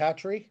a chick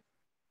hatchery.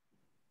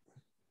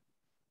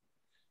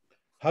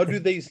 How do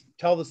they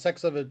tell the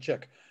sex of a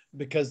chick?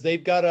 Because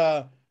they've got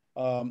a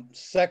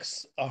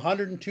sex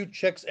 102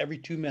 chicks every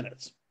 2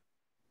 minutes.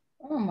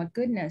 Oh my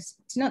goodness.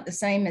 It's not the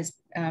same as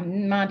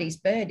Marty's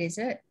bird, is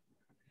it?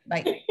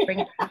 Like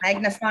bring a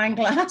magnifying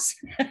glass.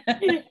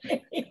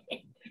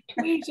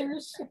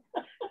 Tweezers.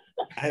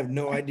 I have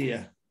no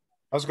idea.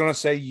 I was going to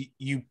say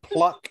you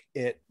pluck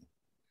it.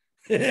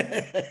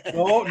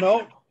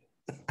 No.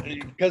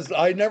 Because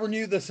I never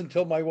knew this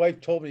until my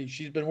wife told me.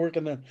 She's been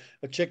working in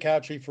a chick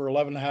hatchery for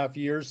 11.5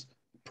 years,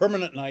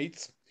 permanent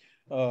nights,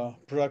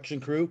 production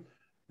crew.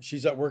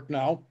 She's at work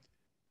now,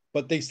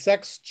 but they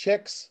sex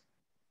chicks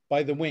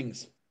by the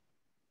wings.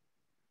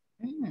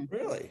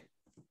 Really?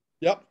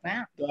 Yep.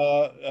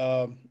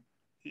 Wow.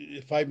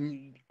 If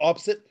I'm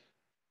opposite,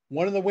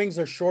 one of the wings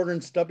are shorter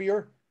and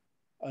stubbier.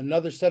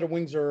 Another set of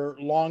wings are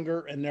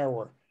longer and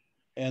narrower.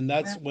 And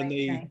that's when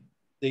they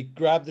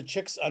grab the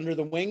chicks under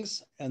the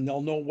wings and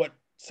they'll know what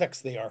sex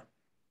they are.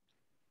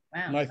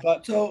 Wow. And I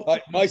thought, I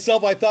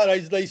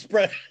thought they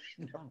spread.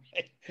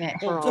 Yeah.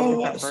 So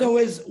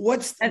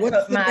what's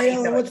the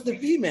male and what's the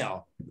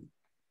female?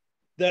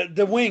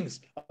 The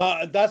wings.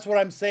 That's what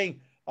I'm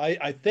saying.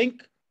 I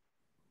think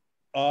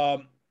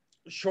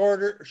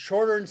shorter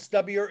and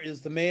stubbier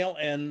is the male,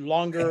 and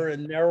longer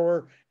and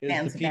narrower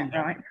is the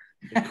female. Right.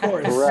 Of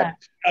course.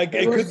 Correct.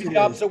 It could be the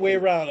opposite way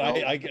around.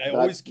 I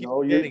always keep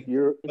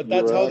forgetting. But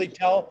that's how they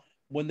tell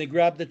when they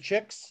grab the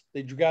chicks.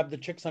 They grab the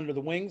chicks under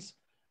the wings,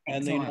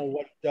 and they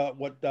know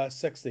what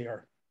sex they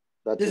are.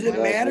 Does it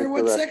matter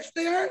what sex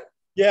they are?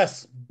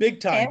 Yes, big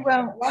time. Yeah,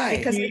 well, why?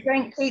 Because they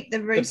don't keep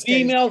the roosters. The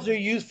females are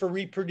used for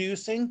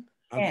reproducing.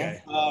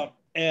 Okay.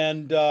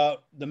 And the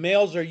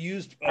males are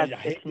used.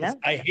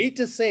 I hate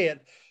to say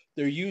it,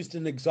 they're used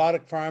in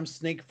exotic farms,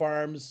 snake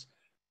farms,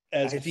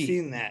 as I've feed.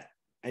 seen that.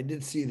 I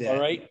did see that.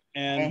 All right,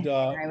 and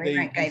we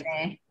won't go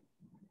there.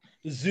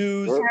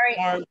 Zoos,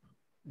 farms,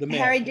 the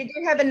male. Harry, did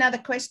you have another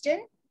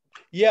question?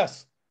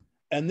 Yes,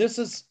 and this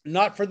is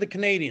not for the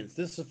Canadians.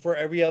 This is for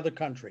every other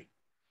country.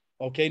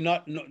 Okay,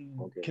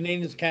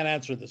 Canadians can't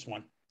answer this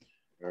one.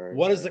 Right,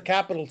 what is the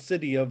capital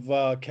city of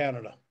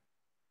Canada?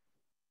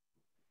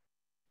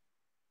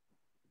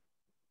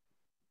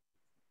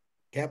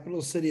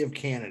 Capital city of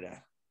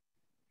Canada.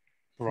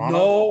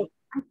 Toronto?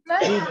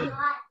 No.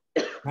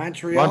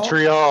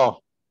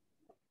 Montreal.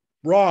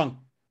 Wrong.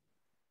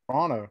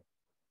 Toronto.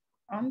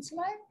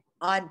 Onslow?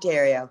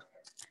 Ontario.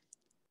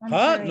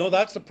 Huh? No,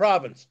 that's the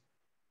province.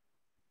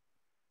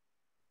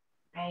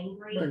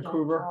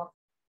 Vancouver.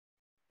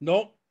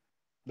 Nope.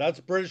 That's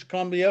British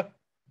Columbia.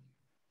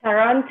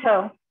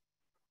 Toronto.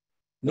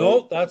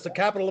 No, that's the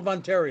capital of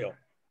Ontario.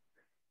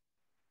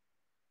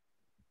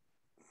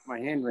 My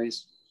hand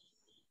raised.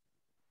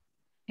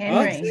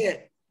 Henry. That's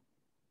it.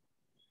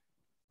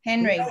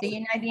 Henry, do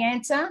you know the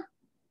answer?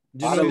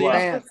 Do you know the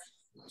answer?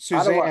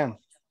 Suzanne.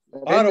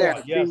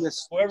 Ottawa,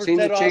 yes. Whoever seen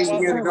said the change Ottawa,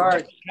 near the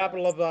guard.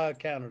 capital of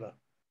Canada.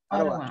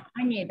 Ottawa.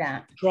 I knew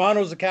that.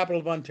 Toronto is the capital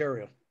of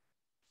Ontario.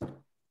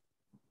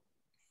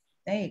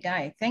 There you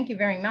go. Thank you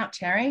very much,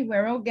 Harry.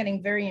 We're all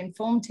getting very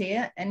informed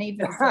here, and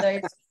even for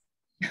those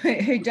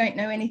who don't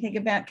know anything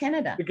about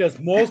Canada. Because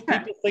most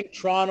people think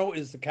Toronto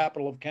is the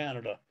capital of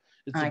Canada.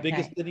 It's the Okay.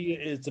 biggest city.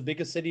 It's the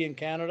biggest city in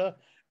Canada,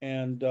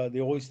 and they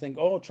always think,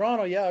 "Oh,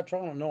 Toronto, yeah,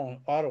 Toronto." No,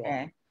 Ottawa.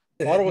 Yeah.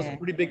 Ottawa's Yeah. a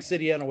pretty big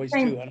city, anyways,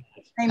 Same- too.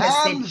 same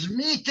as Sydney. Ham's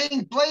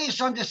meeting place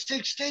on the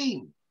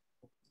 16th.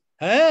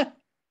 Huh?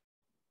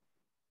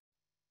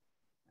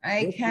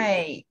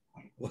 Okay.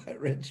 What,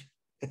 Rich?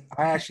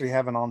 I actually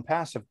have an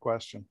OnPassive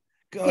question.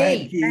 Go ahead,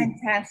 Key, Key.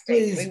 fantastic.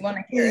 Please, We want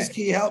to hear please, it.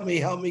 Key, help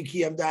me,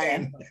 Key. I'm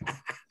dying.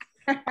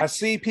 I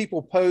see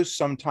people post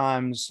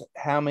sometimes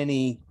how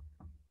many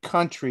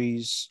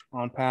countries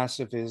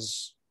OnPassive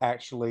is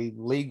actually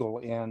legal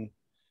in,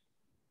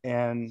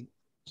 and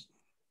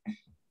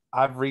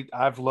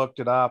I've looked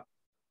it up,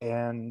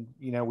 and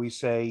we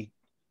say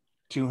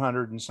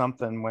 200 and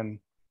something when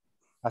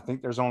I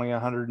think there's only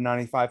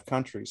 195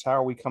 countries. How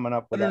are we coming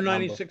up with that number?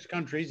 196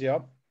 countries.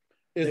 Yep.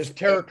 It's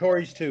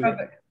territories too.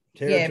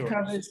 Yeah,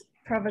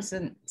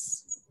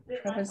 provinces.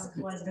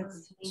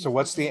 So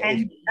what's the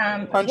And,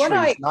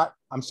 countries?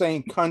 I'm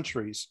saying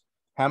countries.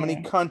 How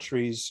many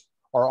countries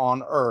are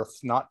on Earth?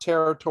 Not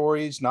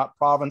territories, not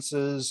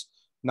provinces,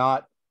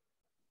 not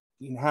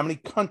how many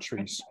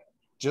countries?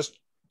 Just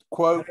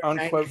quote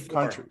unquote 94.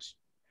 countries.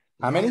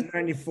 How many?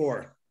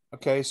 194.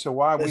 Okay, so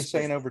why are we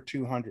saying over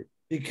 200?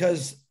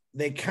 Because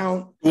they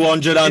count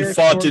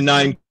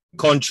 249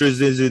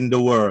 countries is in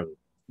the world.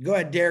 Go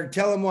ahead, Derek.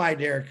 Tell them why,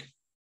 Derek.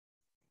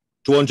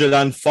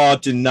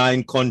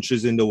 249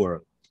 countries in the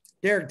world.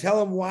 Derek, tell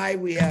them why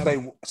we have.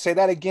 Say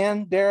that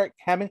again, Derek.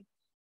 How many?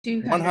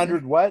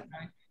 100 what?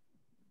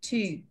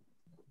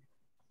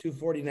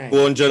 249.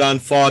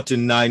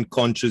 249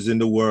 countries in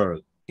the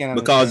world.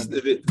 Because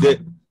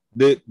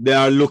they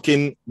are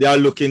looking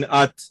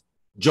at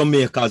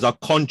Jamaica as a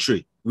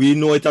country. We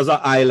know it as an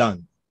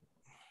island,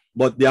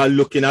 but they are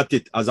looking at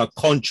it as a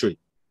country.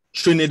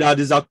 Trinidad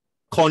is a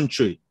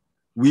country.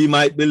 We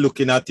might be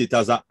looking at it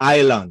as an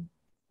island,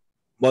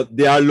 but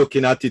they are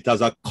looking at it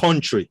as a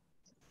country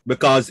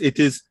because it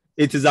is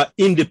an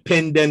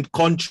independent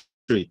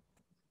country.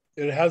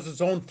 It has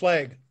its own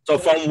flag. So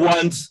from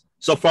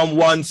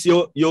once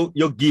you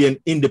gain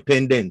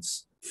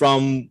independence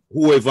from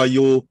whoever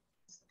you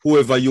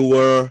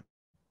were,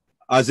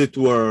 as it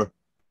were,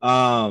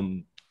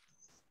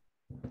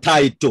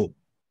 tied to.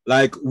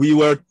 Like we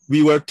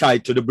were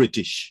tied to the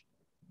British,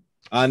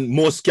 and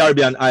most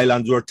Caribbean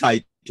islands were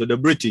tied to the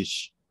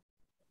British,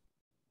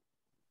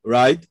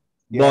 right?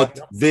 Yeah. But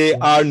we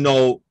are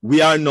now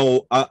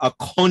a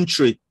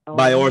country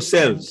by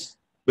ourselves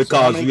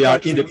because we are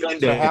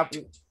independent.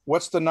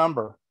 What's the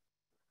number?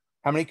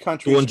 How many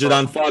countries?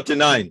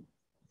 249.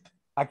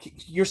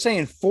 You're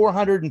saying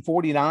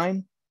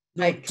 449?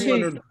 No,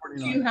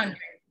 249.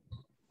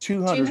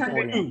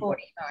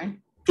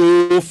 249.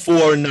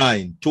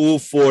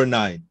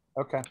 249.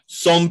 Okay.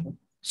 Some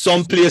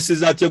places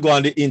that you go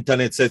on the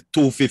internet says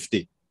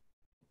 250.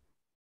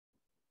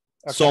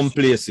 Okay. Some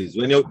places,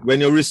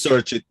 when you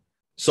research it,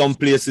 some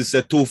places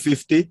say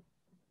 250,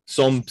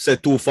 some say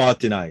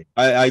 249.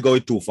 I go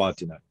with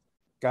 249.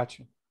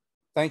 Gotcha.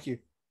 Thank you.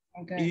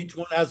 Okay. Each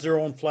one has their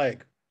own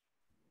flag.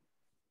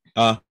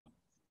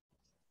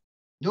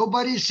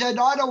 Nobody said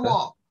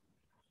Ottawa.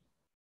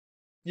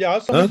 Yeah,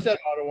 somebody said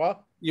Ottawa.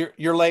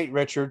 You're late,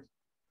 Richard.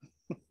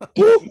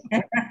 Somebody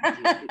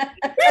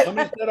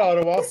said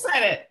Ottawa. Who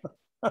said it?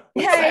 Who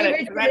Hey, said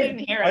it? 'Cause I Richard. didn't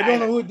hear it. I don't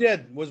know who it did.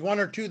 It was one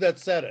or two that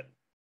said it.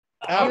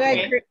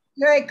 Okay.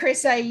 You had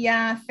Chris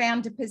a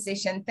founder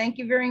position. Thank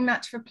you very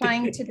much for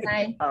playing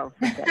today.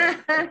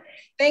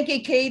 Thank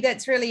you, Key.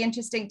 That's really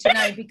interesting to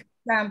know because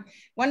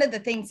one of the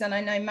things, and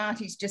I know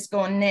Marty's just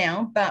gone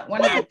now, but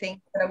one of the things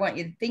that I want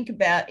you to think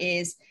about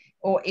is,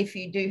 or if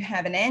you do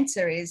have an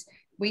answer, is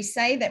we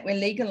say that we're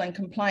legal and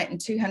compliant in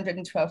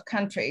 212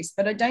 countries,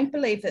 but I don't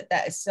believe that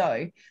that is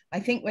so. I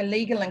think we're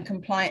legal and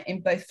compliant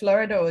in both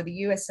Florida or the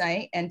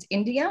USA and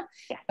India,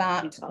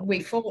 but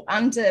we fall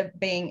under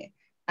being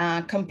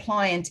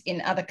compliant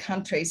in other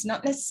countries,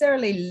 not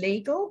necessarily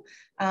legal.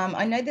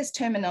 I know there's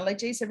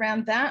terminologies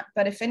around that,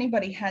 but if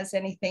anybody has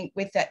anything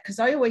with that, because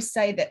I always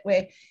say that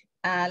we're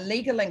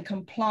legal and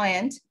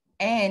compliant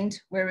and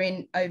we're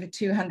in over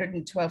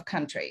 212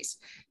 countries.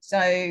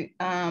 So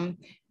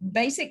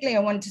basically I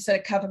wanted to sort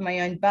of cover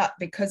my own butt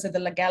because of the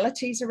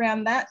legalities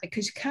around that,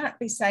 because you can't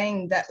be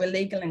saying that we're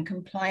legal and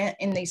compliant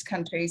in these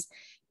countries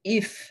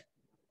if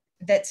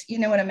that's, you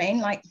know what I mean?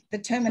 Like the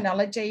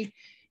terminology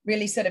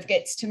really sort of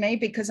gets to me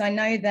because I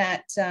know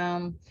that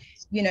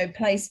you know,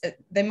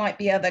 there might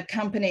be other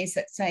companies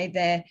that say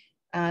they're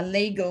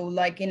legal,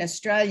 like in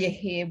Australia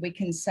here, we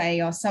can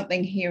say, oh,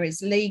 something here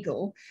is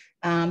legal.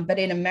 But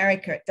in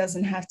America, it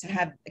doesn't have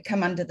to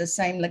come under the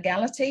same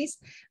legalities.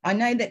 I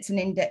know that's an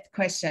in-depth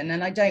question,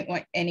 and I don't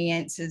want any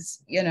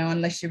answers, you know,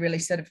 unless you really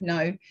sort of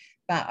know.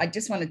 But I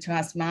just wanted to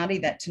ask Marty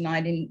that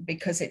tonight,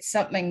 because it's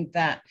something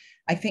that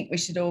I think we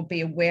should all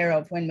be aware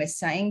of when we're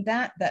saying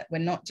that we're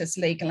not just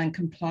legal and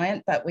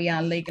compliant, but we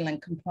are legal and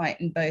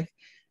compliant in both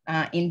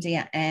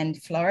India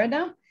and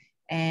Florida.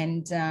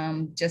 And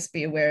just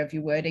be aware of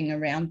your wording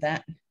around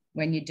that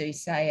when you do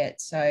say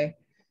it. So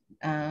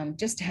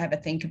just to have a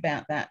think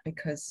about that,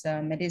 because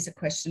it is a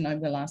question I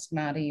will ask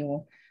Marty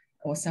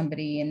or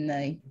somebody in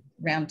the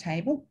round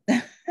table.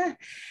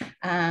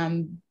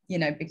 You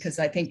know, because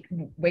I think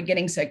we're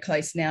getting so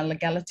close now.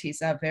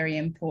 Legalities are very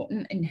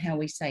important in how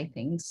we say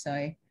things.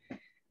 So,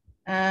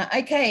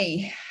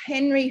 okay,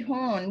 Henry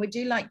Horn, would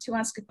you like to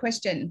ask a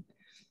question?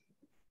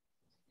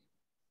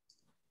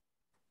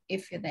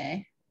 If you're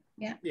there.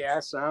 Yeah.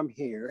 Yes, I'm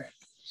here.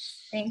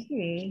 Thank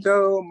you.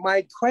 So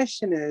my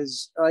question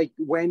is, like,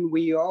 when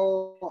we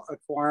all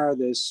acquire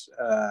this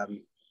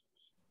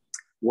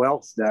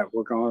wealth that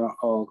we're going to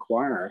all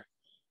acquire,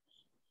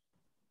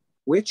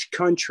 which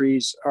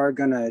countries are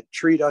going to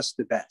treat us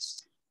the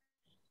best?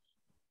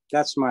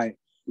 That's my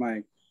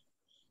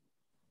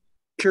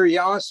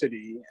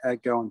curiosity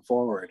going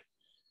forward.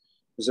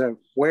 Is that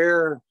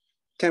where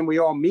can we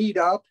all meet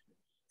up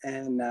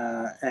and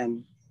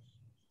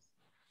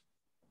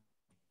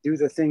do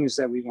the things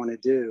that we want to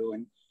do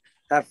and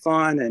have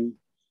fun and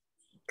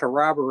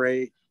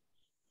corroborate?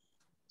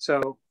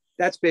 So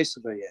that's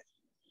basically it.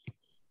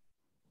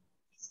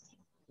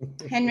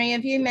 Henry,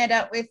 have you met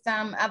up with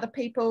other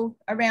people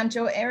around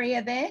your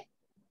area there?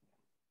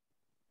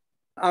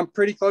 I'm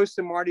pretty close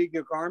to Marty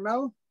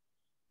DeGarmo,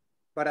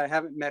 but I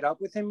haven't met up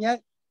with him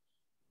yet.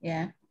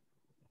 Yeah.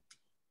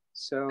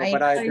 So,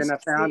 but I've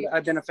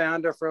been a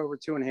founder for over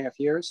 2.5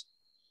 years.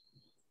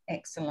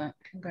 Excellent,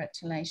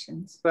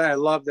 congratulations. But I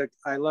love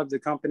the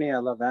company. I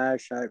love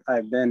Ash.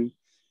 I've been.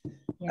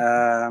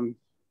 Yeah.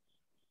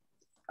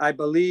 I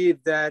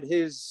believe that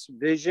his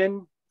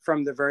vision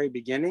from the very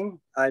beginning,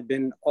 I've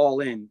been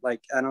all in.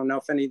 Like, I don't know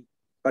if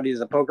anybody's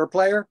a poker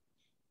player,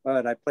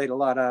 but I played a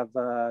lot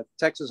of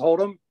Texas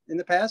Hold'em in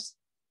the past.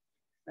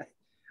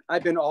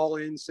 I've been all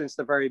in since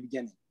the very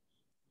beginning.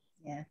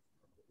 Yeah.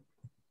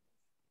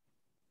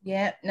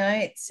 Yeah, no,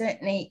 it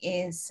certainly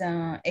is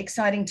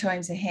exciting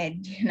times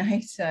ahead, you know,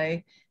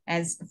 so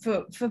as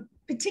for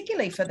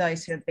particularly for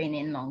those who have been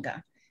in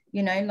longer,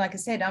 you know, like I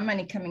said, I'm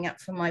only coming up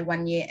for my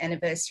 1-year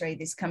anniversary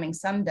this coming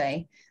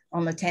Sunday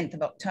on the 10th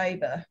of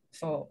October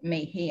for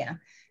me here.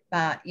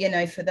 But, you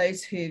know, for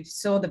those who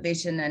saw the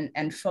vision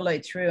and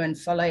followed through and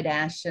followed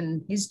Ash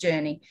and his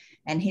journey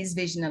and his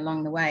vision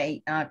along the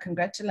way,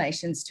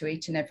 congratulations to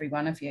each and every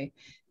one of you,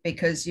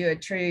 because you're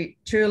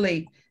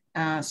truly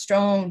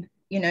strong,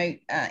 you know,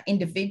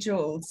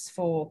 individuals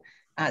for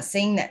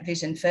seeing that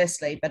vision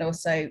firstly, but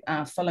also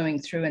following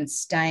through and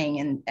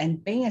staying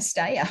and being a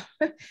stayer,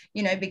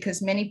 you know,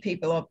 because many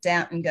people opt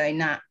out and go,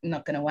 nah, I'm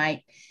not going to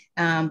wait,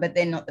 but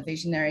they're not the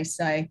visionary.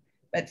 So,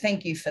 but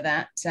thank you for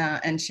that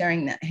and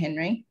sharing that,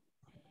 Henry.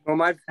 Well,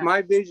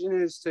 my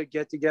vision is to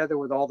get together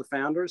with all the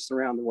founders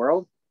around the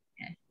world.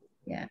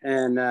 Yeah.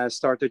 And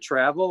start to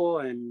travel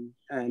and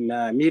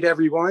meet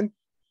everyone.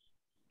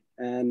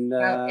 And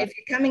well, if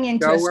you're coming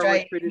into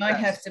Australia, you might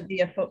have to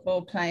be a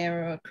football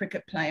player or a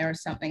cricket player or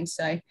something.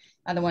 So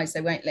otherwise they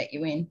won't let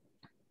you in.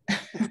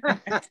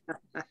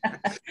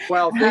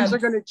 Well, things are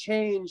going to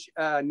change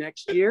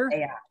next year.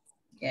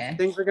 Yeah.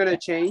 Things are going to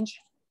change,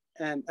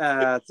 and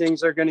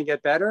things are going to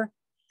get better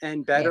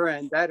and better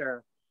and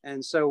better.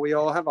 And so we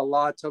all have a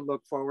lot to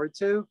look forward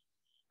to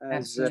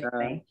as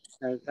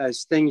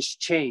things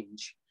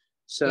change.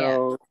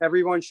 So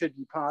everyone should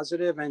be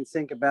positive and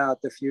think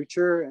about the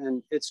future,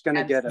 and it's going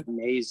to get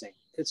amazing.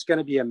 It's going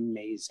to be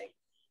amazing.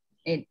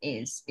 It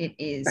is. It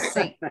is.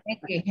 Thank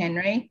you,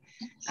 Henry.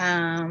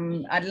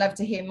 I'd love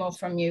to hear more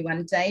from you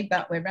one day,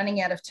 but we're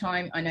running out of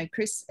time. I know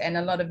Chris and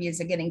a lot of you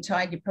are getting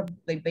tired. You've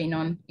probably been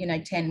on,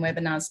 10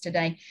 webinars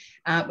today.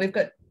 We've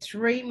got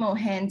 3 more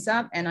hands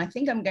up, and I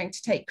think I'm going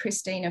to take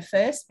Christina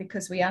first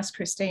because we asked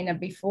Christina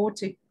before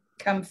to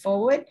come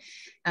forward.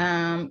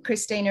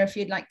 Christina, if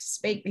you'd like to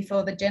speak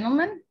before the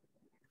gentleman.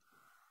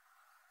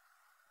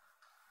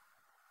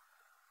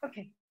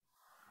 Okay.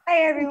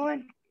 Hi,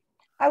 everyone.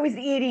 I was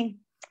eating.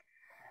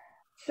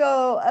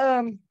 So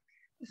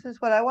this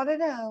is what I want to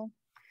know.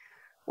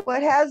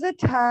 What has a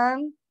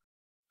tongue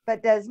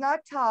but does not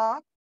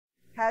talk,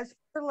 has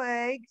 4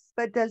 legs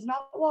but does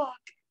not walk?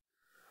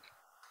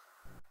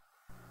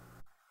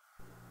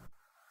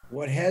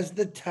 What has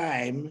the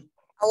time?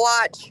 A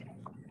watch.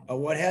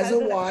 What has a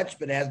watch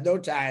but has no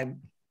time?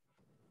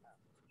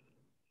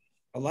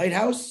 A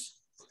lighthouse?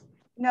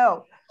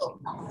 No.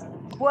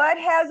 What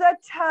has a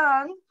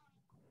tongue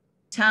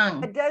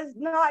but does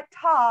not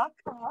talk,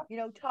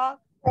 talk,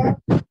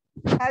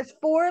 has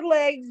 4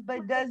 legs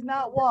but does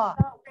not walk?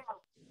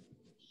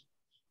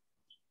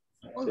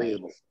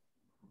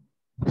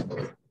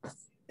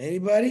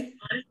 Anybody?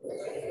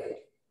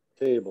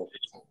 Table.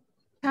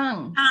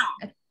 Tongue.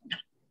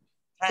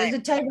 Does a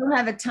table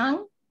have a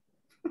tongue?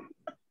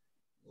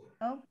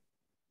 No.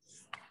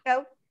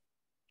 No.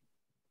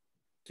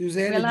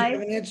 Suzanne, did you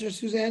have an answer,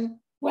 Suzanne?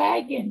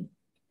 Wagon.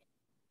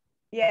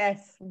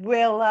 Yes,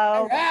 willow.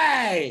 All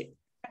right.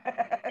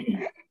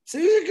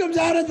 Susan comes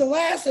out at the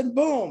last and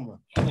boom.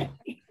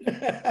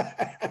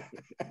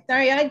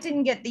 Sorry, I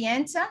didn't get the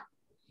answer.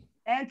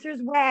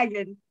 Answer's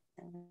wagon.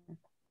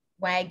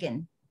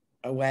 Wagon.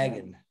 A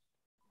wagon.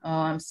 Oh,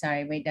 I'm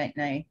sorry. We don't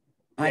know. Yeah,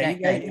 I don't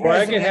you guys know.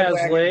 Wagon has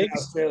in legs.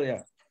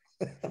 Australia.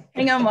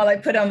 Hang on while I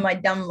put on my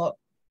dumb look.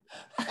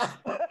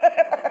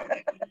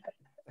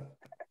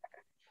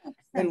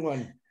 Good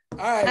one.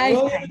 All right,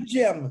 William and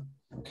Jim.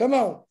 Come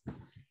on.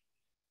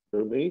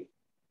 For me?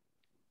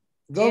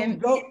 Jim,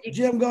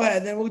 go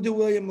ahead. Then we'll do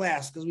William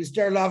last because we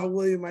started off with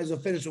William. Might as well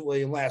finish with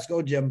William last.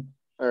 Go, Jim.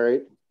 All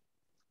right.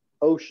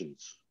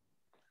 Oceans.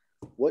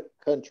 What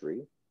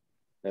country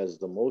has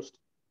the most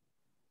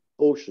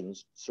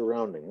oceans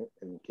surrounding it,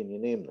 and can you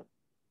name them?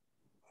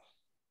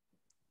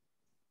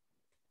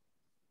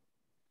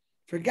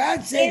 For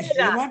God's sake,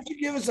 Jim, why don't you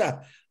give us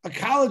a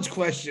college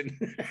question?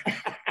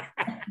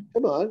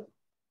 Come on.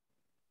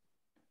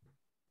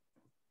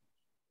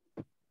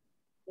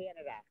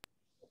 Canada.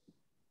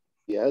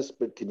 Yes,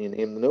 but can you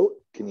name the note?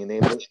 Can you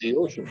name the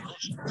ocean?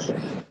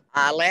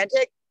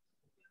 Atlantic.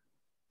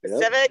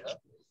 Pacific.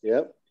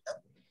 Yep.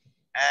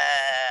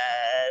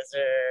 Is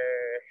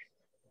there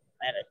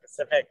Atlantic,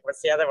 Pacific?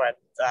 What's the other one?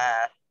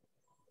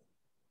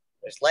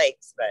 There's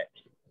lakes, but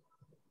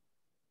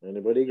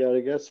Anybody got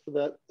a guess for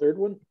that third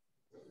one?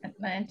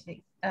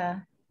 Atlantic.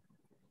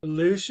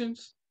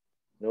 Solutions?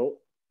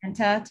 Nope.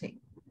 Antarctic.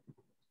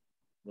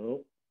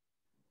 Nope.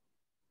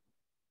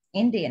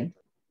 Indian.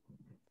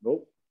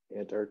 Nope.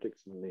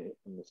 Antarctic's in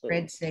the south.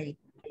 Red Sea.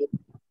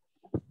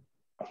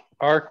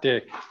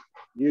 Arctic.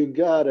 You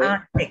got it.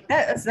 Arctic.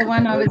 That was the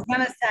one I was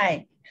going to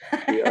say.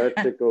 The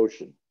Arctic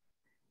Ocean.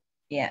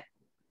 Yeah.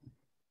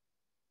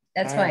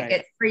 That's All why right. it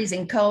gets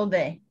freezing cold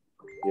there.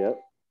 Yep.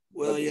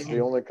 William. It's the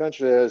only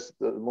country that has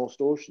the most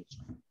oceans.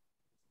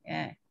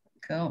 Yeah.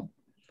 Cool.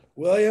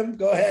 William,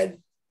 go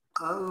ahead.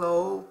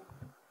 Hello.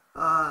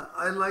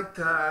 I'd like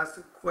to ask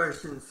a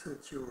question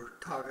since you were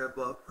talking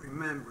about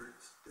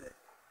Remembrance Day.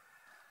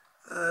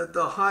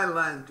 The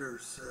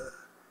Highlanders,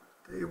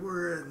 they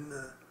were in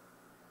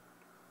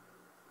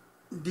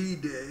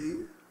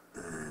D-Day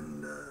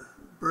and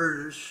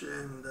British,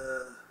 and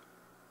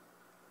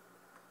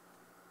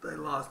they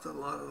lost a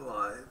lot of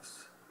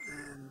lives,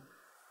 and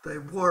they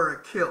wore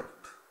a kilt,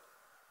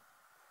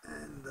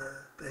 and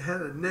they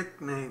had a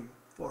nickname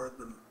for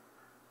them.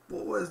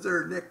 What was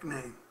their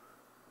nickname?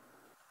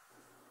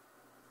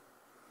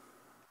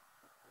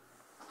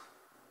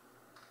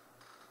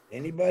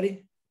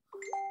 Anybody?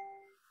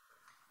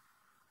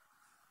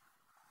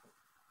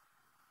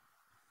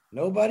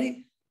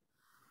 Nobody?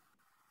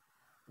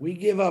 We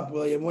give up,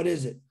 William. What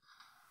is it?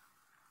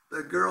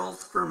 The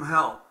Girls from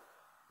Hell.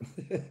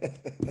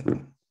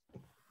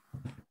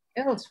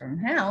 Girls from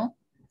Hell.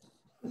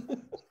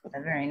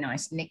 A very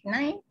nice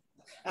nickname.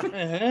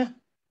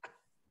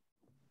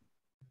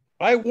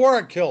 I wore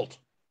a kilt.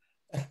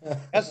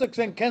 Essex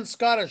and Kent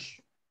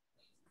Scottish.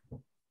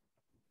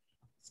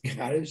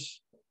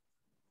 Scottish.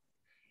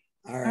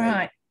 All All right.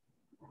 right.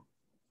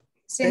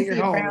 Take it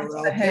Cynthia home, Brown's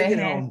Earl. got her Take it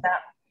hand home.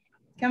 up.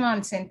 Come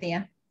on,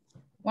 Cynthia.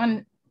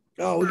 One.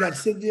 Oh, we got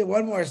Cynthia.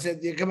 One more,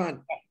 Cynthia. Come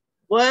on.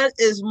 What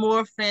is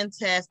more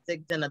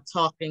fantastic than a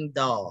talking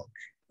dog?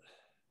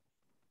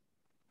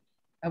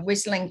 A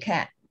whistling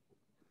cat.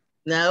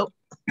 No.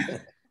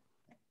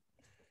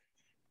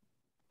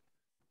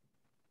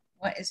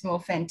 What is more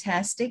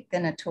fantastic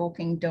than a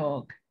talking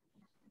dog?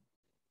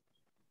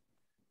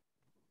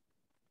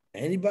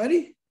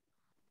 Anybody?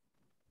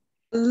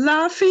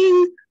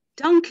 Laughing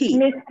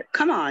donkey.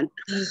 Come on.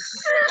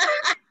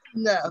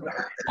 No.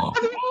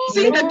 I've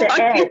seen a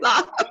donkey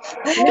laugh.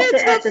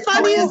 It's the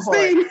funniest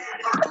thing.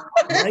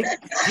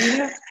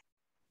 Mike,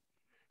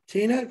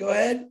 Tina, go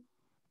ahead.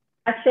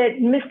 I said,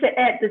 Mr.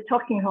 Ed, the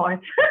talking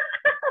horse.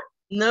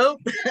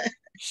 Nope.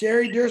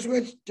 Sherry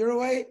Dershowitz,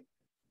 Duraway.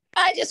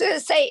 I just want to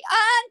say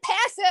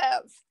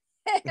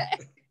OnPassive.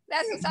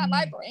 That's what's on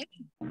my brain.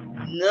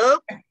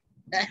 Nope.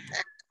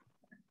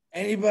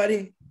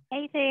 Anybody?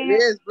 It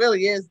is,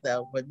 really is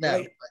though, but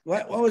no.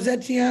 Wait, what was that,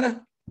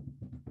 Tiana?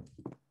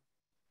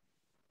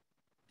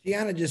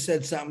 Tiana just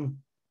said something.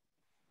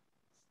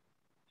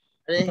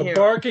 I didn't hear A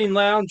barking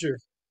lounger.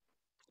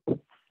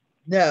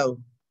 No.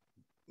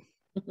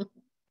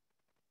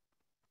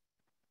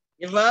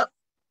 Give up?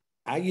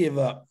 I give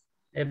up.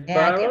 I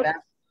give up.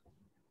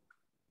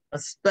 A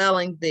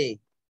spelling bee.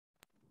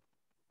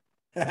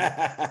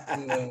 I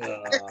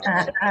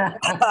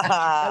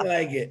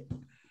like it.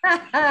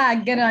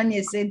 Good on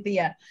you,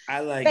 Cynthia.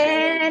 I like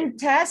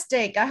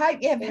Fantastic. I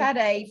hope you have had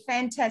a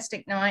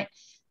fantastic night.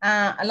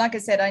 Like I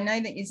said, I know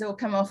that you've all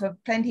come off of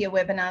plenty of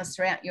webinars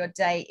throughout your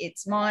day.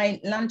 It's my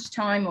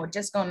lunchtime or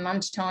just gone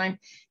lunchtime.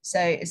 So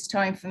it's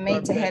time for me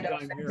to head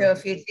off and do a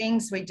few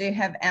things. We do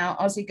have our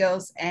Aussie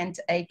Girls and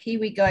a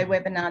Kiwi Guy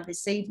webinar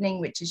this evening,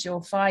 which is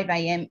your 5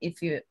 a.m.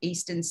 if you're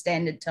Eastern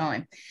Standard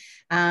Time.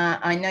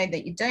 I know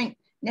that you don't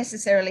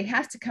necessarily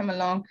have to come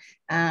along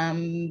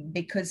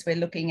because we're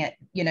looking at,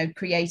 you know,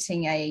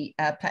 creating a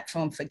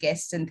platform for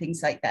guests and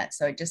things like that.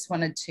 So I just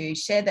wanted to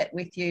share that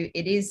with you.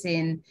 It is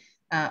in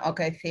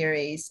Go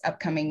Theory's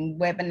upcoming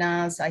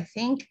webinars, I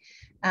think.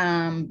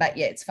 But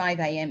yeah, it's 5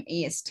 a.m.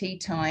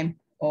 EST time,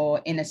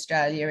 or in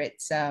Australia,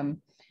 it's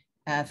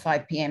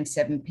 5 p.m.,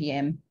 7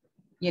 p.m.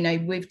 You know,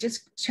 we've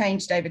just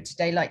changed over to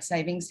daylight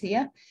savings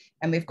here,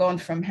 and we've gone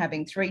from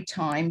having 3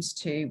 times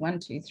to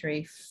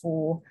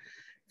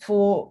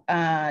 4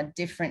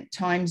 different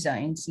time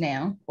zones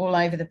now all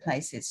over the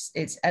place.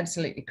 It's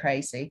absolutely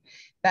crazy.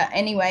 But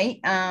anyway,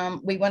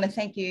 we want to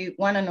thank you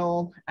one and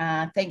all.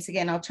 Thanks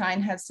again. I'll try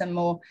and have some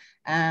more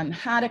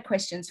harder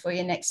questions for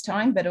you next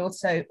time, but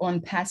also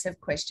on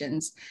passive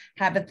questions.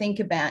 Have a think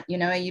about, you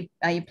know,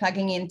 are you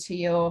plugging into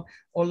your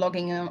or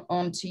logging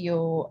onto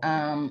your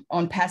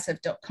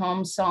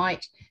onpassive.com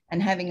site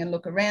and having a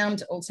look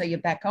around. Also your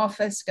back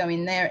office, go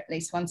in there at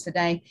least once a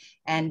day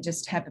and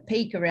just have a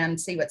peek around,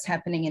 see what's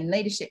happening in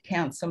Leadership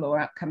Council or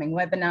upcoming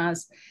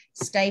webinars.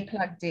 Stay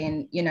plugged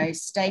in, you know,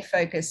 stay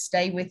focused,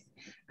 stay with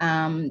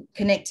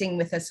connecting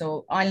with us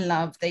all. I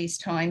love these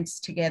times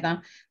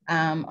together.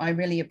 I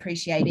really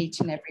appreciate each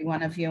and every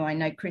one of you. I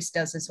know Chris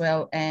does as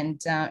well. And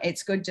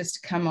it's good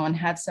just to come on,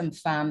 have some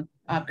fun.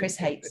 Chris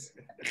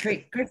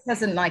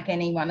doesn't like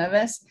any one of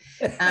us,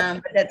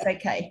 but that's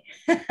okay.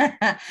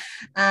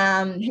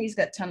 He's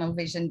got tunnel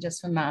vision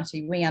just for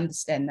Marty. We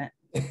understand that.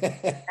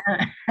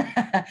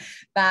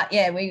 But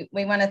yeah, we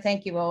want to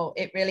thank you all.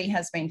 It really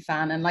has been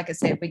fun. And like I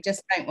said, we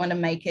just don't want to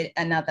make it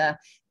another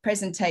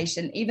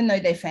presentation, even though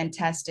they're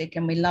fantastic.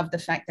 And we love the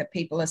fact that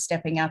people are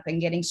stepping up and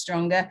getting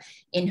stronger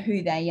in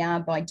who they are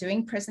by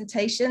doing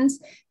presentations.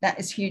 That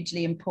is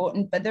hugely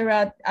important, but there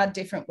are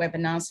different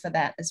webinars for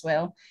that as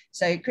well.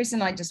 So Chris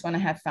and I just want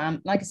to have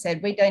fun. Like I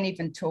said, we don't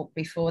even talk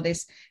before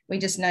this. We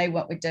just know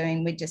what we're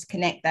doing. We just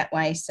connect that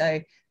way.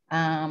 So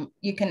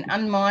you can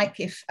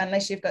unmic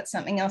unless you've got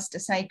something else to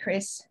say,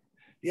 Chris.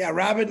 Yeah,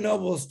 Robin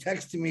Noble's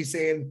texting me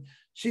saying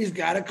she's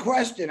got a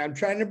question. I'm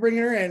trying to bring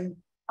her in.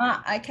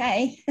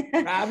 Okay.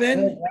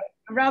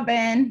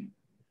 Robin.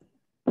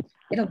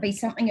 It'll be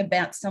something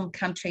about some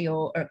country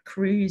or a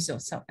cruise or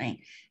something.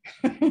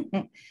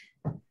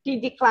 She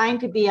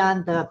declined to be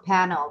on the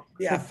panel.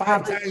 Yeah,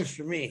 5 times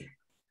for me.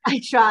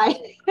 I tried.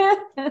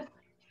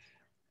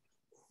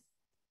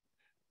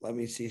 Let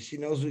me see. She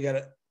knows we got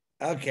it.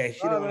 Okay,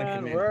 she don't want to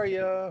come in. Where are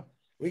you?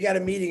 We got a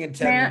meeting in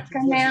 10 minutes.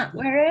 Come out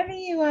wherever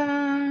you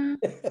are.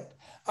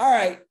 All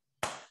right.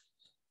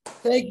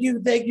 Thank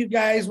you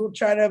guys. We'll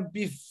try to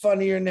be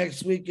funnier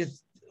next week.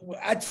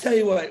 I tell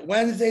you what,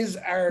 Wednesdays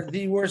are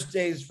the worst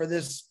days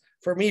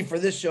for me for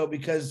this show,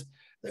 because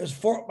there's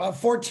about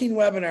 14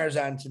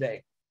 webinars on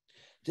today.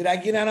 Did I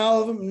get on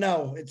all of them?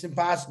 No, it's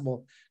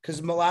impossible because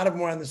a lot of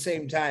them are on the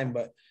same time.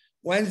 But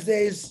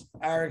Wednesdays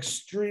are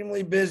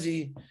extremely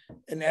busy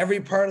in every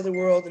part of the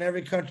world, in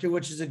every country,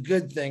 which is a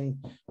good thing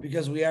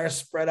because we are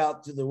spread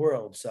out through the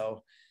world.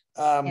 So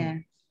yeah,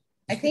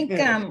 I think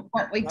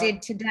what we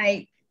did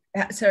today,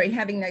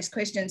 having those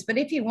questions, but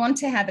if you want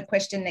to have a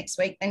question next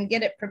week, then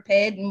get it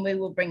prepared and we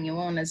will bring you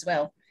on as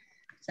well.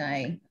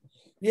 So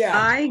yeah,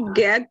 I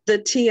get the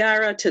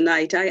tiara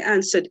tonight. I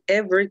answered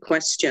every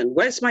question.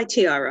 Where's my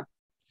tiara?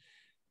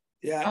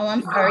 Yeah. Oh,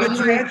 I'm sorry.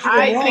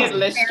 I did,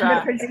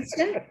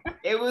 Listra.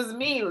 It was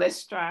me,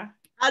 Listra.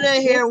 I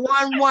didn't hear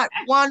one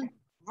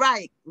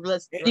right.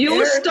 You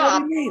Eric,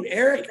 stop. What do you mean?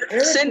 Eric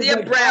Cynthia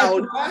like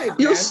Brown. 5 for 5,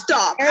 You man.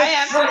 stop. I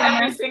answered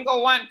every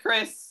single one,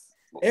 Chris.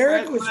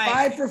 Eric was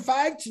 5 for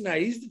 5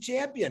 tonight. He's the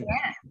champion.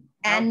 Yeah.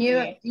 And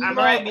I'm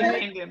right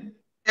behind him.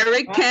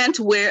 Eric can't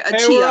wear a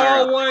Hey, tiara. we're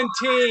all one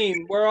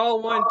team. We're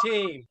all one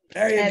team.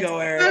 There you go,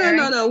 Eric.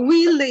 No.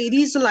 We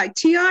ladies like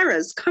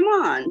tiaras. Come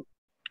on.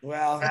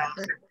 Well,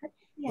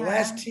 the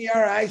last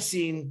tiara I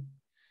seen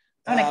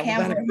on a was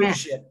on a cruise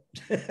ship.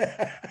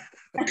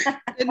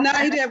 Good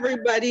night,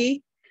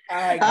 everybody. All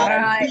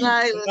right. Good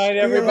night,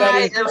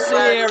 everybody. Good to see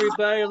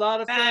everybody. A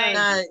lot of fun.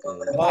 A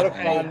lot of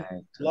fun.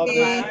 Love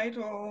it.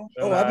 Oh,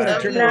 I better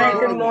turn Good night,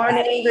 good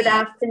morning, good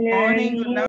afternoon. Morning, good